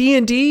dead.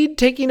 D&D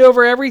taking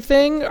over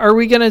everything. Are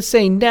we going to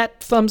say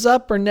net thumbs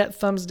up or net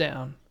thumbs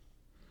down?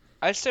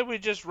 I say we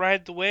just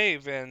ride the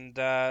wave and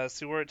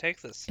see where it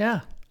takes us.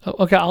 Yeah.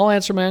 Okay, I'll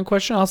answer my own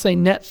question. I'll say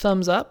net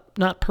thumbs up.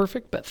 Not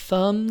perfect, but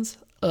thumbs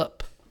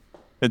up.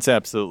 It's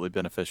absolutely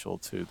beneficial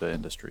to the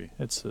industry.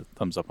 It's a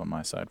thumbs up on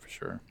my side for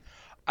sure.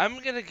 I'm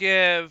going to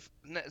give,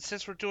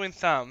 since we're doing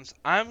thumbs,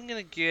 I'm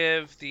going to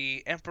give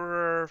the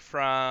Emperor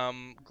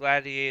from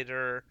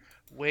Gladiator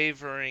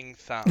wavering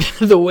thumb.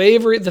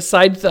 The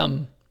side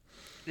thumb.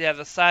 Yeah,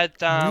 the side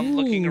thumb,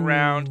 looking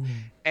around,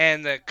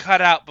 and the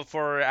cutout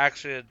before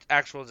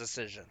actual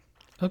decision.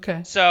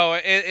 Okay. So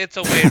it's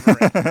a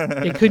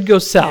wavering. It could go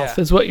south,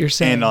 is what you're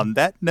saying. And on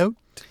that note,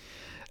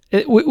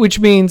 which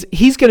means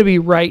he's going to be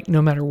right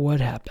no matter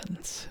what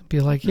happens. Be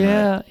like,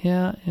 yeah.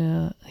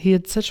 He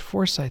had such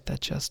foresight,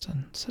 that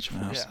Justin. Such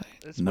foresight.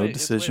 Yeah, no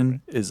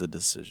decision is a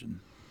decision.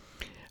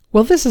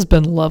 Well, this has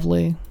been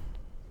lovely.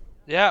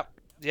 Yep.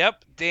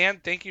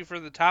 Dan, thank you for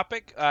the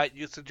topic.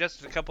 You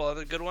suggested a couple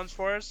other good ones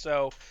for us.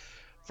 So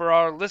for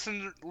our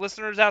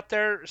listeners out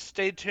there,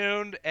 stay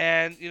tuned.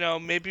 And,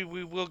 maybe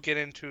we will get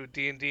into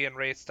D&D and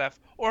race stuff.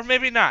 Or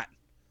maybe not.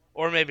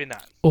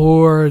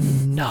 Or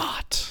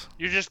not.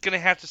 You're just going to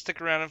have to stick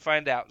around and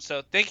find out.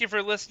 So thank you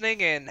for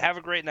listening and have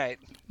a great night.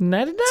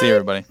 Night. See you,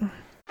 everybody.